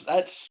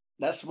that's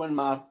that's when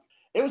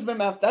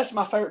that's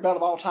my favorite belt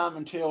of all time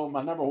until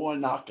my number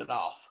one knocked it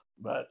off.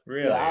 But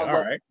Really? yeah, I All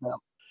love right. that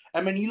belt.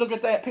 I mean, you look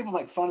at that, people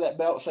make fun of that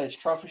belt, say it's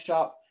trophy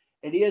shop.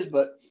 It is,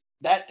 but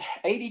that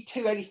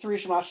 82, 83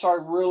 is when I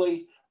started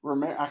really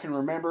I can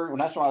remember when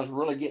that's when I was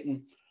really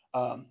getting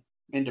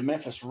into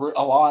Memphis a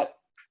lot.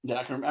 That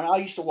I can remember. I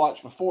used to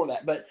watch before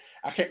that, but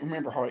I can't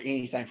remember hardly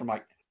anything from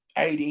like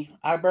 80.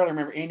 I barely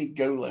remember any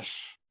Goalish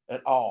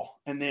at all.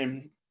 And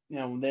then,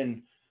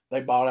 then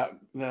they bought out,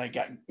 then they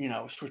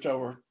got, switched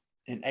over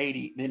in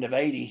 80, the end of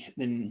 80.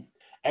 Then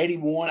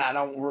 81, I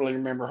don't really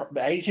remember.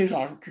 But 82 is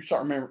when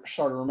I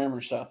started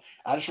remembering stuff.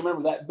 I just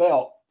remember that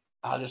belt.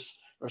 There's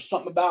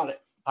something about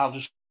it. I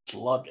just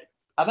loved it.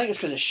 I think it's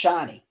because it's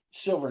shiny,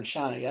 silver and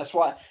shiny. That's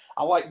why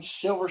I like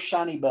silver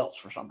shiny belts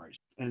for some reason.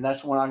 And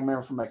that's one I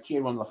remember from a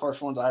kid, one of the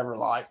first ones I ever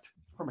liked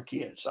from a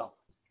kid. So,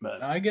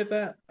 but I get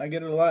that. I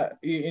get it a lot.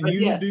 And but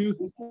you yeah, do?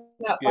 you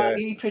cannot Yeah. find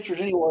any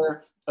pictures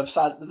anywhere of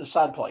the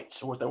side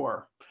plates or what they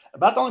were.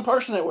 About the only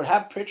person that would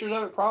have pictures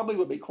of it probably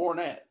would be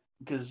Cornette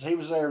because he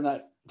was there in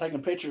that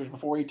taking pictures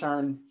before he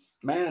turned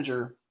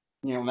manager.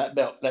 That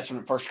belt, that's when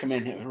it first came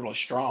in. It was really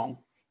strong.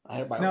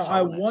 Everybody Now, was I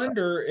holding it. So.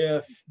 wonder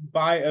if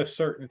by a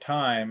certain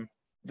time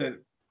that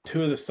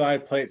two of the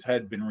side plates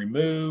had been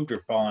removed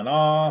or fallen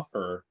off,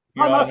 or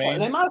you know what I mean?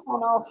 They might have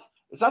fallen off.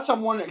 Is that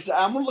someone?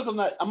 I'm gonna look on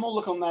that. I'm gonna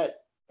look on that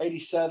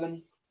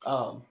 87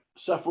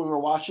 stuff we were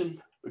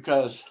watching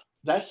because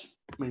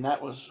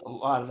that was a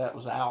lot of that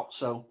was out.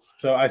 So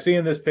I see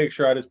in this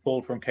picture I just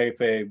pulled from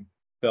Kayfabe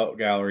Belt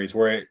Galleries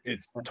where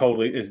it's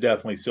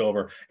definitely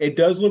silver. It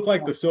does look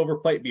like the silver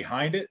plate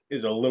behind it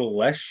is a little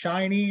less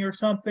shiny or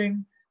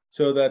something,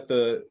 so that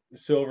the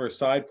silver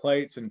side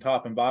plates and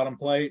top and bottom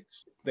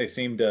plates they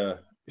seem to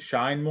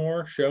shine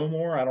more, show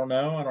more. I don't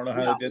know. I don't know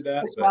how they did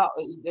that, but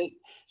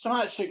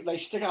somehow they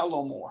stick out a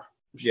little more.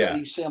 So yeah,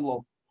 you see them a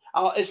little.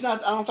 It's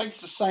not. I don't think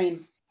it's the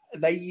same.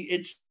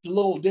 It's a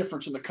little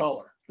difference in the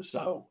color.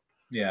 So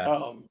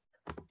yeah.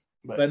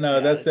 But no, yeah,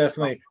 that's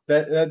definitely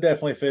that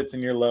definitely fits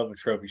in your love of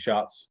trophy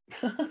shops.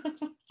 Hey,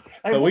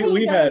 But what was the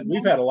we've guy's had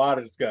name? a lot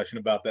of discussion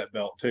about that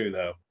belt too,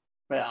 though.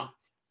 Yeah.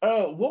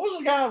 What was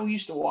the guy we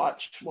used to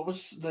watch? What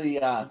was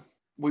the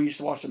we used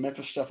to watch the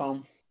Memphis stuff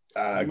on?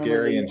 You remember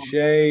Gary the and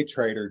Shay,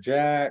 Trader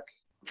Jack.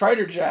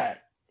 Trader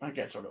Jack? I think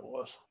that's what it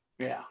was.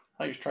 Yeah,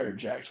 I think it's Trader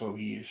Jack's what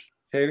we used.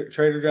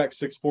 Trader Jack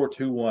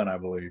 6421, I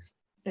believe.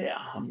 Yeah,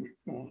 I'm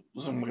gonna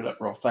look it up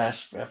real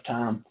fast if we have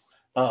time.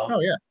 Um, Oh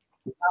yeah.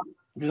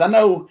 because I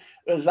know,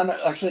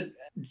 like I said,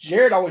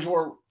 Jared always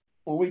wore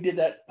when we did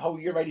that whole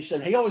year of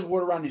 '87. He always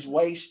wore it around his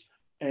waist,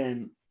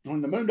 and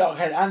when the Moondog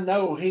had, I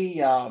know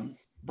he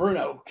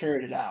Bruno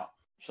carried it out.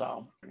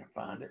 So I can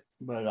find it.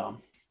 But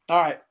all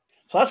right.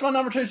 So that's my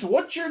number two. So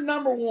what's your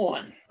number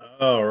one?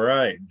 All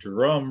right.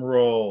 Drum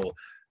roll.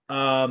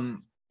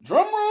 Drum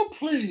roll,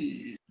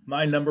 please.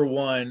 My number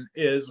one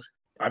is,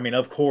 I mean,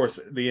 of course,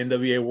 the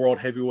NWA World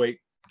Heavyweight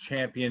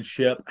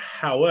Championship.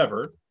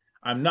 However,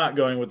 I'm not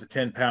going with the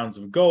 10 pounds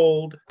of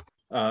gold.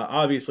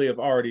 Obviously, I've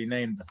already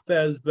named the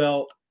Fez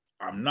belt.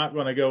 I'm not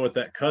going to go with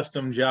that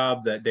custom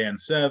job that Dan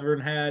Severn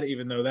had,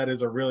 even though that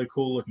is a really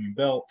cool looking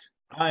belt.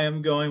 I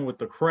am going with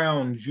the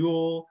Crown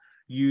Jewel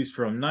used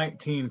from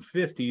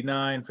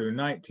 1959 through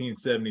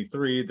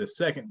 1973, the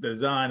second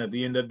design of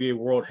the NWA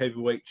World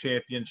Heavyweight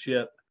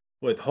Championship,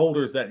 with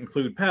holders that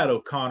include Pat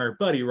O'Connor,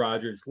 Buddy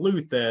Rogers,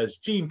 Lou Thez,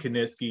 Gene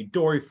Kiniski,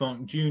 Dory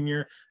Funk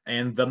Jr.,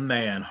 and the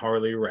man,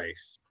 Harley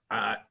Race.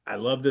 I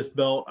love this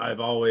belt.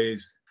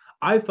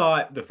 I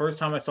thought the first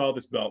time I saw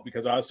this belt,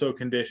 because I was so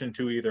conditioned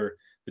to either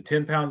the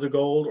 10 pounds of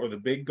gold or the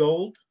big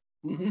gold,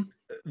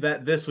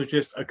 that this was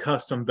just a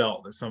custom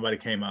belt that somebody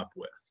came up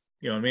with.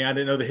 You know what I mean? I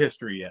didn't know the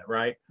history yet,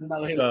 right?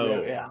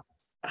 So, yeah.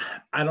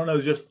 I don't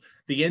know, just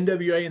the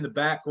NWA in the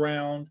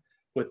background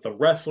with the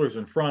wrestlers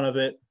in front of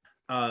it.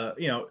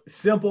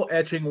 Simple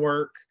etching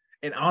work.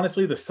 And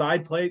honestly, the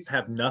side plates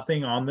have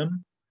nothing on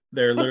them.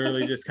 They're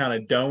literally just kind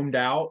of domed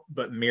out,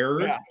 but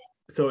mirrored. Yeah.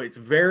 So it's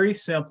very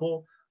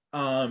simple.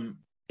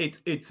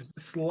 It's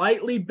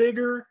slightly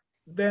bigger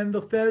than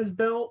the Fez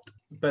belt,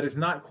 but it's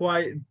not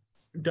quite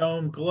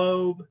dome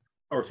globe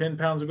or 10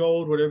 pounds of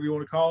gold, whatever you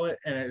want to call it.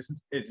 And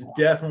it's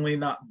definitely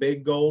not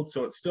big gold.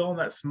 So it's still in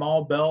that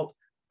small belt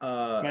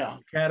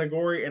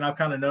category. And I've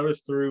kind of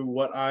noticed through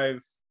what I've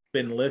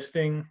been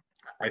listing,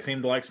 I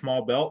seem to like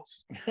small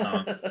belts.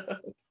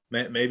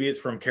 Maybe it's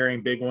from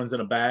carrying big ones in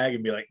a bag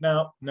and be like,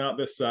 no,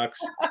 this sucks.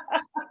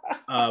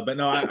 But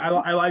no,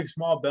 I like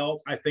small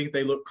belts. I think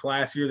they look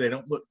classier. They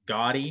don't look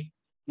gaudy.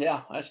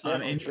 Yeah, that's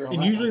definitely true.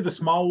 And usually the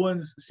small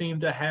ones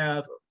seem to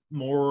have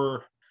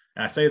more,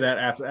 and I say that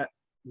after that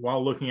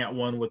while looking at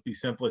one with the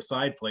simplest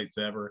side plates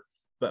ever,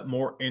 but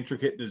more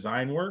intricate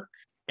design work.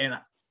 And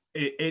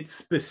it's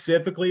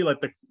specifically like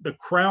the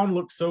crown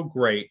looks so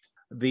great.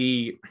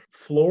 The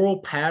floral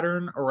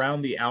pattern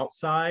around the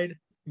outside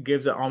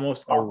gives it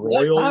almost a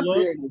royal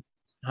look.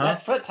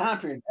 For that time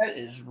period, that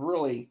is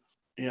really,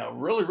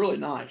 really, really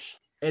nice.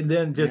 And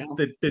then just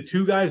the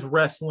two guys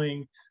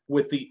wrestling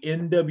with the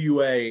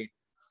NWA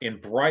in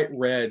bright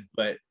red,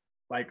 but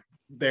like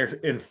they're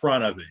in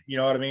front of it. You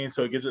know what I mean?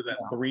 So it gives it that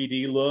Yeah.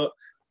 3D look.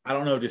 I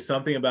don't know, just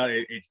something about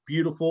it. It's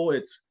beautiful.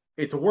 It's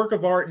a work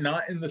of art,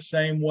 not in the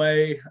same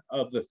way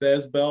of the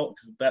Fez belt,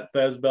 because that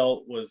Fez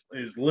belt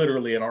is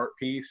literally an art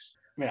piece.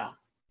 Yeah.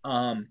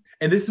 And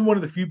this is one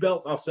of the few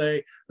belts I'll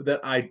say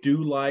that I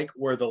do like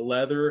where the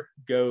leather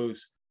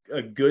goes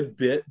a good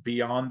bit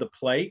beyond the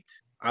plate.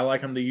 I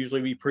like them to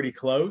usually be pretty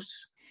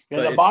close.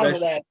 Yeah, the bottom of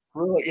that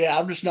really, yeah,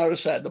 I've just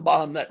noticed that the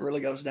bottom that really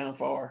goes down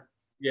far.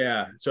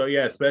 Yeah. So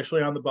yeah,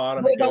 especially on the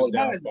bottom, But it it don't goes look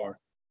down bad far.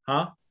 though.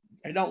 Huh?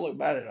 It don't look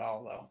bad at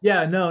all though.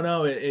 Yeah,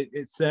 no, it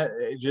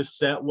just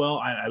set well.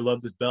 I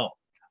love this belt.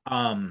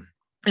 And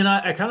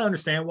I kind of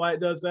understand why it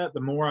does that.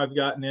 The more I've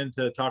gotten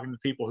into talking to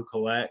people who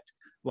collect,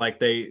 like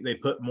they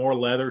put more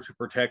leather to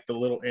protect the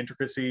little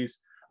intricacies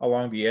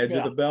along the edge of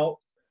Yeah. the belt.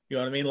 You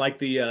know what I mean? Like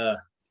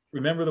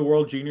remember the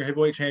World Junior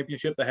Heavyweight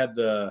Championship that had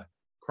the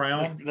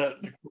crown?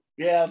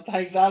 Yeah,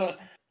 things out of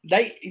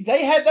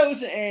they had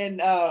those in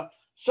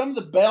some of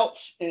the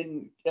belts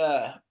in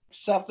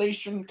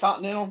Southeastern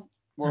Continental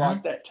were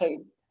like that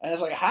too. And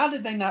it's like, how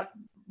did they not?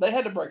 They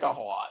had to break off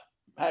a lot.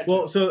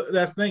 Well, so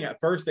that's the thing. At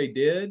first they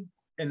did,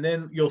 and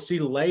then you'll see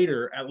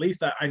later. At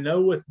least I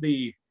know with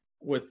the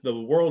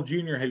World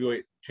Junior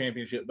Heavyweight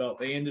Championship belt,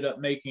 they ended up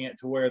making it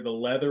to where the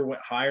leather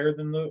went higher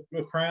than the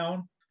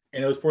crown,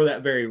 and it was for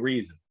that very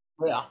reason.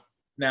 Yeah.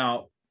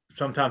 Now,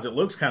 sometimes it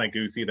looks kind of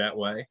goofy that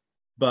way,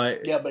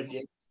 but yeah, but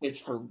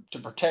it's to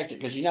protect it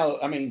because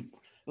I mean,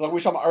 like we were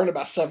talking earlier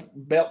about stuff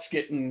belts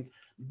getting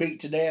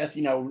beat to death,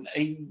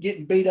 and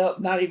getting beat up,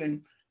 not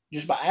even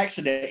just by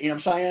accident, you know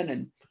what I'm saying?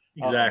 And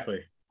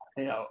exactly,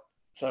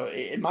 so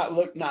it might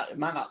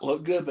not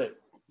look good, but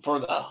for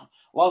the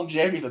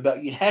longevity of the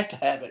belt, you'd have to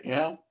have it,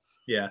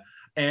 Yeah,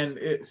 and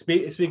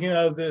speaking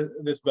of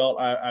this belt,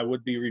 I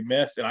would be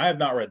remiss, and I have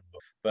not read the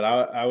book, but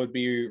I would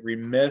be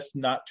remiss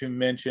not to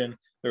mention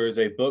there is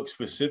a book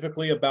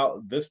specifically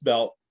about this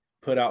belt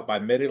put out by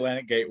Mid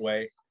Atlantic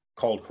Gateway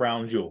called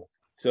Crown Jewel.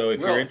 So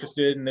if you're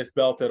interested in this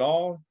belt at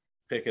all,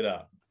 pick it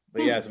up.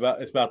 But yeah, it's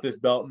about this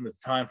belt in the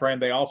time frame.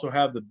 They also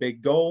have the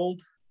Big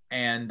Gold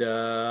and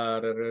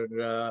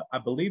I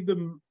believe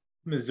the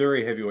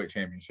Missouri Heavyweight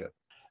Championship.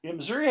 Yeah,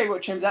 Missouri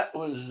Heavyweight Championship.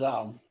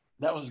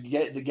 That was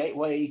the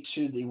gateway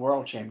to the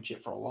World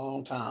Championship for a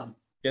long time.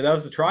 Yeah, that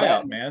was the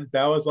tryout, man.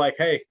 That was like,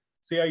 hey,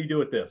 see how you do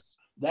with this.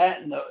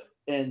 That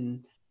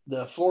and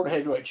the Florida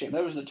Heavyweight Champ.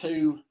 Those were the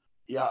two.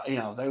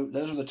 Yeah,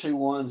 those are the two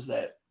ones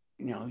that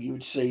you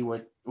would see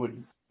would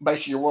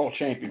basically your world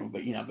champion.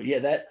 But but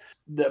yeah,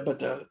 but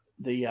the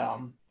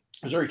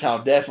Missouri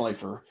title definitely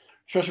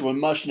especially when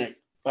Mushnick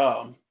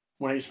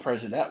when he was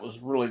president, that was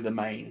really the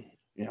main.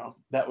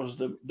 That was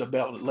the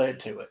belt that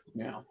led to it.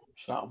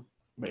 So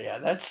but yeah,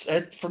 that's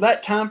it for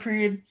that time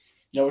period.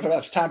 We're talking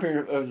about the time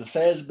period of the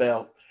Fez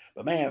belt.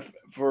 But man,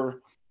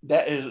 for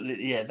that is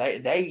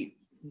they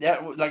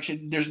that like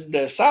there's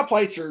the side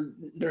plates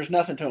there's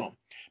nothing to them.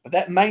 But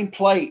that main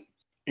plate,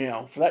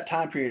 for that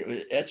time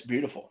period, that's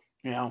beautiful,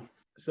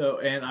 So,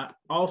 and I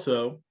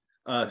also,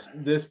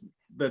 the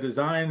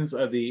designs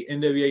of the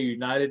NWA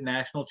United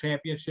National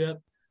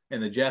Championship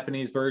and the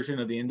Japanese version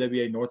of the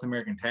NWA North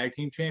American Tag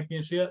Team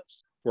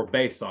Championships were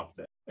based off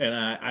that. And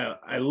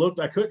I looked,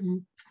 I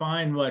couldn't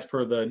find much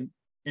for the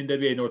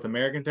NWA North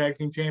American Tag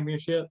Team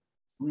Championship,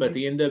 but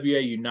the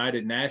NWA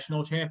United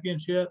National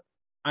Championship,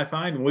 I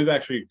find, and we've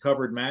actually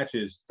covered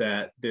matches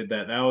that did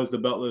that. That was the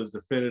belt that was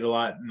defended a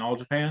lot in All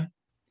Japan.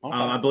 Okay.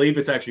 I believe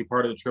it's actually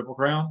part of the Triple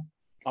Crown.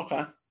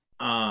 Okay.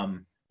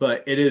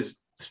 But it is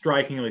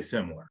strikingly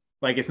similar.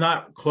 Like it's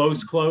not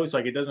close,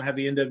 like it doesn't have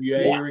the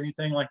NWA or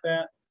anything like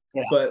that.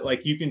 Yeah. But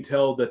like you can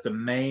tell that the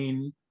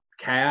main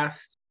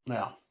cast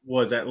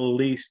was at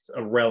least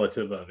a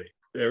relative of it.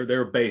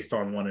 They're based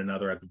on one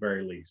another at the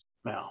very least.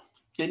 Yeah.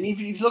 And if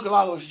you look at a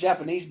lot of those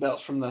Japanese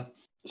belts from the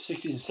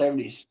 60s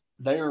and 70s,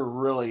 they're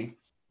really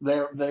they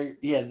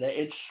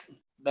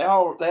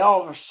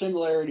all have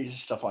similarities and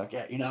stuff like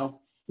that,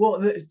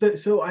 Well,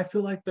 so I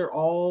feel like they're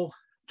all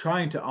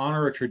trying to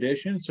honor a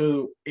tradition.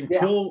 So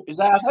until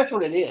that's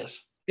what it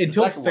is.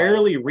 Until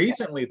fairly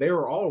recently, they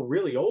were all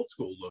really old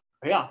school looking.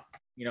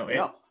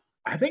 Yeah.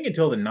 I think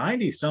until the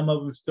 90s, some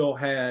of them still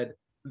had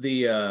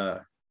the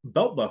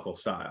belt buckle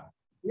style.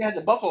 Yeah, the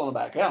buckle on the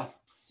back. Yeah.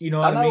 You know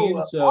what I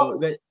mean? So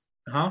the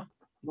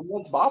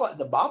ones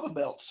the Baba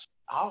belts.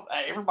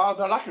 Every Baba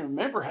belt I can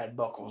remember had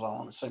buckles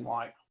on. It seemed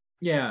like.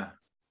 Yeah.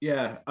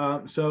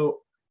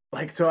 So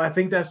I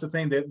think that's the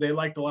thing that they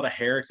liked a lot of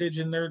heritage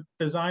in their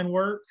design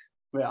work.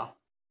 Yeah.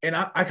 And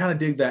I kind of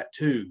dig that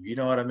too. You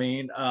know what I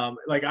mean?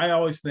 Like I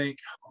always think,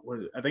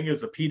 I think it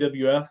was a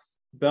PWF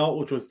belt,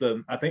 which was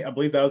I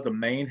believe that was the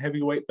main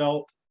heavyweight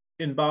belt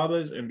in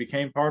Baba's and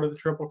became part of the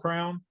Triple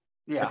Crown.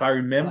 Yeah. If I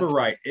remember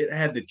right, it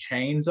had the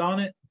chains on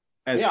it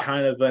as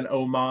kind of an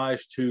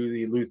homage to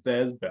the Lou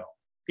Thesz belt,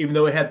 even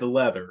though it had the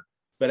leather,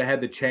 but it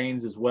had the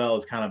chains as well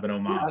as kind of an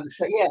homage.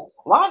 Yeah.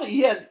 A lot of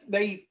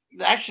they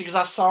actually, because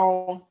I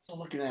saw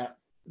looking at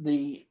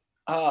the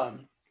I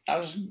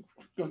was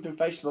going through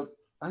Facebook,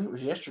 I think it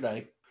was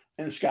yesterday,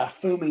 and this guy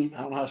Fumi,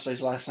 I don't know how to say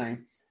his last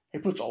name, he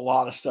puts a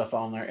lot of stuff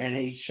on there, and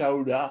he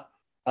showed Tetsuya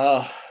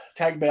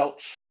tag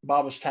belts,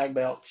 Baba's tag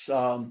belts.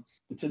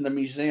 It's in the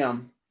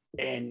museum,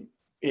 and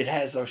it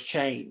has those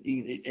chains.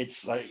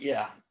 It's like,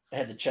 yeah, it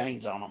had the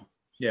chains on them.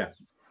 Yeah.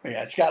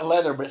 Yeah, it's got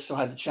leather, but it still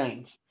had the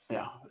chains.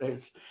 Yeah,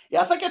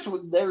 I think that's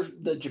what there's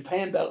the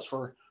Japan belts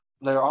were.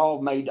 They're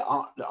all made to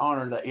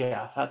honor that.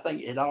 Yeah, I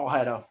think it all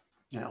had a,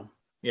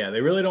 Yeah,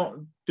 they really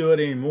don't do it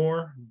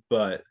anymore,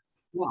 but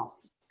well,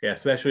 yeah,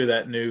 especially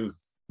that New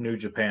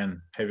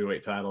Japan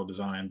heavyweight title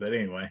design. But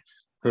anyway,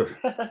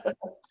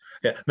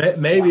 yeah,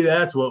 maybe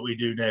that's what we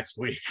do next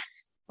week.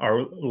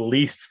 Our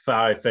least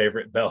 5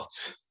 favorite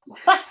belts.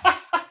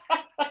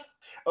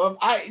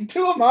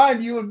 Two of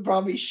mine you would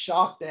probably be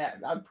shocked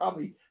at.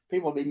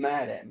 People would be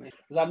mad at me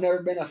because I've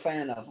never been a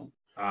fan of them.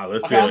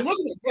 Let's do I'm it.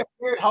 looking at Jeff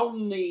Jarrett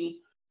holding the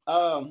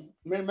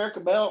Mid-America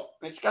belt.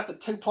 It's got the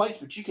 2 plates,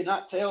 but you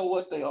cannot tell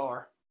what they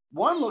are.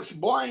 One looks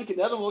blank, and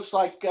the other looks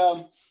like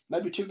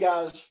maybe 2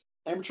 guys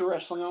amateur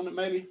wrestling on it,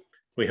 maybe.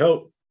 We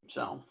hope.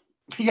 So,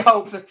 you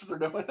hope that's what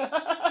they're doing.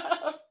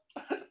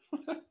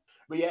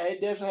 But yeah,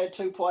 it definitely had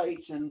 2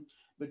 plates,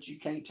 but you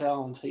can't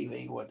tell on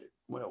TV what it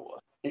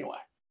was. Anyway,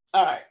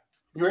 all right.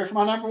 You ready for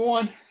my number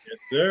 1? Yes,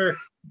 sir.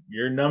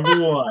 You're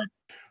number 1.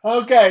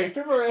 Okay.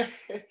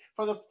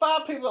 For the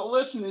 5 people that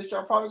listen to this,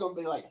 are probably going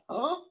to be like,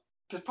 huh?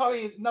 Because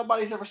probably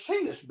nobody's ever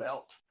seen this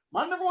belt.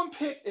 My number 1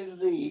 pick is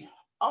the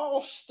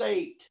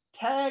All-State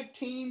Tag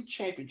Team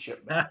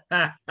Championship belt.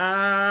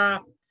 The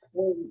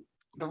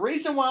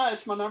reason why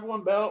it's my number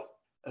 1 belt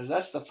is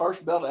that's the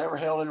first belt I ever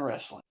held in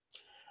wrestling.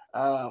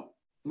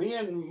 Me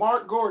and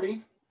Mark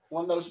Gordy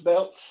won those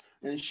belts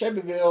in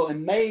Shelbyville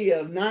in May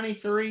of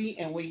 '93,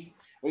 and we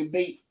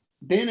beat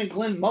Ben and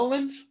Glenn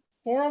Mullins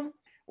for them.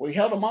 We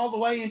held them all the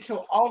way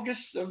until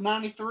August of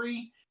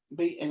 '93,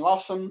 and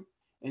lost them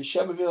in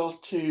Shelbyville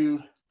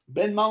to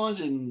Ben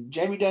Mullins and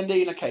Jamie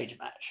Dundee in a cage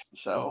match.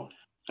 So,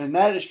 and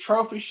that is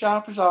Trophy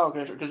Shoppers all.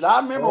 Because I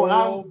remember when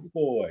I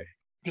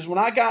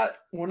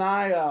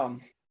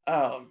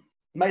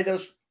made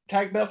those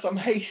tag belts, I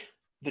made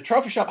the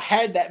Trophy Shop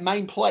had that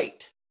main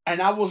plate, and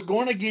I was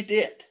going to get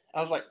it.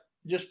 I was like,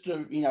 just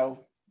to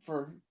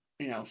for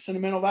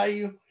sentimental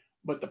value,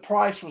 but the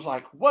price was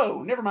like,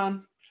 whoa, never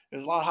mind. It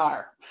was a lot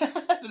higher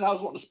than I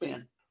was wanting to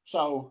spend.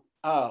 So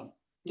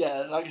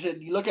yeah, like I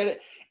said, you look at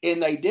it,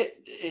 and they did.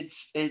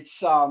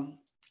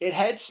 It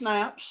had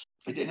snaps.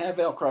 It didn't have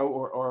Velcro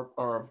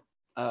or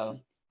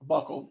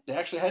buckle. They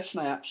actually had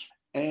snaps,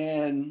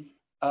 and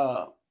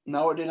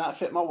no, it did not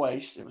fit my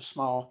waist. It was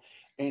small,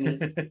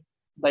 and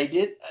they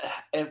did.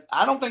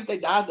 I don't think they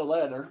dyed the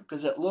leather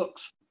because it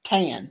looks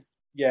tan.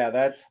 Yeah,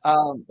 that's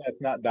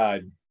not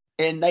dyed.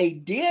 And they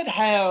did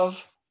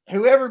have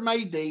whoever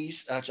made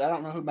these. I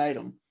don't know who made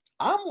them.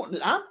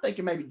 I'm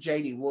thinking maybe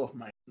JD Wolf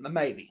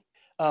maybe.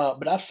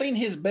 But I've seen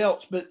his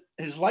belts, but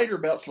his later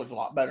belts look a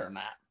lot better than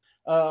that.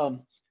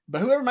 But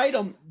whoever made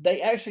them,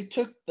 they actually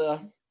took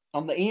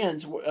on the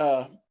ends.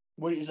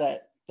 What is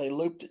that? They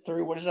looped it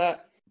through. What is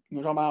that?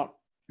 You're talking about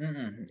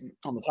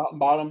on the top and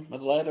bottom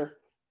of the leather?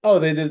 Oh,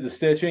 they did the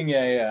stitching.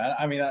 Yeah.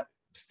 I mean,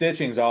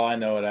 stitching's all I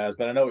know it as,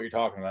 but I know what you're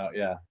talking about.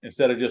 Yeah,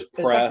 instead of just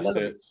press,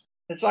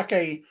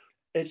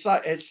 it's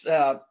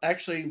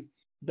actually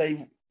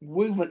they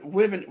wove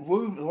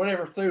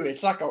whatever through.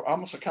 It's like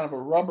almost a kind of a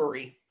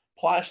rubbery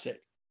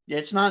plastic. Yeah,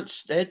 it's not.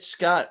 It's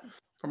got,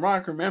 from what I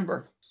can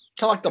remember,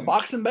 kind of like the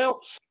boxing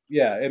belts.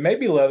 Yeah, it may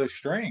be leather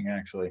string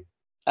actually.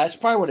 That's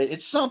probably what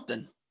it's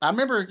something. I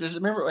remember because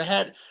it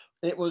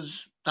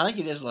was. I think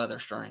it is leather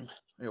string.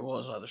 It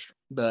was leather string,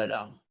 but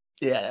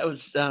yeah, it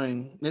was. I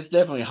mean, it's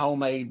definitely a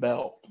homemade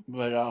belt.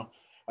 But like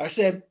I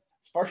said,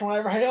 it's the first one I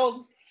ever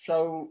held,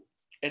 so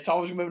it's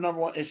always gonna be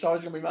number 1. It's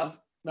always gonna be my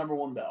number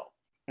 1 belt.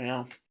 So,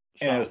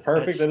 and it was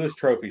perfect at his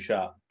trophy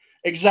shop.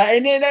 Exactly,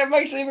 and then that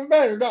makes it even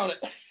better, don't it?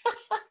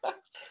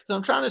 So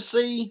I'm trying to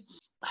see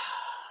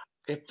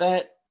if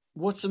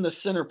what's in the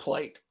center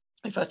plate.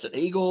 If that's an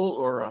eagle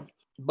or a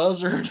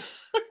buzzard.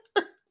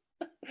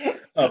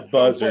 A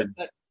buzzard.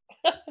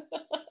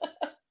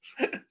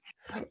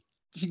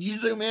 Can you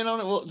zoom in on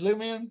it? Well,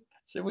 zoom in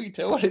so we can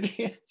tell what it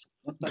is.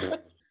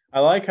 I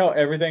like how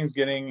everything's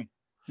getting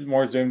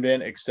more zoomed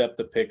in except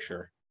the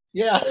picture.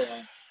 Yeah.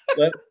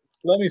 Let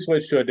me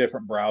switch to a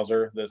different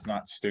browser that's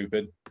not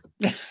stupid.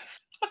 But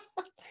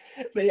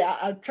yeah,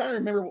 I'm trying to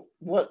remember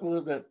what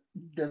the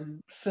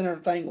center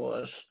thing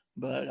was.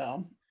 But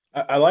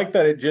I like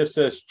that it just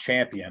says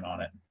champion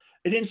on it.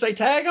 It didn't say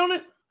tag on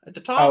it at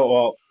the top? Oh,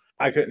 well,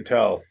 I couldn't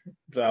tell.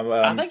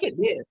 I think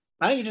it did.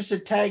 I think it just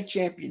said tag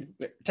champion.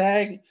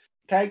 Tag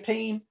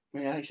team. I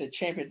think it said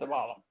champion at the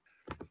bottom.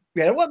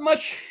 Yeah, there wasn't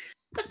much.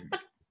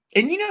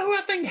 And you know who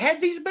I think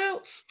had these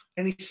belts?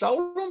 And he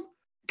sold them?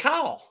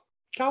 Kyle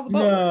the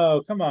Butler.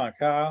 No, come on,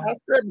 Kyle.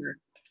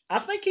 I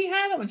think he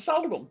had them and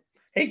sold them.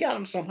 He got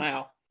them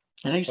somehow.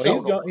 And he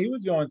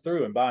was going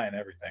through and buying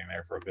everything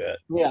there for a bit.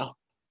 Yeah.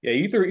 Yeah,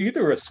 you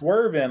threw a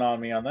swerve in on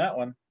me on that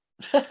one.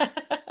 See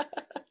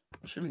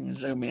if we can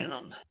zoom in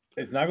on that.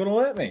 It's not going to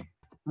let me.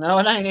 No,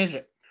 it ain't, is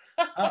it?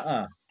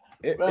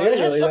 It really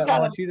doesn't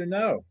want you to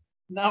know.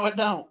 No, it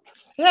don't.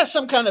 It has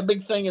some kind of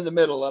big thing in the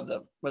middle of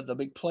the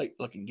big plate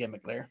looking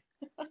gimmick there.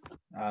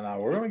 I know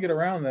we're gonna get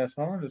around this.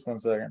 Hold on just one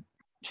second.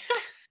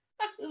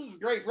 This is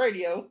great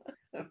radio.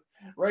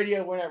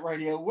 Radio, whatever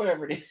it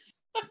is.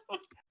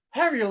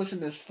 However you listen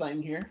to this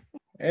thing here.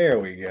 There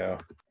we go.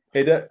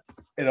 It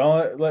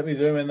only let me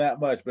zoom in that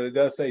much, but it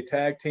does say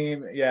tag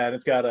team. Yeah, and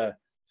it's got a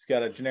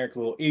generic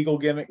little eagle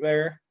gimmick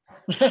there.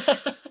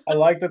 I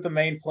like that the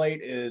main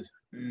plate is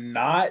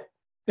not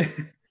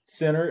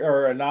center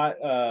or not.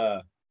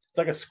 It's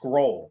like a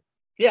scroll.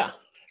 Yeah,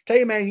 tell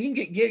you, man, you can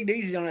get gigged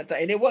easy on that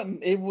thing, and it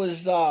wasn't.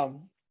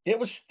 It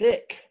was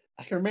thick.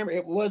 I can remember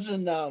it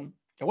wasn't.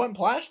 It wasn't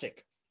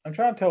plastic. I'm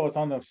trying to tell what's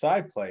on those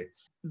side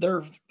plates.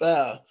 They're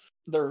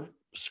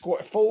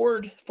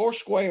four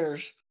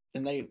squares,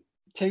 and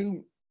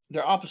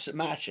they're opposite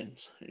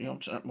matchings. You know what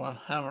I'm saying?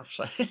 Well, how do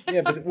I say?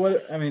 Yeah, but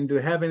what I mean, do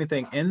they have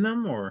anything in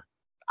them or?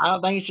 I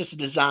don't think it's just a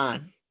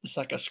design. It's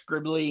like a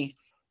scribbly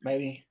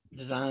maybe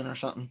design or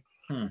something.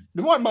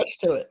 There wasn't much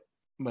to it,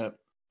 but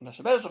I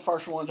bet it's the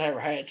first ones I ever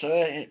had, so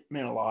it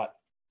meant a lot.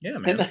 Yeah,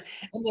 man. And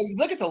then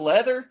look at the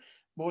leather.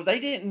 Well, they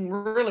didn't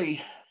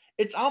really.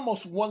 It's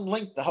almost one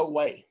length the whole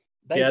way.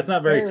 Yeah, it's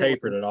not very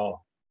tapered at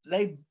all.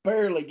 They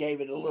barely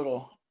gave it a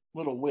little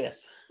width.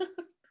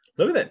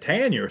 Look at that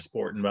tan you're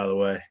sporting, by the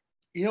way.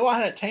 You know why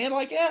I had a tan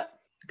like that?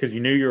 Because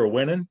you knew you were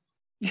winning.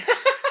 I'd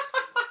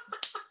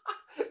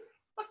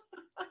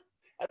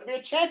be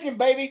a champion,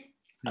 baby.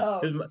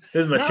 This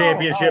is my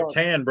championship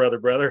tan,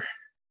 brother.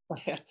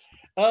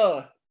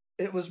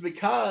 It was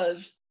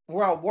because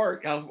where I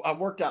worked, I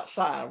worked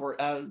outside. I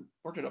worked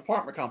at an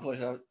apartment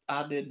complex.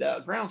 I did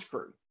grounds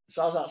crew,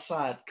 so I was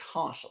outside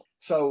constantly.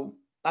 So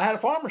I had a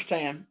farmer's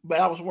tan, but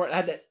I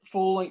had that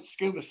full length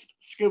scuba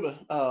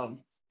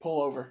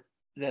pullover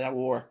that I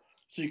wore,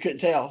 so you couldn't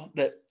tell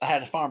that I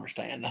had a farmer's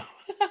tan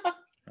though.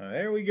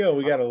 There we go.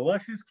 We got a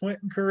luscious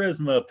Quentin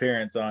Charisma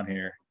appearance on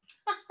here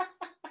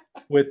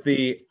with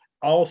the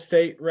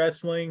All-State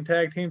Wrestling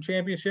Tag Team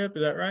Championship.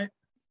 Is that right?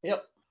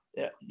 Yep.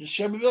 Yeah.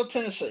 Shelbyville,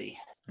 Tennessee.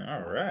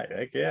 All right.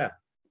 Heck yeah.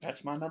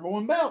 That's my number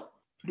one belt.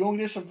 Do you want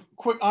to get some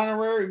quick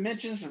honorary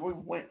mentions?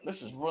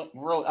 This is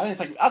really.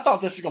 I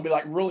thought this was gonna be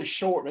like really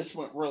short, but this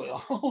went really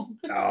long.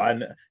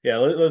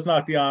 Let's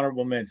knock the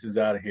honorable mentions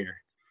out of here.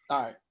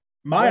 All right.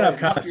 Mine, I've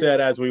kind of said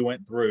as we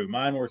went through.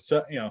 Mine were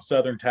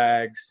Southern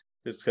tags,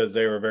 just because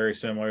they were very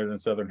similar than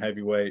Southern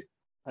heavyweight.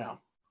 Yeah.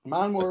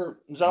 Mine were.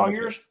 Is that all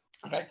yours?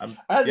 Okay.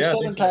 I had the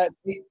Southern tag,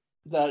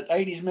 the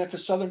 '80s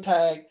Memphis Southern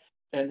tag,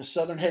 and the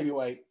Southern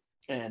heavyweight,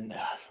 and.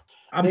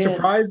 I'm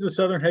surprised the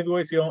Southern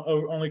heavyweight's the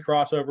only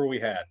crossover we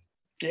had.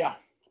 Yeah.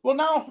 Well,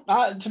 no,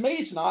 to me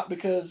it's not,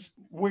 because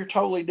we're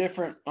totally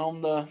different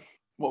on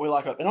what we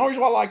like. And the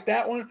reason why I like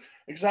that one is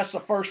because that's the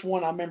first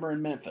one I remember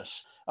in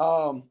Memphis.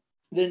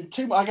 Then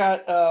I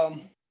got, of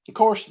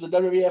course, the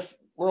WWF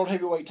World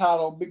Heavyweight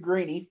title, Big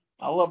Greenie.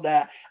 I love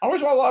that. The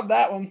reason why I love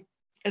that one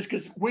is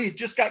because we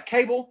just got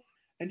cable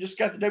and just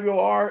got the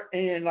WOR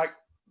and like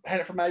had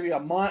it for maybe a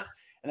month,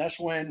 and that's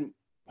when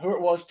who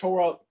it was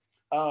tore up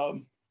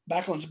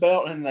Backlund's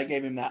belt, and they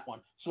gave him that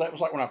one. So that was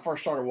like when I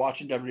first started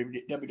watching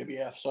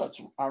WWF. So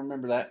I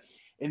remember that.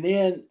 And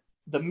then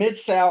the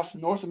Mid-South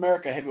North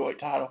America heavyweight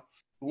title,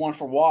 the one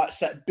for Watts,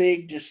 that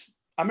big,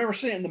 I remember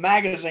seeing it in the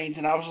magazines,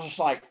 and I was just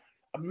like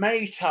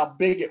amazed how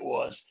big it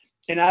was.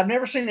 And I've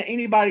never seen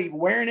anybody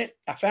wearing it.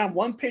 I found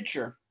one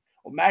picture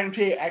of Magnum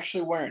T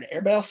actually wearing it.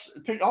 Everybody else,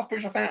 all the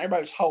pictures I found,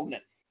 everybody was holding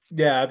it.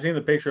 Yeah, I've seen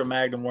the picture of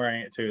Magnum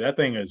wearing it too. That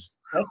thing is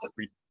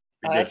ridiculous.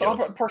 That's the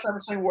only person I've ever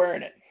seen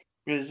wearing it,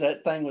 because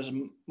that thing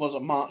was a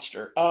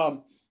monster.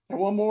 And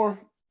one more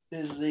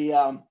is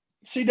the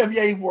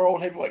CWA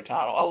World Heavyweight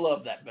title. I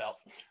love that belt.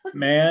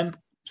 Man,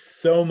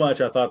 so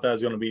much I thought that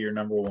was going to be your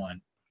number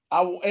one.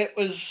 It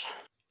was.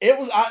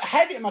 I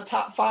had it in my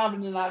top 5,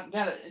 and then I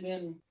got it, and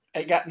then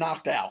it got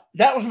knocked out.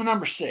 That was my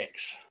number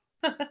 6.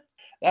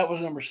 That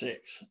was number 6.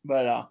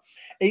 But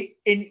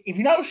if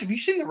you notice, if you've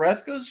seen the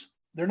replicas,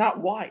 they're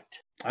not white.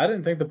 I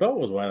didn't think the belt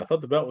was white. I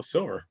thought the belt was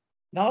silver.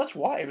 No, it's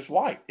white. It was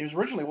white. It was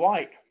originally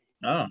white.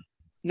 Oh.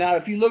 Now,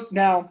 if you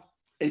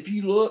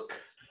look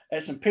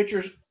at some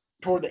pictures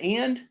toward the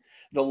end,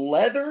 the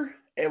leather,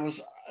 it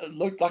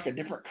looked like a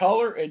different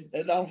color. I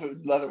don't know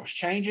if the leather was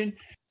changing,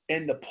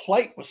 and the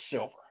plate was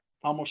silver,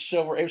 almost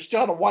silver. It was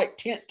still had a white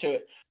tint to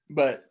it,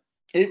 but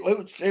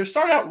it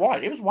started out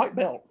white. It was white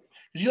belt.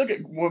 Because you look at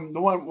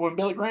when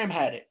Billy Graham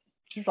had it,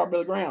 Superstar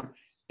Billy Graham,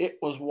 it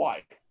was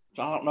white.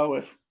 So I don't know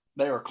if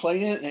they were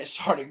cleaning it and it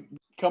started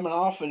coming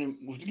off and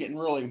it was getting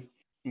really,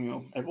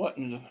 it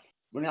wasn't.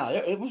 But no,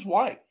 it was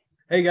white.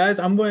 Hey guys,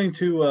 I'm going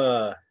to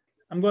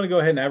go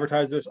ahead and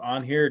advertise this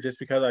on here just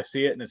because I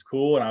see it and it's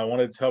cool, and I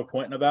wanted to tell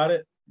Quentin about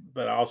it,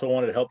 but I also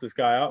wanted to help this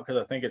guy out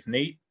because I think it's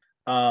neat.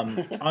 On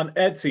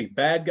Etsy,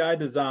 Bad Guy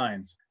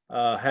Designs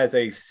has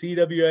a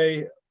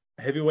CWA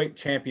Heavyweight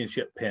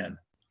Championship pin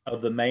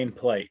of the main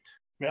plate.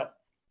 Yep.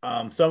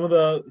 Some of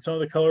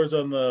the colors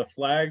on the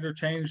flags are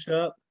changed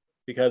up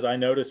because I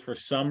noticed for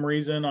some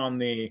reason on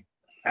the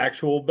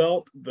actual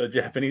belt the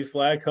Japanese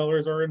flag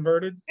colors are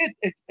inverted.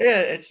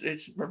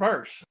 It's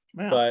reverse.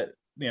 Yeah. But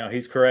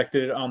he's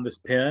corrected it on this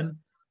pin.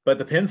 But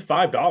the pin's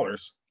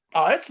 $5.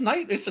 Oh, it's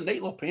neat. It's a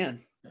neat little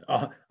pin.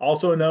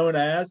 Also known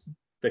as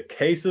the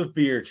Case of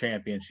Beer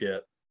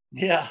Championship.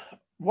 Yeah.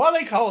 Why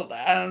they call it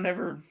that? I don't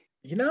never.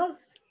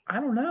 I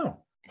don't know.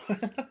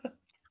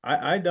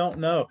 I don't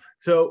know.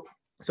 So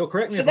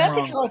correct me So if I'm that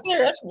picture wrong. right there,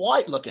 that's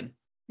white looking.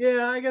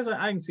 Yeah, I guess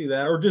I can see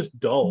that, or just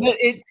dull. But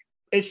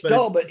it's But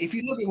dull. But if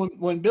you look at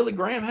when Billy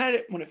Graham had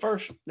it, when it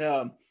first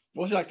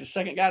was he like the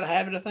second guy to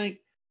have it? I think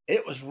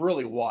it was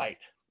really white.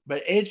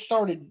 But it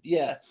started,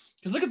 yeah.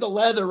 Because look at the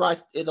leather,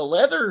 right? The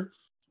leather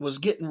was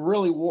getting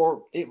really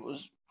warped. It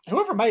was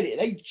whoever made it,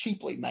 they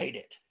cheaply made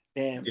it,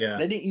 and Yeah.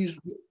 they didn't use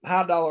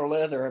high dollar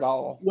leather at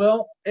all.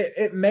 Well,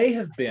 it may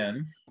have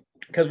been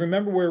because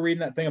remember we were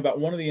reading that thing about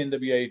one of the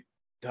NWA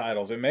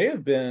titles. It may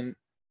have been.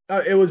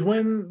 It was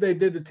when they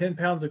did the 10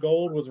 pounds of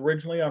gold was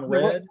originally on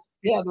red,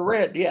 Yeah, the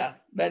red. Yeah,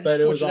 that but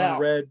just it was switched it on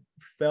out. red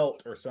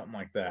felt or something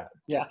like that.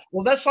 Yeah.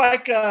 Well, that's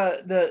like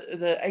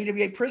the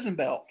AWA prison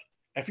belt.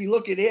 If you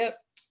look at it,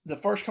 the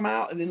first come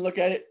out, and then look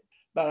at it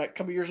about a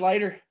couple years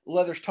later,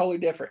 leather's totally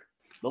different.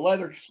 The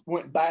leather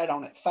went bad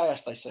on it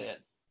fast, they said.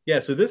 Yeah,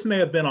 so this may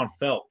have been on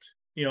felt.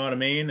 You know what I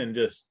mean? And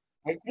just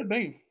It could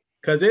be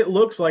because it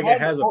looks like it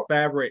has a or,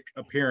 fabric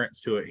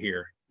appearance to it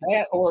here.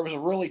 that, or it was a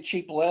really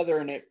cheap leather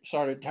and it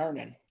started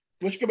turning.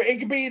 Which could be, it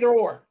could be either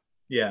or.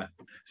 Yeah.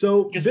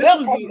 So this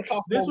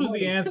was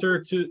the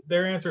answer to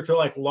their answer to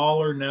like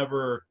Lawler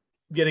never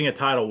getting a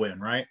title win,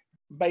 right?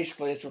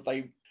 Basically, that's what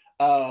they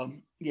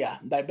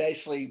they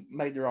basically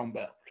made their own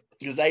belt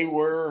because they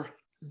were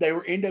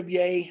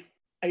NWA,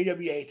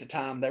 AWA at the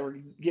time. They were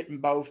getting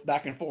both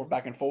back and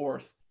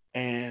forth,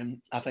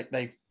 and I think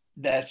I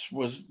guess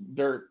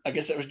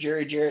that was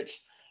Jerry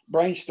Jarrett's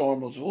brainstorm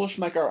was, well, let's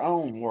make our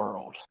own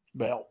world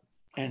belt,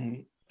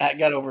 and that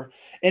got over.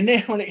 And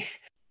then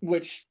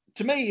which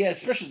to me,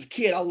 especially as a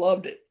kid, I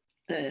loved it,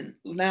 and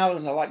now I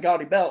like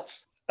gaudy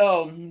belts.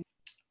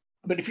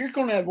 But if you're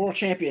going to have world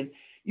champion,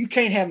 you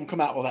can't have them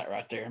come out with that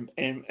right there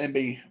and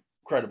be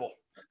credible.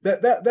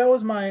 That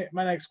was my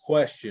next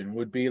question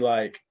would be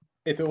like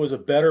if it was a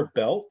better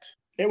belt,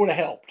 it would have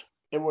helped.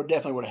 It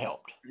definitely would have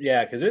helped.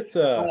 Yeah, because it's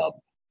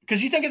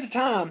because you think at the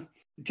time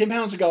 10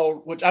 pounds of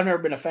gold, which I've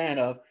never been a fan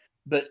of,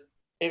 but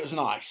it was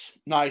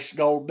nice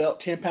gold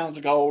belt, 10 pounds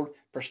of gold,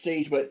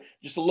 prestige, but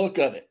just the look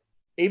of it.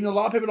 Even though a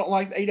lot of people don't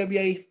like the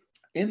AWA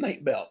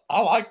inmate belt,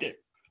 I liked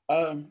it.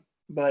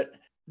 But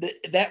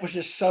that was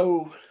just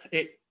so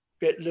it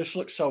just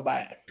looks so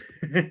bad.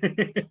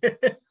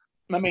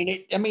 I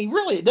mean,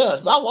 really it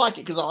does. But I like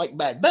it because I like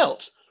bad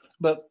belts.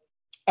 But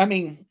I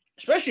mean,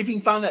 especially if you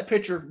can find that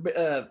picture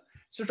of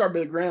Superstar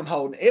Billy Graham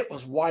holding, it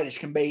was white as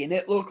can be, and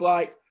it looked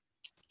like.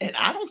 And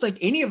I don't think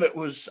any of it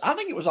was. I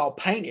think it was all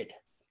painted.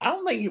 I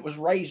don't think it was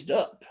raised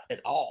up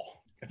at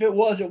all. If it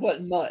was, it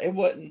wasn't much. It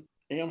wasn't.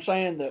 You know what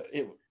I'm saying?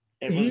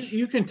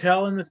 You can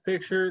tell in this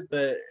picture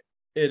that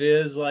it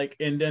is like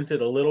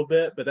indented a little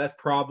bit, but that's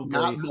probably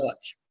not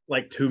much.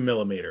 Like 2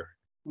 millimeter.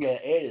 Yeah,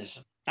 it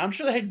is. I'm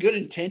sure they had good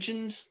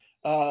intentions.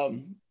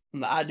 The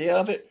idea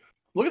of it.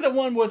 Look at the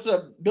one with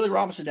Billy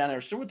Robinson down there.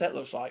 See what that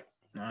looks like.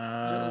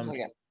 I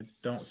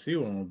don't see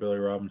one with Billy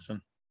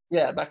Robinson.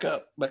 Yeah, back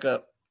up,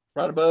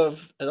 right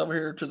above, and over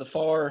here to the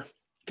far.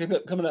 Keep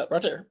it coming up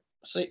right there.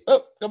 See,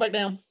 go back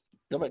down,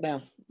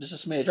 just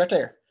a smidge right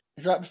there.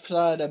 It's right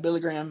beside Billy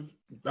Graham.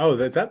 Oh,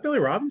 is that Billy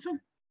Robinson?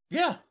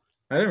 Yeah,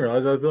 I didn't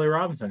realize that was Billy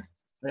Robinson.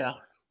 Yeah,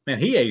 man,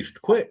 he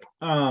aged quick.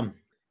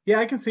 Yeah,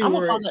 I can see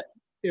where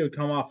it would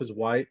come off as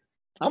white.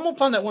 I'm gonna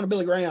find that one of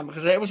Billy Graham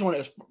because that was when it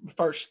was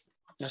first.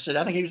 I said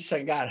I think he was the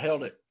second guy that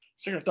held it,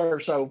 second or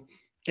third. So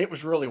it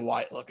was really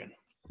white looking.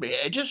 But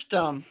yeah, it just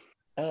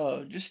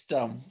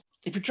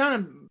if you're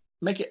trying to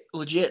make it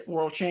legit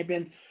world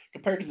champion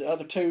compared to the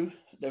other two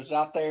that was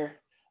out there,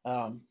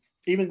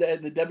 even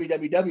the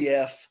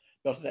WWF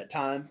belt at that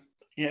time,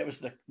 it was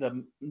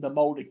the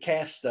molded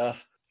cast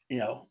stuff.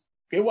 It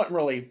wasn't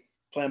really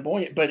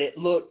flamboyant, but it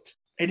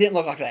didn't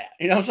look like that.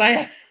 You know what I'm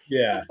saying?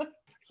 Yeah.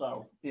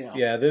 So,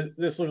 Yeah,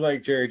 this looks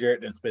like Jerry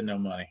Jarrett didn't spend no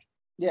money.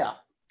 Yeah.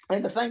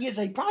 And the thing is,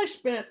 they probably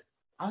spent,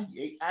 I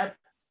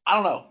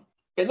don't know.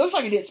 It looks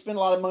like he didn't spend a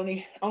lot of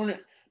money on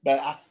it,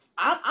 but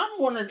I'm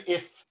wondering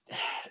if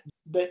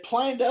they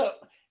planned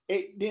up,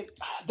 it didn't,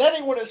 that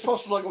ain't what it's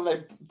supposed to look when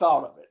they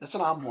thought of it. That's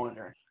what I'm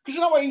wondering. Because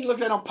no way you look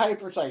at it on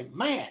paper and say,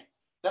 man,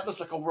 that looks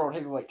like a world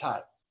heavyweight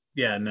title.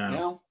 Yeah,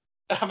 no.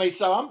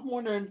 So I'm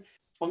wondering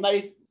when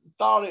they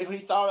thought it, when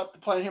he thought up to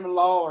play him and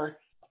Lawler,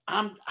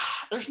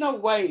 there's no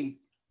way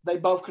they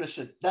both could have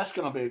said that's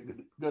going to be a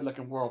good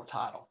looking world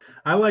title.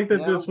 I like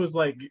that this was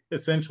like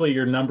essentially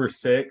your number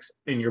 6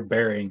 and you're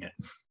burying it.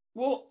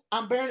 Well,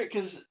 I'm burying it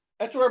because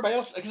that's what everybody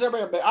else. Because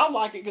everybody, I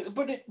like it,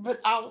 but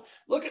I'll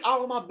look at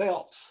all of my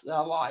belts that I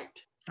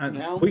liked.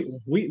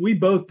 We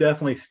both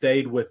definitely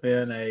stayed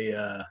within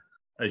a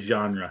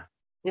genre.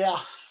 Yeah.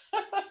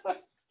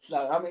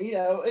 So I mean,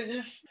 it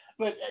just.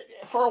 But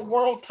for a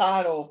world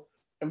title,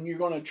 and you're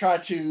going to try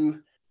to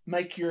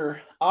make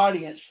your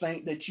audience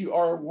think that you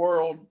are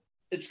world,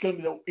 it's going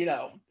to be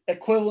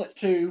equivalent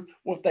to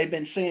what they've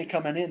been seeing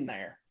coming in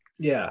there.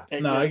 Yeah.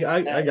 I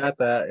got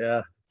that.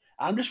 Yeah.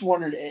 I'm just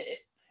wondering,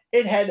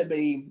 it had to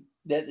be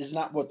that is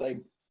not what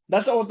they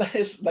That's all that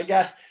is.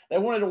 They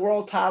wanted a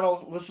world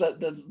title. Was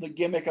the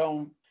gimmick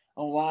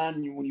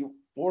online when you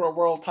order a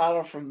world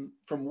title from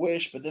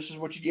Wish, but this is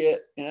what you get.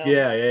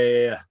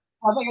 Yeah.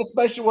 I think it's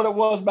basically what it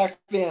was back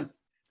then.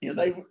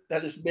 They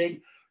had this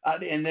big,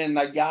 and then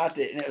they got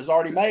it, and it was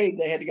already made.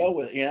 They had to go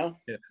with it. Yeah.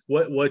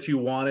 What you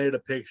wanted, a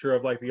picture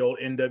of like the old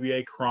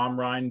NWA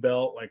Cromrine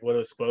belt, like what it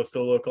was supposed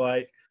to look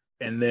like,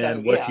 and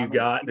then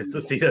got, it's the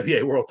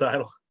CWA World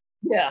Title.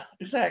 Yeah,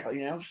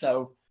 exactly.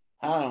 So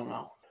I don't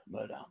know,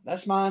 but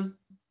that's mine.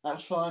 That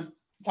was fun.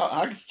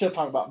 I can still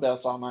talk about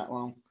belts all night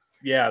long.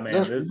 Yeah,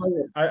 man.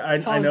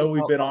 I know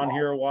we've been on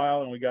here a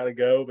while and we got to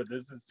go, but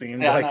this has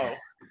seemed like no time.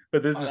 I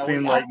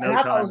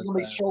thought it was gonna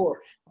be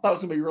short. I thought it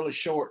was gonna be really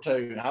short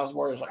too. I was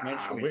worried, man,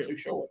 it's gonna be too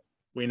short.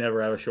 We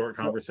never have a short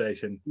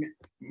conversation.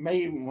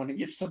 Maybe when it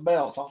gets to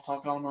belts, I'll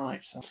talk all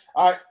night. So,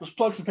 all right, let's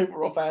plug some people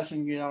real fast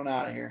and get on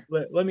out of here.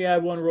 Let me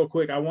add one real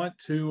quick. I want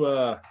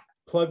to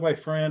plug my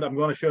friend. I'm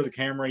going to show the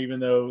camera, even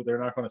though they're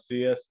not going to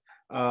see us.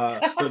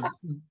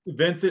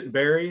 Vincent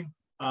Barry.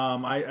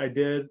 I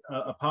did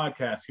a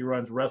podcast. He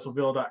runs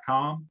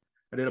WrestleVille.com.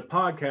 I did a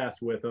podcast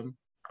with him,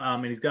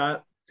 and he's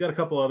got a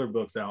couple other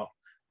books out.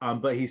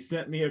 But he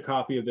sent me a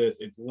copy of this.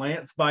 It's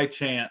Lance by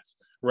Chance: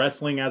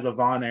 Wrestling as a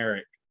Von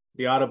Erich,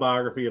 the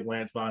autobiography of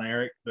Lance Von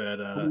Erich. That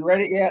have you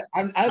read it yet?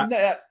 I haven't.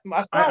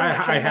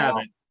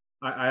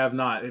 I have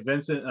not.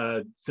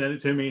 Vincent sent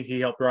it to me. He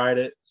helped write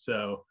it.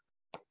 So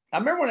I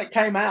remember when it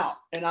came out,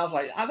 and I was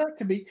like, I thought it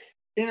could be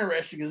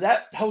interesting because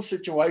that whole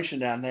situation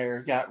down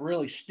there got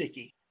really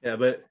sticky. Yeah,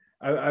 but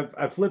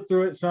I flipped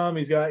through it some.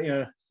 He's got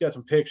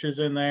some pictures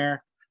in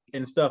there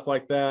and stuff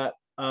like that.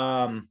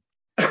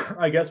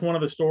 I guess one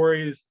of the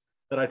stories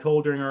that I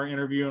told during our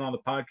interview and on the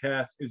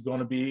podcast is going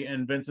to be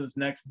in Vincent's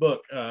next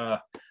book.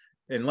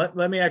 And let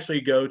me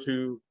actually go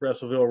to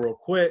WrestleVille real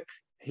quick.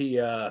 He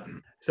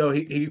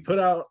put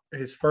out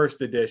his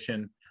first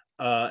edition,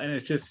 and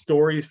it's just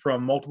stories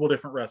from multiple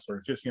different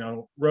wrestlers, just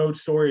road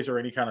stories or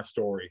any kind of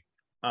story.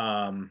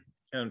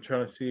 And I'm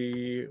trying to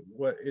see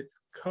what it's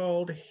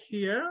called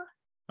here.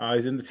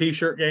 He's in the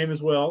T-shirt game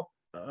as well.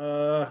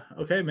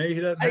 Okay, maybe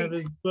he doesn't have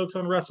his books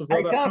on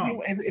WrestleVille.com.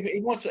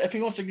 If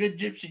he wants a good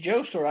Gypsy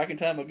Joe story, I can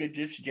tell him a good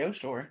Gypsy Joe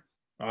story.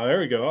 Oh,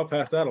 there we go. I'll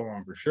pass that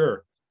along for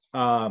sure.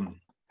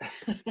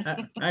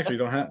 Actually,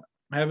 don't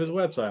have his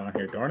website on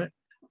here. Darn it.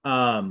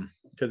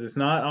 Because it's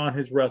not on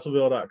his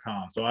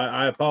WrestleVille.com. So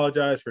I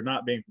apologize for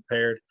not being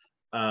prepared.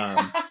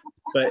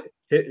 But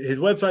his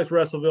website's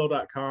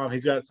WrestleVille.com.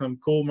 He's got some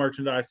cool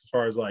merchandise as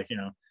far as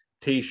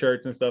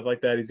T-shirts and stuff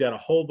like that. He's got a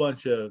whole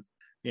bunch of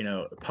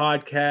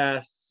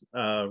podcasts,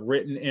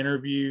 written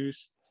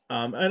interviews.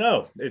 I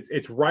know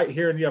it's right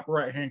here in the upper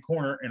right-hand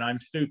corner, and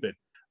I'm stupid.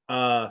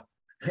 The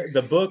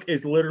book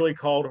is literally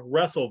called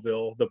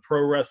WrestleVille: The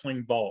Pro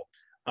Wrestling Vault,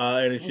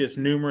 and it's just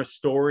numerous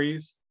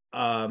stories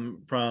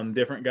from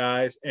different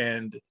guys.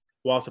 And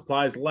while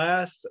supplies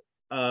last,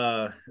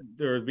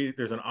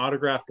 there's an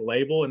autographed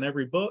label in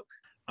every book.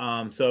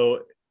 So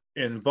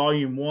in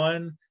volume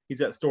 1, he's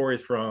got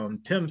stories from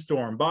Tim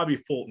Storm, Bobby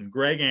Fulton,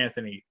 Greg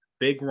Anthony,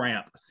 Big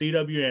Ramp,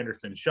 C.W.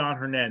 Anderson, Sean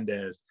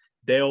Hernandez,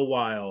 Dale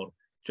Wild,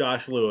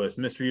 Josh Lewis,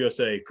 Mr.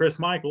 USA, Chris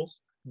Michaels,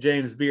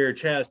 James Beard,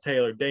 Chaz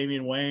Taylor,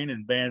 Damian Wayne,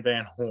 and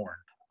Van Horn.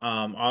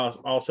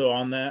 Also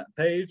on that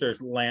page,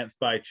 there's Lance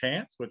by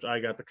Chance, which I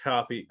got the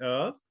copy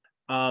of.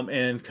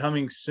 And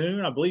coming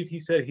soon, I believe he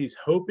said he's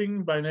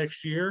hoping by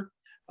next year,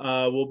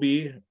 will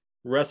be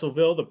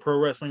WrestleVille: The Pro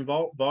Wrestling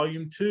Vault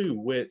Volume 2,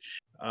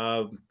 which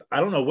I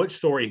don't know which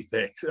story he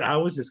picked. I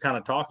was just kind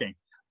of talking.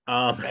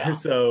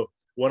 So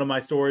one of my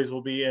stories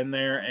will be in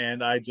there,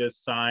 and I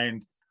just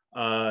signed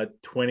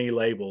 20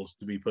 labels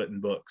to be put in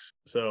books.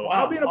 So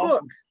I'll be in a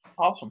book.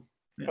 Awesome.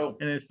 Cool.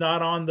 And it's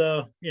not on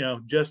the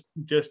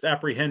just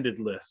apprehended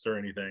list or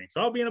anything.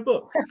 So I'll be in a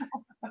book.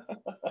 All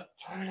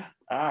right.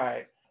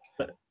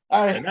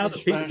 All right. And now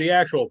the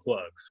actual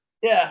plugs.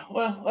 Yeah,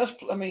 well, no,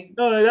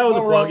 that was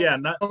a plug. Yeah,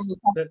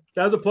 that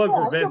was a plug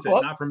for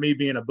Vincent, not for me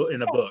being in a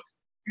book.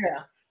 Yeah,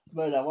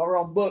 but while we're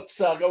on books,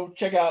 go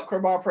check out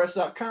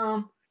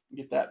crowbarpress.com.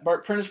 Get that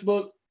Burt Prentice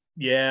book.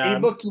 Yeah. Any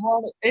book you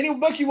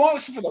want,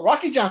 except for the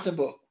Rocky Johnson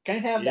book.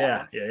 Can't have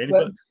that. Yeah. Any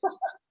book.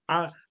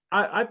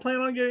 I plan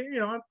on getting.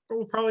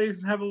 We'll probably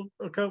have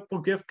a couple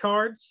gift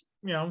cards.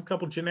 A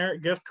couple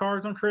generic gift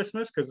cards on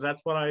Christmas because that's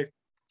what I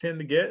tend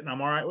to get, and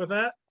I'm all right with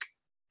that.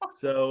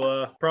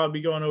 So probably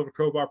be going over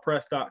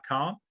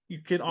crowbarpress.com. You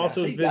can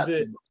also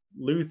visit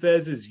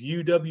Luthez'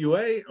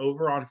 UWA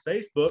over on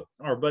Facebook,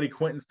 our buddy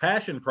Quentin's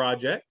Passion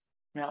Project.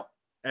 Yeah.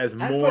 As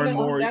more and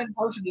more. I haven't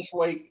posted this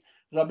week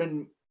because I've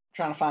been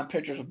trying to find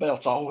pictures of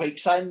belts all week.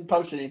 So I didn't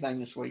post anything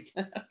this week.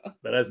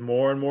 But as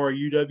more and more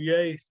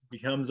UWA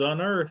becomes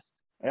unearthed.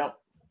 Yep.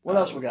 What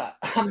else we got?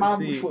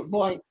 Mine went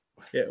blank.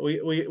 Yeah,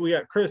 we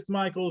got Chris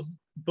Michaels'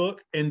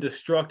 book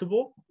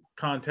Indestructible.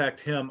 Contact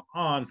him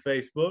on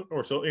Facebook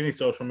or any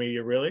social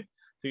media really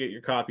to get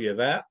your copy of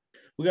that.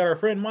 We got our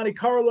friend Monte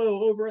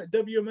Carlo over at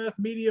WMF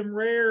Medium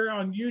Rare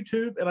on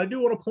YouTube, and I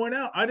do want to point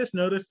out I just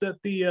noticed that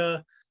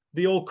the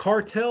old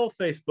Cartel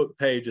Facebook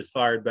page is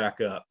fired back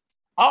up.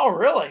 Oh,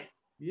 really?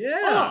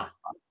 Yeah.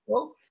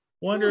 Well,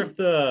 Wonder if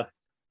the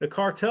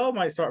cartel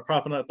might start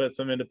popping up at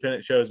some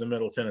independent shows in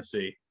Middle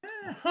Tennessee.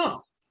 Huh.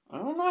 I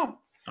don't know.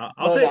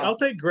 I'll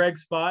take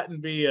Greg's spot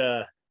and be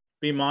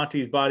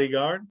Monty's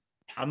bodyguard.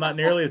 I'm not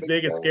nearly as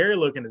big and scary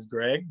looking as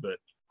Greg, but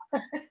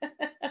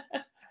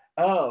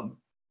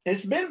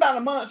it's been about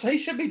a month, so he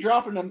should be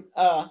dropping them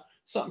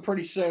something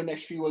pretty soon.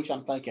 Next few weeks,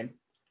 I'm thinking.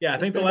 Yeah, I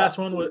think the last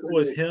one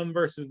was him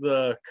versus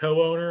the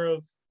co-owner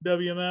of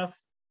WMF.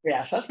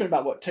 Yeah, so that's been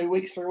about what 2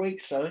 weeks, 3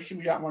 weeks. So he should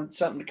be dropping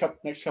something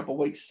next couple of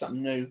weeks,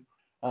 something new.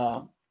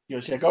 Go to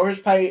his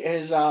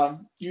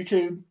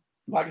YouTube,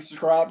 like and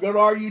subscribe. Go to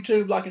our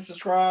YouTube, like and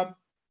subscribe.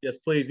 Yes,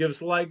 please give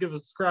us a like, give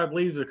us a subscribe,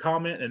 leave us a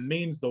comment. It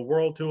means the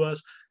world to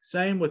us.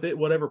 Same with it,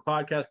 whatever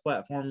podcast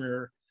platform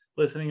you're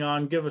listening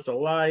on. Give us a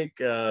like.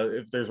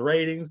 If there's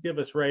ratings, give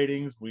us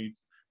ratings. We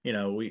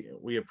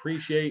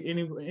appreciate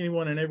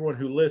anyone and everyone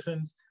who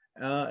listens.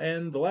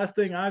 And the last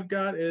thing I've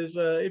got is,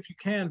 if you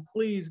can,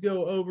 please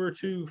go over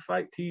to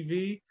Fight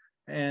TV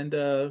and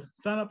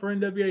sign up for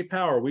NWA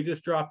Power. We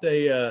just dropped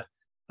a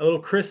little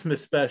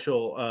Christmas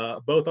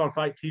special, both on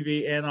Fight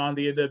TV and on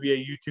the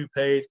NWA YouTube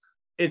page.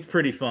 It's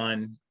pretty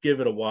fun. Give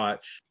it a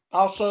watch.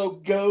 Also,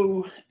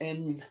 go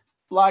and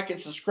like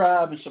and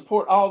subscribe and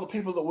support all the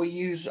people that we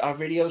use our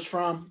videos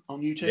from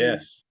on YouTube.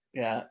 Yes.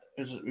 Yeah.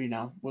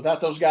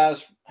 Without those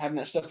guys having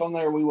that stuff on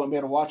there, we wouldn't be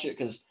able to watch it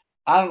because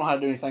I don't know how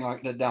to do anything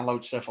like that,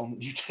 download stuff on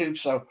YouTube.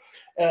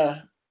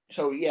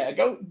 So yeah,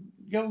 go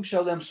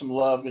show them some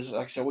love because,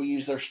 like I said, we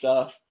use their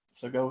stuff.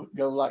 So go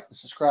like and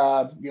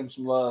subscribe, give them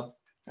some love.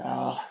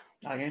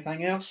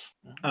 Anything else?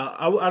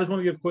 I just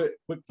want to give quick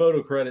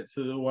photo credits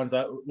to the ones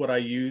what I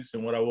used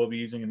and what I will be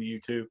using in the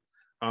YouTube.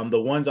 The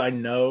ones I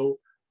know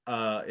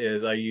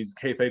is I use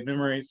Kayfabe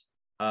Memories.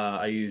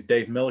 I use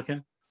Dave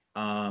Milliken.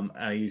 And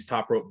I use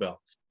Top Rope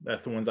Belts.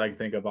 That's the ones I can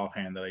think of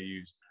offhand that I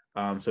used.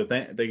 So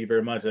thank you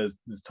very much.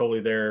 It's totally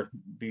their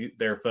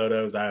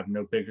photos. I have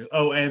no pictures.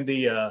 Oh, and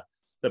the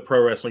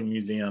Pro Wrestling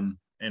Museum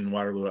in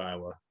Waterloo,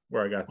 Iowa,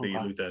 where I got the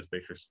Luthez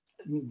pictures.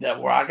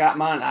 Where I got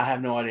mine, I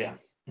have no idea.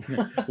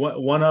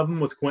 One of them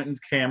was Quentin's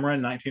camera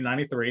in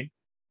 1993.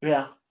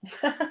 Yeah.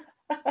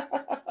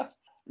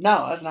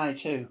 No, that's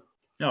 92.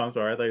 No, I'm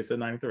sorry. I thought you said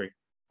 93.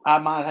 I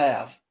might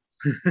have.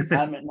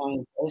 I meant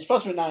 90. It's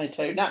supposed to be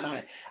 92, not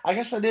 90. I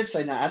guess I did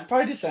say 90. I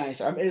probably did say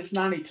 92. I mean, it's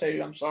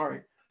 92. I'm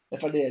sorry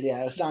if I did.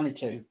 Yeah, it's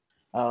 92.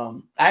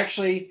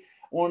 Actually,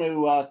 I want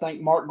to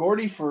thank Mark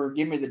Gordy for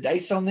giving me the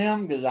dates on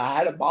them because I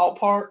had a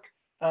ballpark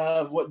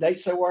of what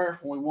dates they were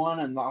when we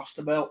won and lost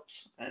the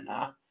belts, and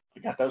I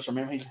got those from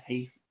him.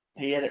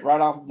 He had it right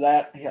off of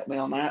that. He helped me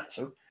on that.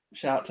 So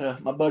shout out to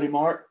my buddy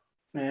Mark.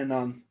 And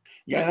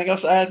you got anything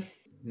else to add?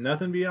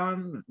 Nothing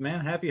beyond,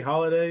 man. Happy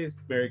holidays,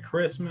 Merry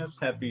Christmas,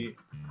 Happy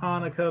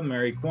Hanukkah,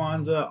 Merry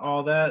Kwanzaa,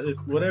 all that.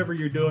 Whatever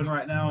you're doing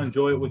right now,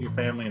 enjoy it with your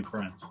family and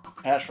friends.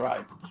 That's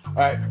right. All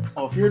right.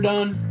 Well, if you're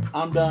done,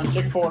 I'm done.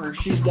 Chicken Foreigner,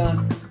 she's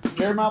done.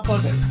 Jeremiah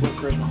Puckett with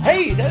Christmas.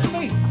 Hey, that's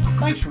me.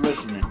 Thanks for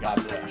listening. God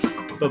bless.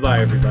 Bye-bye,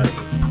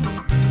 everybody.